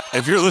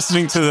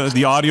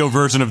the audio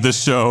version of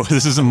this show,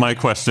 this isn't my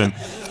question.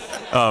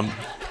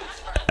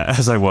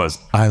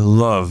 I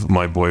love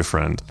my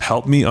boyfriend.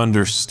 Help me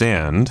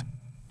understand,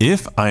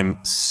 if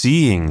I'm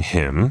seeing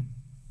him,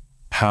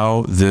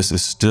 how this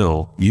is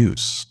still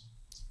use.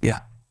 Yeah.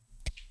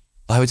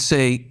 I would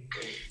say,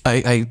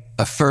 I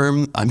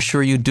affirm, I'm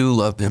sure you do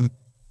love him.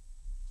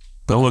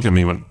 Don't look at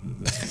me when...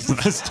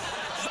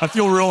 I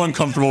feel real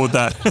uncomfortable with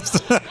that.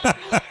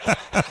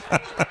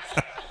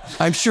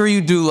 I'm sure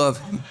you do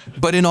love him.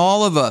 But in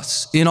all of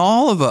us,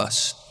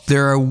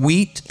 there are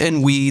wheat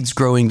and weeds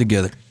growing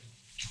together,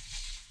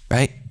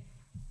 right?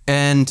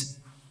 And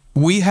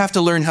we have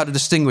to learn how to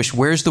distinguish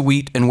where's the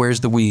wheat and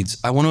where's the weeds.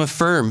 I want to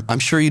affirm, I'm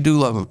sure you do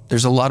love him.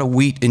 There's a lot of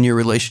wheat in your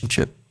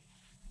relationship.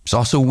 There's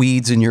also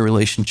weeds in your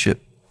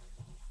relationship.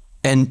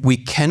 And we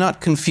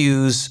cannot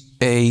confuse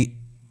a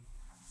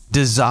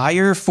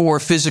desire for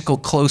physical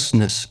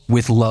closeness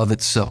with love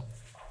itself.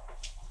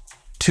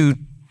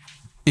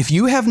 If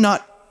you have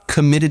not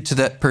committed to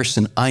that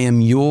person, I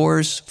am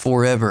yours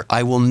forever.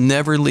 I will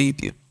never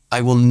leave you.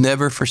 I will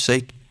never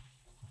forsake you.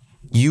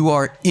 You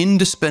are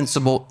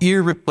indispensable,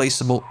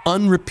 irreplaceable,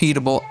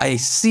 unrepeatable. I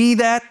see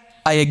that,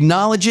 I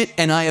acknowledge it,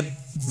 and I have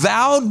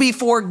vowed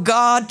before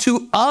God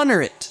to honor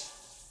it.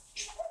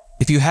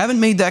 If you haven't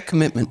made that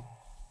commitment,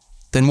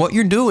 then what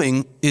you're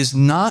doing is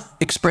not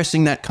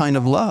expressing that kind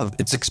of love.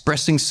 It's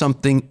expressing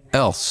something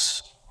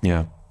else.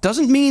 Yeah.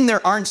 Doesn't mean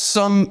there aren't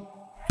some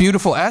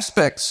beautiful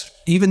aspects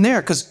even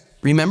there, because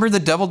remember, the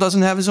devil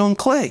doesn't have his own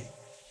clay.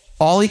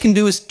 All he can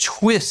do is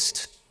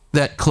twist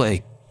that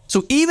clay.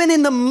 So even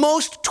in the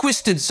most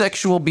twisted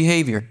sexual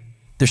behavior,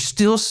 there's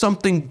still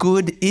something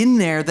good in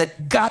there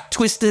that got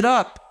twisted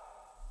up,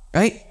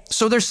 right?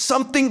 So there's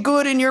something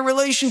good in your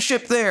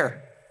relationship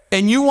there.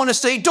 And you want to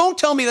say, don't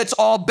tell me that's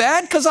all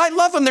bad, because I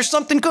love him. There's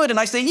something good. And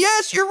I say,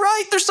 yes, you're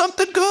right. There's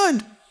something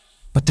good.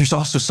 But there's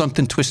also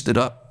something twisted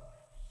up.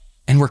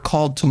 And we're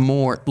called to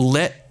more.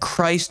 Let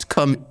Christ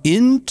come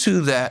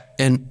into that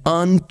and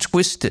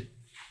untwist it.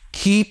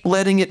 Keep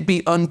letting it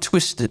be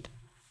untwisted.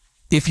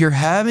 If you're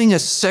having a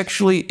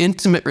sexually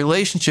intimate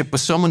relationship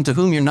with someone to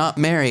whom you're not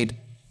married,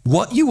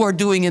 what you are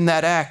doing in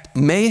that act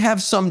may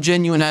have some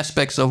genuine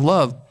aspects of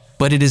love,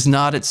 but it is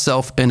not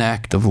itself an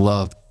act of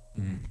love.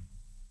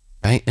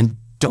 Right? And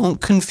don't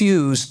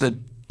confuse the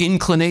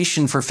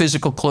inclination for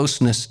physical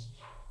closeness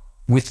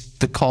with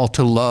the call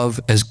to love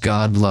as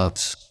God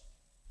loves.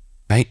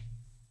 Right?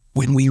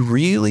 When we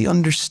really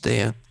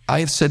understand, I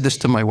have said this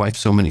to my wife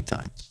so many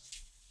times,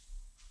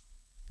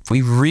 if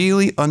we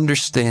really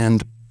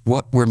understand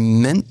what we're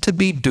meant to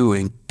be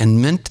doing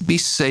and meant to be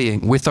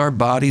saying with our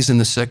bodies in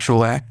the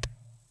sexual act,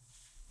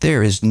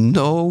 there is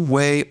no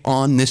way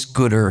on this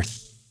good earth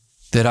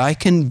that I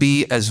can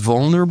be as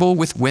vulnerable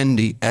with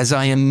Wendy as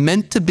I am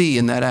meant to be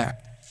in that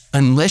act,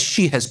 unless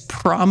she has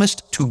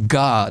promised to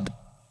God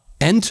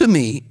and to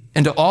me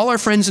and to all our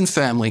friends and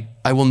family,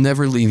 I will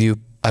never leave you,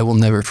 I will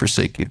never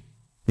forsake you.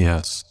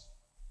 Yes.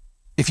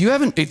 If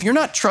you're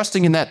not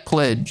trusting in that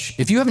pledge,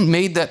 if you haven't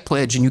made that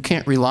pledge and you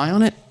can't rely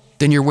on it,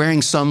 then you're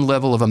wearing some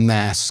level of a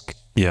mask.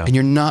 Yeah. And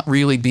you're not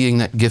really being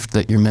that gift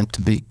that you're meant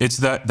to be. It's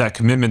that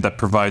commitment that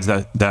provides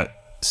that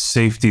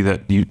safety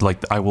that you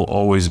like. I will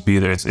always be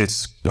there.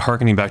 It's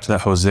hearkening back to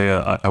that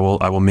Hosea. I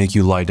will make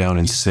you lie down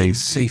in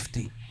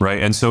safety.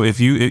 Right. And so if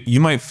you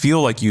might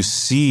feel like you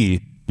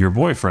see your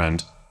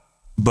boyfriend,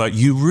 but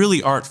you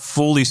really aren't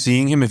fully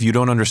seeing him if you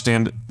don't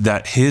understand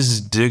that his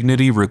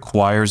dignity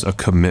requires a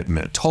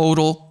commitment.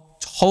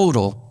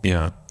 Total,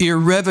 yeah,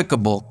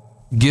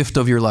 irrevocable gift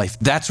of your life.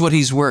 That's what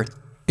he's worth.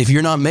 If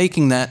you're not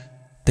making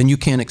that, then you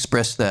can't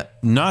express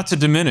that. Not to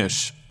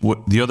diminish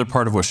what the other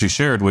part of what she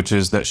shared, which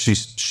is that she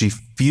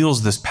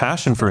feels this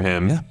passion for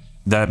him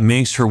that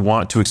makes her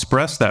want to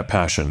express that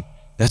passion.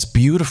 That's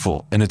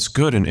beautiful and it's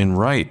good and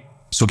right.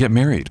 So get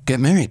married. Get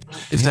married.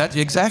 If that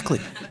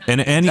exactly.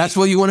 And that's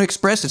what you want to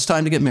express. It's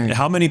time to get married.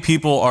 How many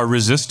people are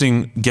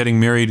resisting getting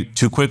married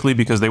too quickly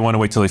because they want to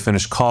wait till they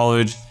finish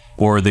college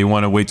or they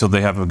want to wait till they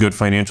have a good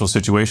financial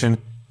situation?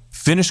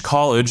 Finish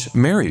college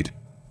married.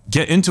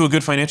 Get into a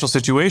good financial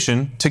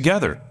situation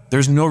together.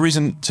 There's no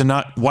reason to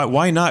not.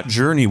 Why not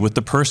journey with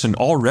the person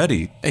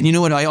already? And you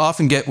know what I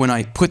often get when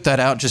I put that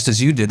out, just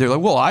as you did? They're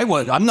like, well,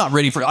 I'm not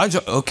ready for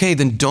it. Okay,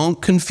 then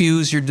don't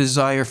confuse your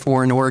desire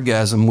for an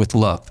orgasm with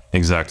love.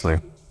 Exactly.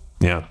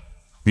 Yeah.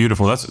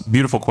 Beautiful. That's a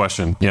beautiful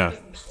question. Yeah.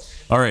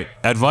 All right.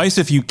 Advice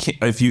if you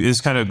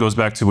this kind of goes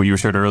back to what you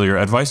shared earlier.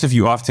 Advice if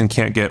you often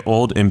can't get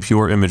old,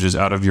 impure images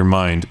out of your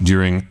mind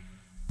during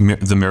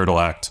the marital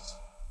act.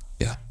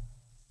 Yeah.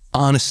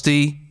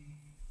 Honesty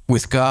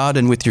with God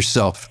and with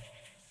yourself.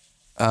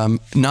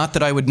 Not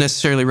that I would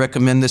necessarily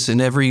recommend this in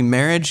every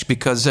marriage,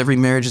 because every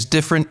marriage is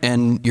different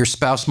and your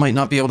spouse might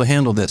not be able to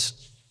handle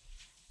this.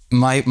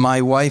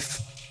 My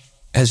wife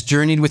has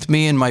journeyed with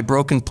me in my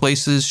broken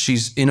places.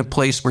 She's in a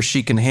place where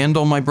she can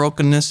handle my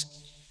brokenness.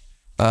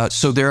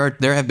 So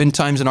there have been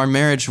times in our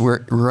marriage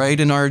where right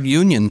in our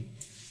union,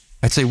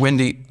 I'd say,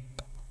 Wendy,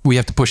 we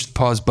have to push the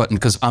pause button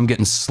because I'm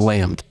getting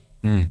slammed.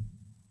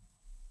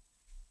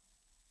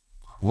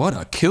 What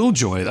a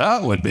killjoy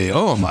that would be.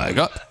 Oh my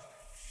God.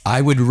 I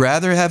would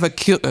rather have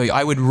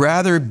I would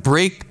rather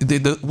break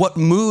what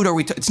mood are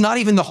we, it's not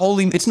even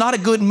it's not a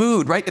good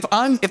mood, right? If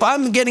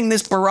I'm getting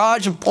this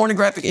barrage of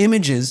pornographic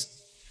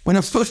images when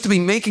I'm supposed to be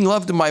making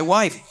love to my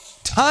wife,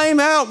 time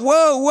out,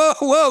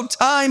 whoa,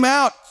 time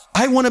out.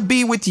 I want to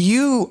be with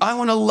you. I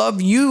want to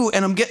love you.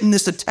 And I'm getting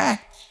this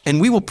attack.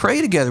 And we will pray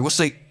together. We'll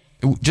say,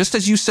 just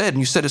as you said, and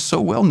you said it so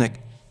well,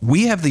 Nick,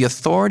 we have the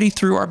authority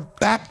through our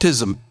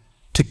baptism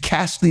to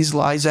cast these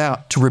lies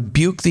out, to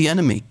rebuke the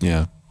enemy.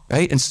 Yeah.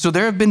 Right? And so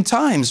there have been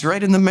times,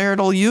 right, in the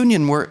marital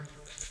union where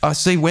I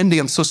say, Wendy,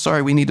 I'm so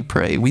sorry. We need to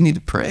pray. We need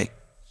to pray.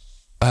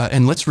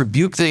 And let's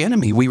rebuke the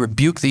enemy. We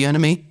rebuke the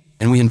enemy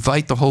and we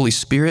invite the Holy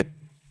Spirit.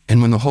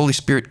 And when the Holy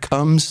Spirit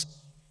comes,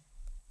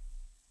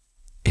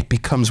 it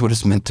becomes what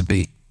it's meant to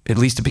be. At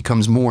least it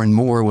becomes more and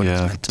more what it's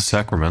meant to be.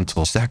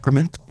 Sacramental.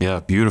 Sacramental. Yeah,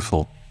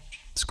 beautiful.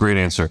 It's a great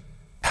answer.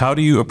 How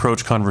do you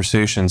approach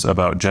conversations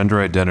about gender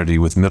identity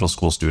with middle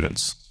school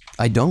students?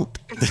 I don't.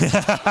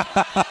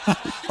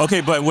 Okay,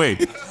 but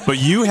wait. But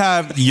you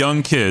have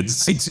young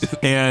kids. I do.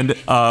 And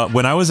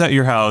when I was at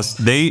your house,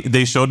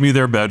 they showed me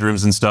their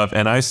bedrooms and stuff.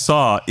 And I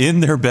saw in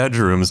their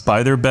bedrooms,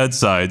 by their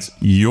bedsides,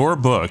 your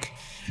book.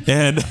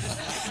 And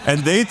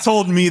they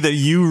told me that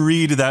you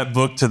read that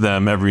book to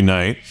them every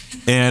night.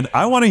 And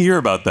I want to hear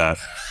about that.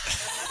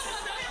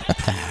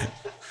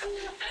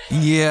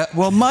 Yeah,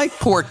 well, my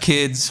poor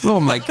kids. Oh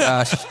my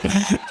gosh.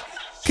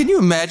 Can you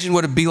imagine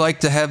what it'd be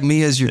like to have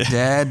me as your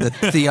dad,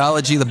 the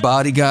theology of the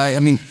body guy? I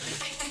mean,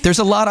 there's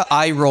a lot of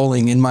eye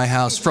rolling in my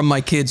house from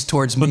my kids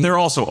towards me. But they're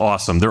also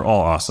awesome. They're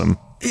all awesome.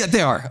 Yeah,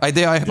 they are. I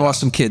have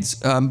awesome kids.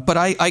 But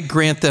I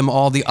grant them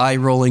all the eye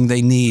rolling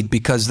they need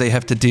because they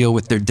have to deal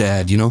with their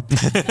dad, you know?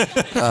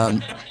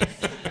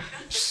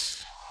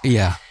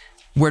 Yeah.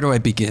 Where do I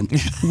begin?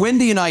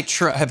 Wendy and I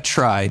have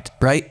tried,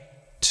 right,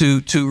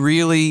 to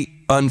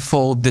really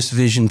unfold this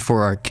vision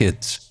for our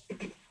kids.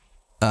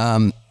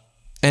 And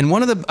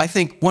I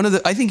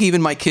think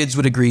even my kids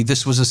would agree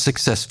this was a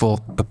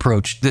successful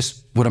approach.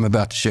 What I'm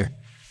about to share.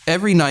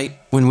 Every night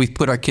when we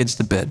put our kids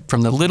to bed,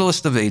 from the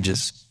littlest of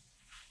ages,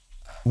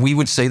 we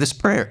would say this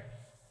prayer.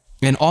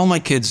 And all my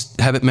kids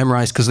have it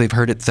memorized because they've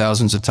heard it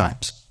thousands of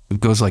times. It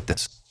goes like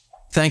this.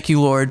 Thank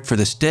you, Lord, for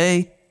this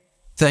day.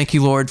 Thank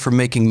you, Lord, for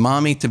making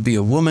mommy to be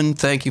a woman.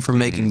 Thank you for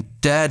making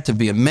dad to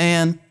be a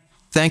man.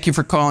 Thank you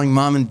for calling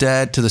mom and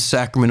dad to the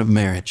sacrament of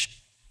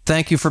marriage.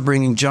 Thank you for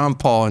bringing John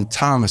Paul and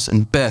Thomas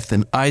and Beth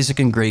and Isaac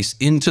and Grace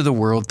into the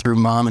world through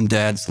mom and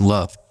dad's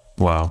love.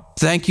 Wow.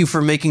 Thank you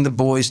for making the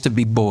boys to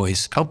be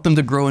boys. Help them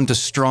to grow into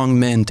strong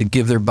men to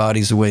give their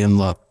bodies away in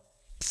love.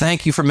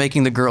 Thank you for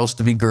making the girls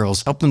to be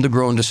girls. Help them to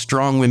grow into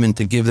strong women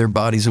to give their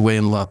bodies away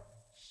in love.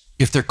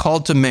 If they're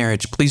called to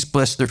marriage, please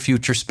bless their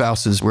future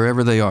spouses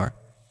wherever they are.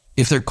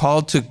 If they're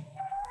called to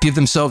give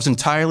themselves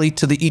entirely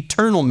to the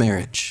eternal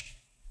marriage,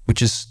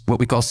 which is what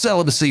we call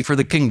celibacy for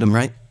the kingdom,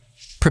 right?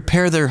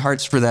 Prepare their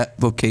hearts for that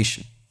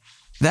vocation.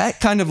 That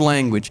kind of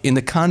language in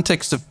the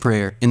context of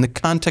prayer, in the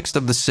context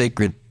of the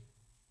sacred,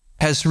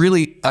 has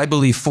really, I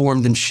believe,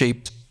 formed and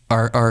shaped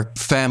our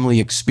family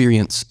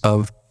experience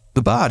of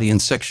the body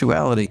and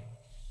sexuality.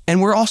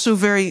 And we're also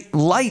very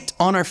light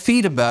on our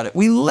feet about it.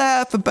 We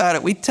laugh about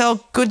it. We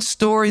tell good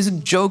stories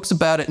and jokes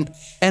about it.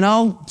 And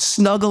I'll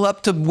snuggle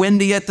up to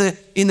Wendy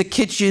in the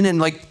kitchen and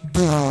like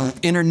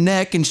in her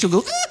neck, and she'll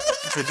go,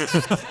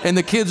 and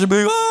the kids will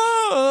be,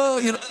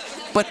 oh, you know.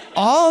 But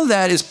all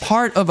that is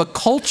part of a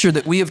culture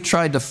that we have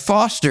tried to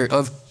foster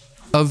of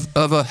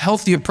a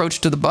healthy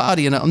approach to the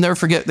body. And I'll never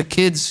forget the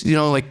kids, you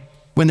know, like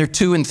when they're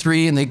 2 and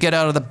 3 and they get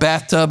out of the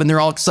bathtub and they're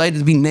all excited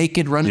to be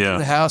naked running through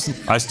the house.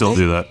 And I still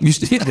do that.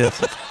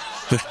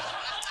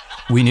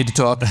 We need to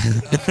talk.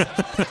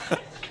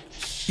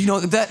 You know,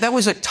 that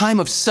was a time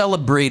of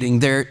celebrating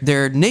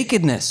their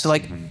nakedness.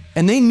 Like,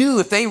 and they knew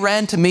if they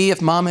ran to me,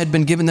 if mom had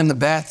been giving them the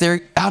bath,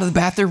 they're out of the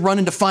bath, they're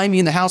running to find me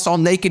in the house all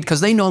naked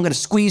because they know I'm going to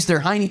squeeze their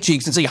hiney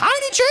cheeks and say,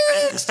 hiney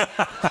cheeks!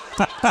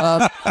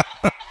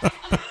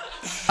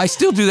 I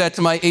still do that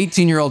to my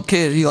 18-year-old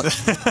kid.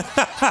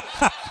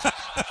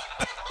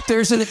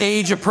 There's an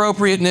age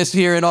appropriateness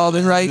here and all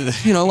that, right?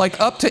 You know,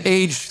 like up to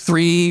age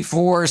 3,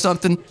 4 or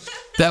something.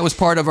 That was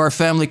part of our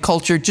family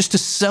culture, just to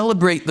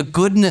celebrate the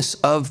goodness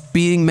of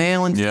being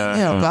male. And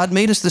God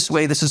made us this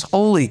way. This is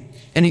holy.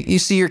 And you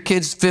see your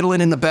kids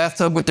fiddling in the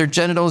bathtub with their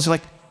genitals. You're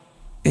like,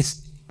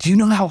 do you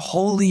know how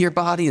holy your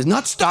body is?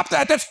 Not stop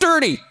that. That's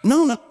dirty.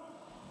 No.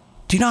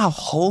 Do you know how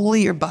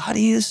holy your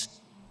body is?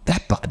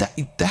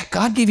 That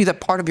God gave you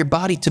that part of your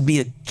body to be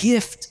a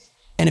gift.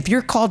 And if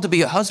you're called to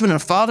be a husband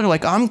and a father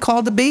like I'm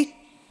called to be,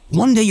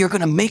 one day you're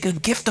going to make a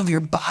gift of your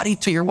body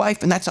to your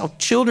wife, and that's how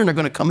children are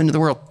going to come into the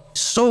world.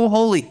 So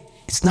holy.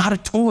 It's not a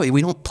toy.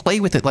 We don't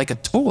play with it like a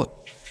toy.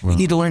 We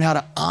need to learn how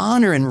to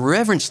honor and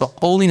reverence the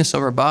holiness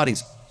of our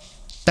bodies.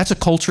 That's a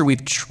culture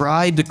we've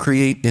tried to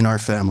create in our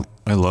family.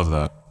 I love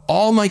that.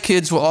 All my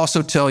kids will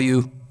also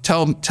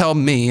tell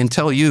me and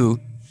tell you,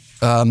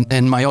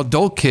 and my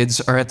adult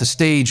kids are at the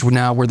stage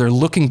now where they're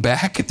looking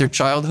back at their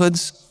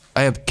childhoods.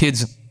 I have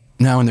kids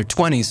now in their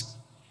 20s,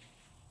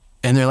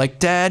 and they're like,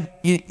 Dad,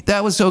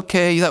 that was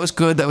okay, that was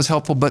good, that was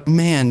helpful, but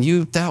man,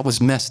 that was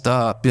messed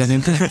up.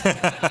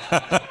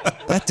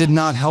 That did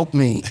not help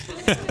me.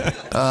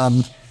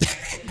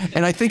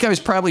 And I think I was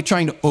probably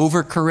trying to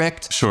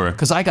overcorrect. Sure.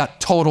 Because I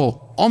got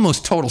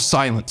almost total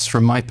silence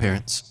from my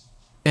parents.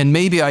 And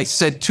maybe I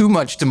said too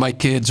much to my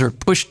kids or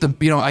pushed them,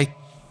 I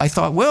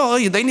thought, well,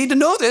 they need to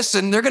know this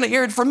and they're going to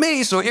hear it from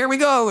me, so here we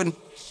go. And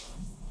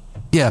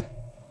yeah,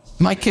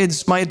 my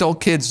adult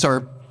kids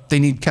they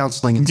need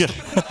counseling.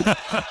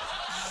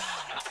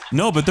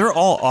 No, but they're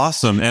all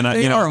awesome. And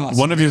awesome.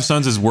 One of your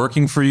sons is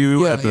working for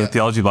you at the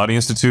Theology Body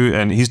Institute,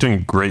 and he's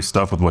doing great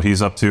stuff with what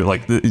he's up to.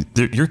 Like,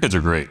 your kids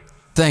are great.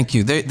 Thank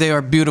you. They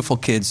are beautiful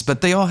kids,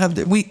 but they all have,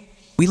 we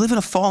live in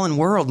a fallen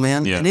world,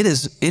 man. Yeah. And it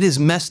is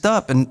messed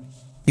up, and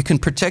you can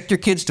protect your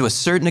kids to a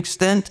certain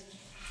extent,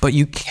 but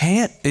you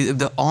can't,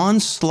 the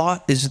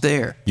onslaught is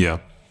there. Yeah.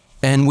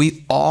 And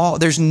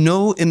there's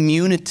no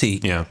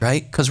immunity,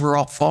 right? Because we're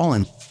all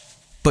fallen.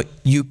 But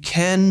you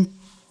can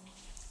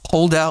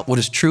hold out what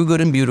is true, good,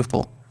 and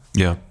beautiful.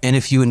 Yeah. And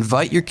if you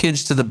invite your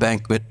kids to the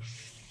banquet,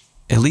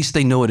 at least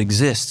they know it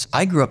exists.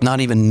 I grew up not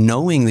even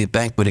knowing the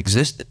banquet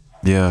existed.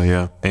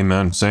 Yeah.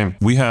 Amen. Same.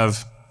 We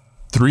have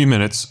 3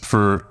 minutes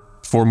for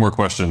 4 more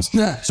questions.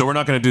 So we're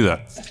not going to do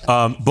that.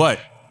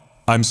 But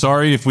I'm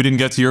sorry if we didn't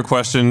get to your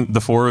question,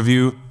 the 4 of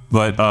you.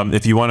 But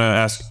if you want to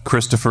ask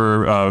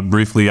Christopher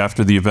briefly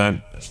after the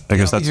event, I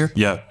guess that's here.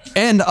 yeah.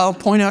 And I'll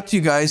point out to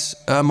you guys,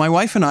 my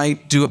wife and I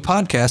do a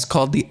podcast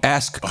called the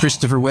Ask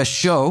Christopher West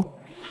Show.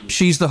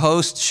 She's the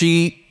host.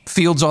 She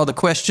fields all the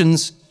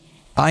questions.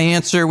 I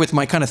answer with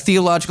my kind of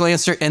theological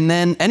answer. And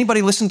then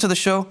anybody listen to the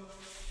show?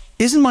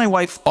 Isn't my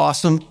wife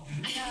awesome?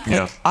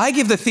 Yeah. I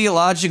give the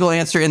theological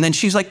answer, and then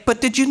she's like,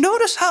 but did you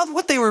notice how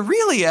what they were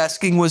really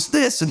asking was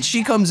this? And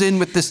she comes in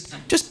with this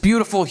just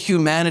beautiful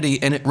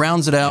humanity, and it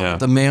rounds it out,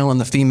 the male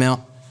and the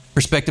female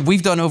perspective.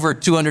 We've done over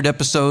 200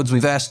 episodes.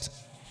 We've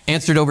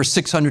answered over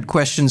 600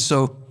 questions.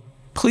 So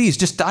please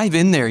just dive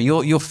in there.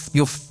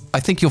 I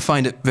think you'll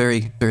find it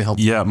very, very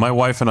helpful. Yeah, my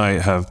wife and I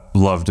have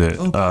loved it.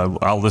 Okay.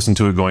 I'll listen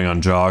to it going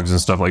on jogs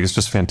and stuff. Like, it's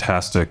just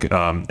fantastic.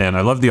 And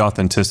I love the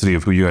authenticity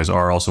of who you guys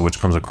are also, which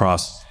comes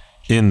across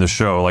in the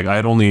show. Like, I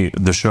had only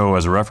the show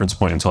as a reference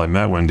point until I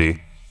met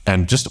Wendy,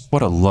 and just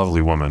what a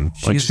lovely woman.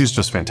 Like, she's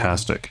just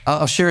fantastic.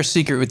 I'll share a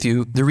secret with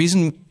you. The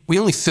reason we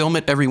only film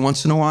it every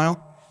once in a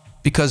while,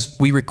 because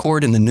we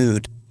record in the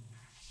nude.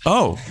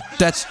 Oh.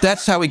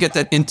 That's how we get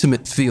that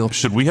intimate feel.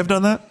 Should we have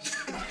done that?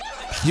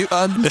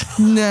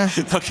 Nah.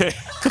 Okay.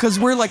 Because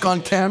we're like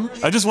on camera.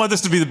 I just want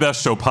this to be the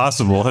best show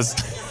possible.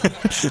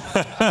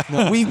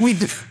 No,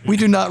 we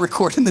do not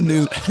record in the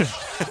nude.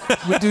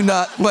 We do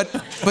not. But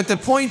the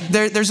point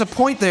there's a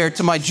point there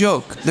to my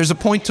joke. There's a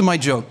point to my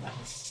joke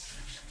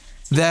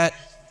that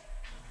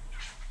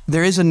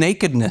there is a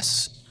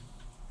nakedness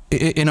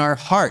in our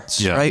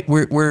hearts, right?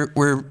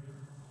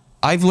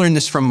 I've learned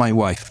this from my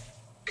wife.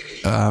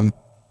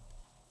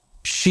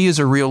 She is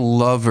a real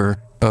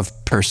lover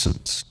of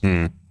persons.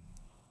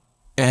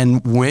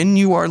 And when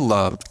you are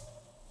loved,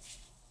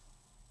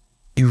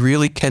 you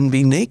really can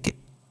be naked.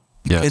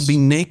 You can be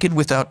naked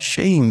without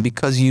shame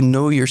because you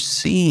know you're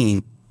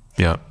seen.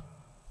 Yeah.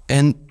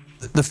 And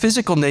the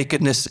physical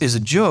nakedness is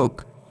a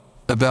joke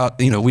about,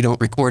 we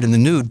don't record in the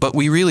nude, but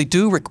we really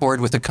do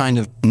record with a kind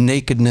of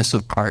nakedness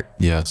of heart.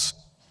 Yes.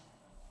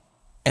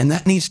 And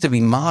that needs to be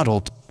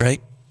modeled,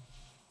 right?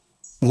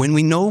 When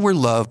we know we're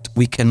loved,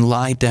 we can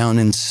lie down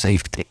in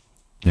safety.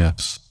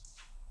 Yes.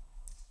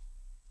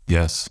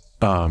 Yes.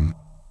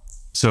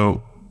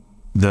 So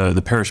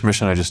the parish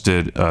mission I just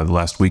did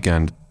last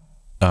weekend,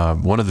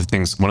 one of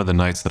the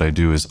nights that I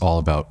do is all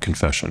about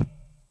confession.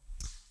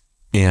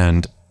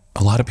 And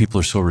a lot of people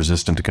are so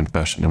resistant to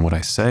confession. And what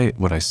I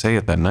say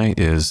at that night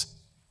is,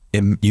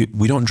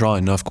 we don't draw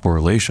enough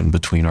correlation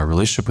between our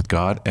relationship with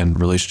God and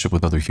relationship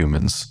with other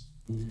humans.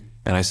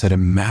 And I said,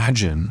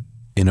 imagine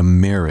in a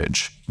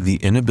marriage, the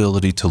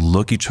inability to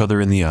look each other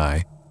in the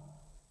eye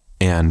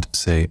and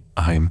say,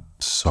 I'm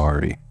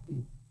sorry.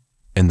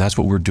 And that's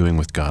what we're doing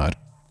with God.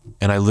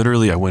 And I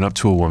went up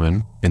to a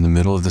woman in the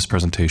middle of this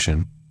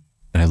presentation,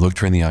 and I looked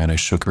her in the eye and I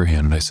shook her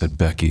hand and I said,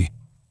 Becky,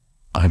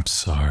 I'm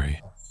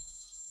sorry.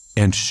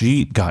 And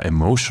she got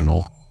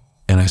emotional.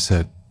 And I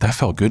said, that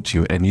felt good to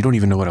you. And you don't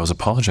even know what I was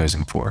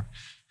apologizing for.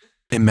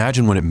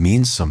 Imagine when it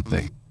means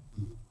something.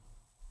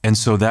 And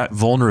so that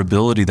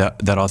vulnerability,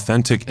 that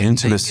authentic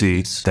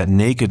intimacy, that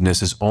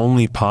nakedness is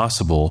only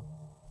possible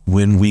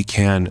when we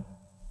can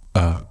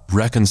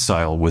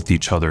reconcile with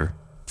each other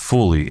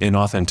fully, in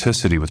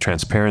authenticity, with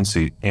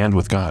transparency, and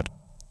with God.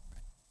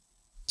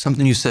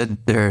 Something you said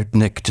there,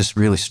 Nick, just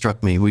really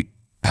struck me.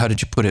 How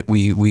did you put it?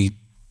 We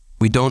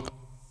don't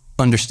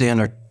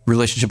understand our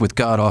relationship with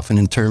God often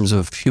in terms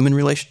of human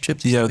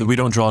relationships. Yeah, we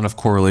don't draw enough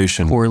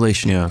correlation.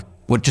 Yeah.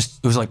 It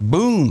was like,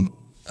 boom.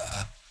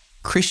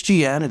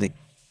 Christianity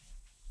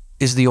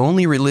is the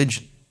only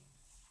religion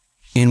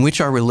in which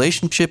our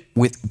relationship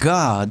with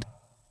God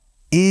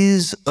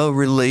is a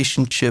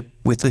relationship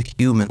with a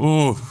human.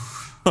 Ooh.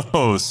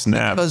 Oh,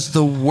 snap. Because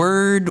the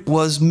Word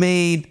was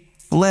made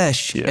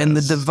flesh, and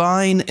the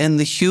divine and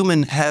the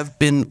human have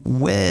been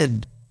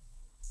wed,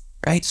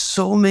 right?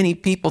 So many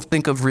people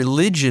think of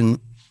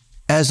religion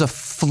as a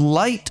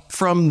flight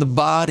from the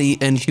body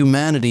and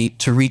humanity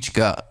to reach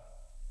God.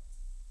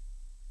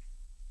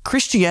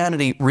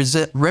 Christianity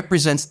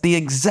represents the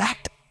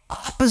exact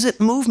opposite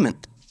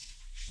movement.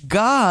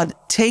 God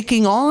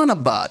taking on a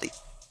body,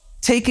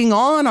 taking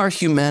on our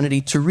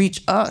humanity to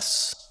reach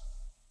us.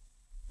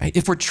 Right?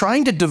 If we're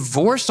trying to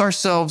divorce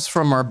ourselves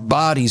from our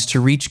bodies to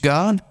reach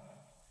God,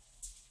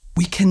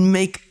 we can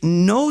make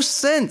no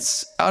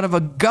sense out of a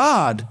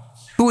God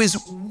who is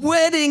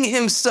wedding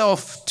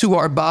himself to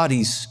our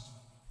bodies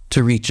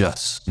to reach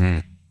us.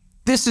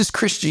 This is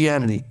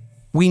Christianity.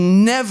 We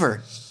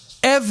never,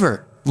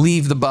 ever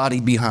leave the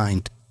body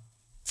behind.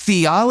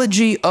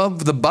 Theology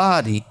of the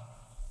body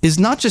is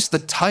not just the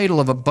title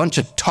of a bunch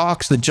of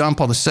talks that John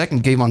Paul II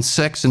gave on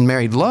sex and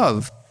married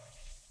love.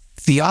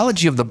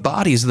 Theology of the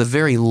body is the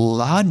very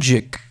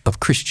logic of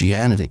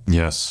Christianity.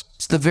 Yes.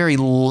 It's the very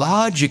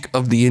logic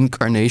of the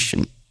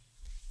incarnation.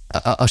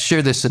 I'll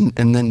share this and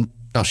then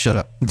I'll shut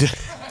up.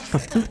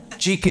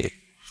 GK.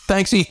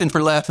 Thanks, Ethan,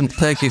 for laughing.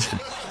 Thank you.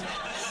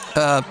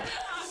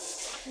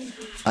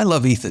 I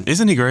love Ethan.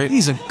 Isn't he great?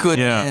 He's a good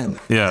man.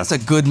 Yeah. He's a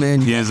good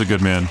man. He is a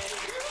good man.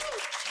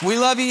 We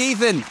love you,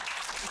 Ethan.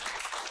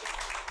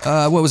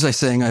 What was I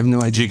saying? I have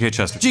no idea. G.K.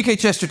 Chesterton. G.K.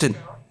 Chesterton.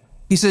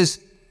 He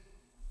says,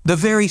 the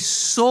very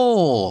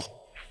soul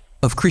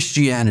of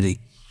Christianity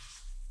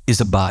is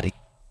a body.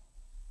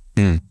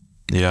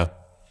 Yeah.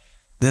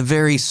 The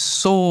very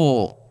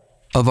soul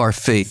of our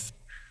faith,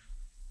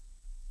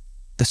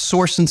 the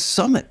source and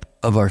summit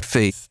of our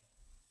faith,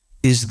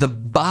 is the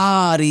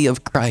body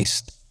of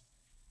Christ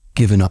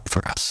given up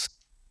for us.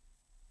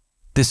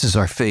 This is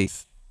our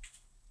faith.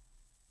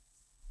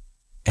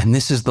 And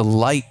this is the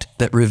light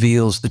that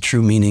reveals the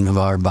true meaning of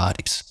our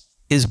bodies,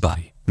 his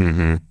body.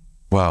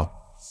 Wow.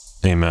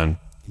 Amen.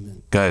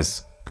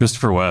 Guys,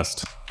 Christopher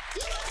West.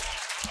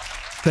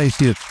 Thank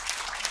you.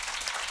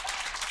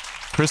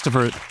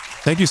 Christopher,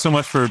 thank you so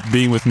much for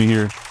being with me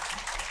here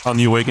on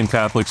the Awakened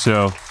Catholic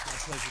Show,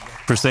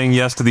 for saying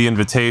yes to the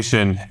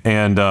invitation.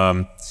 And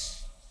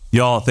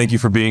y'all, thank you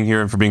for being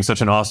here and for being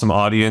such an awesome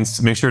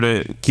audience. Make sure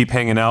to keep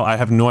hanging out. I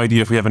have no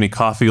idea if we have any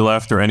coffee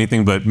left or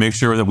anything, but make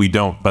sure that we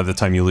don't by the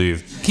time you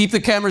leave. Keep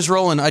the cameras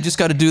rolling. I just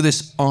got to do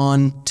this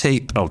on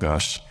tape. Oh,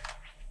 gosh.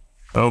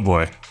 Oh,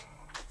 boy.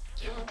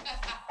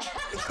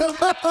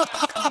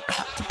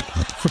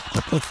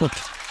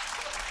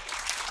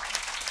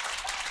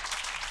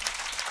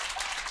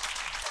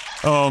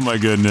 Oh, my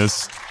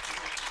goodness.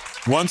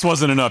 Once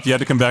wasn't enough. You had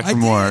to come back for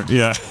more.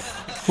 Yeah.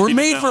 We're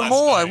made for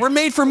more. We're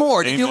made for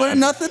more. Did you learn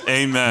nothing?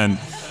 Amen.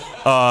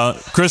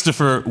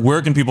 Christopher,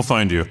 where can people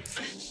find you?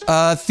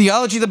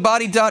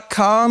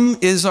 Theologythebody.com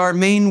is our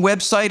main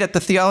website at the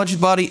Theology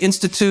of the Body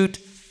Institute.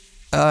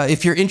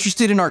 If you're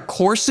interested in our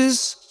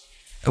courses,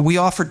 we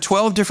offer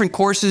 12 different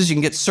courses. You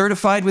can get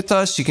certified with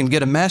us. You can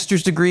get a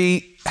master's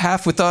degree,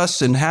 half with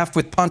us and half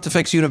with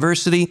Pontifex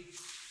University.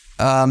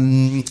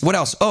 What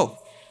else? Oh,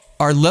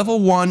 our level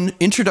 1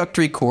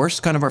 introductory course,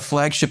 kind of our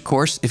flagship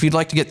course. If you'd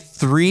like to get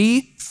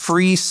 3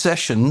 free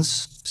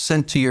sessions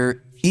sent to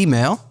your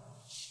email,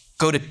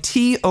 go to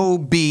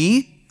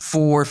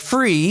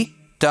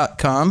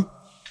tobforfree.com.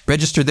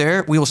 Register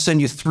there. We will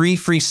send you 3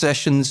 free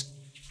sessions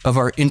of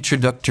our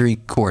introductory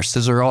course.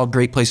 Those are all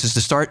great places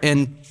to start.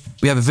 And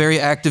we have a very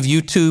active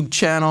YouTube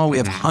channel. We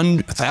have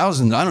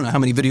thousands. I don't know how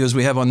many videos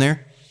we have on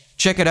there.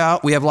 Check it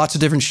out. We have lots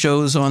of different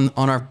shows on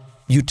our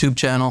YouTube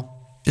channel.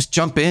 Just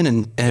jump in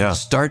and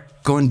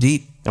start going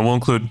deep. And we'll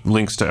include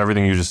links to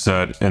everything you just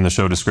said in the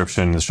show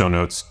description, the show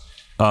notes.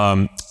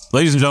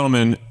 Ladies and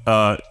gentlemen,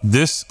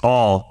 this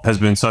all has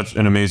been such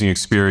an amazing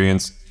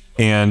experience.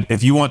 And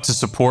if you want to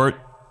support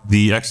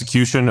the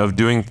execution of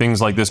doing things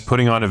like this,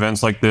 putting on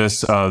events like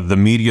this, the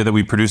media that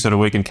we produce at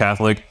Awakened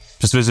Catholic,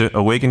 just visit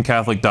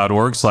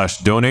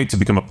awakenedcatholic.org/donate to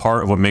become a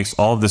part of what makes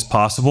all of this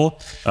possible.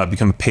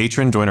 Become a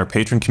patron, join our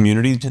patron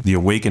community, the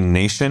Awakened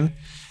Nation.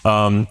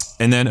 And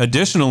then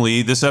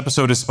additionally, this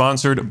episode is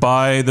sponsored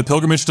by the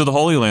pilgrimage to the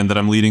Holy Land that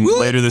I'm leading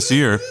later this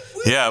year.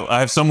 Yeah,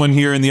 I have someone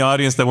here in the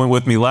audience that went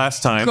with me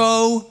last time.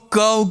 Go,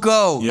 go,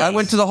 go. Yes. I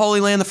went to the Holy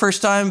Land the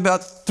first time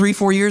about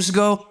 3-4 years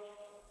ago.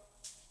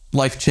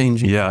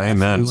 Life-changing. Yeah,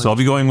 amen. So I'll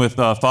be going with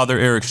Father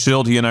Eric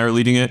Schild. He and I are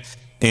leading it.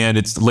 And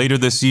it's later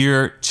this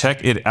year.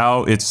 Check it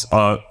out. It's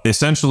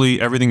essentially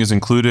everything is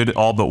included,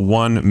 all but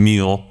one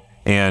meal.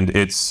 And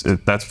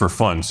that's for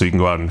fun. So you can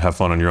go out and have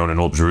fun on your own in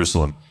Old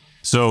Jerusalem.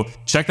 So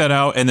check that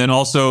out. And then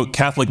also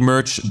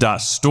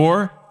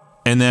catholicmerch.store.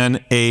 And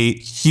then a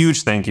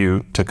huge thank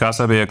you to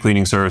Casa Bea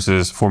Cleaning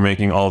Services for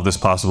making all of this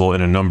possible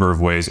in a number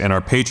of ways. And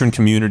our patron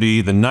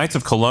community, the Knights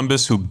of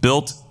Columbus, who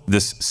built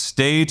this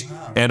stage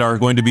and are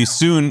going to be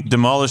soon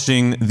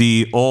demolishing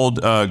the old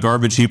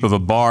garbage heap of a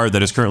bar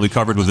that is currently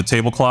covered with a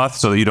tablecloth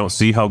so that you don't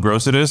see how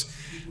gross it is.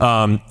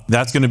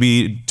 That's going to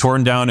be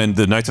torn down, and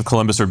the Knights of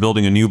Columbus are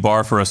building a new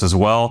bar for us as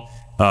well.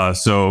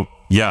 So,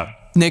 yeah.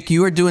 Nick,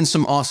 you are doing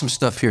some awesome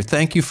stuff here.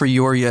 Thank you for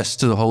your yes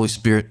to the Holy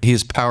Spirit. He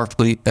is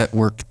powerfully at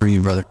work for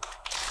you, brother.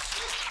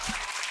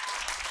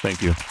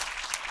 Thank you.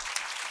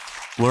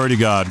 Glory to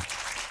God.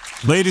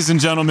 Ladies and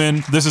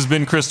gentlemen, this has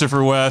been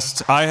Christopher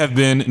West. I have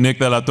been Nick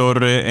de la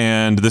Torre,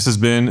 and this has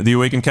been the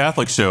Awakened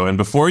Catholic Show. And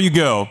before you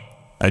go,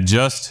 I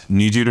just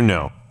need you to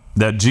know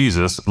that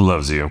Jesus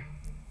loves you.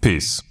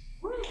 Peace.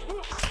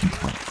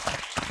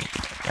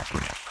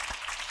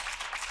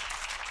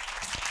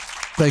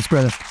 Thanks,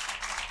 brother.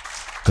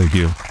 Thank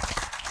you.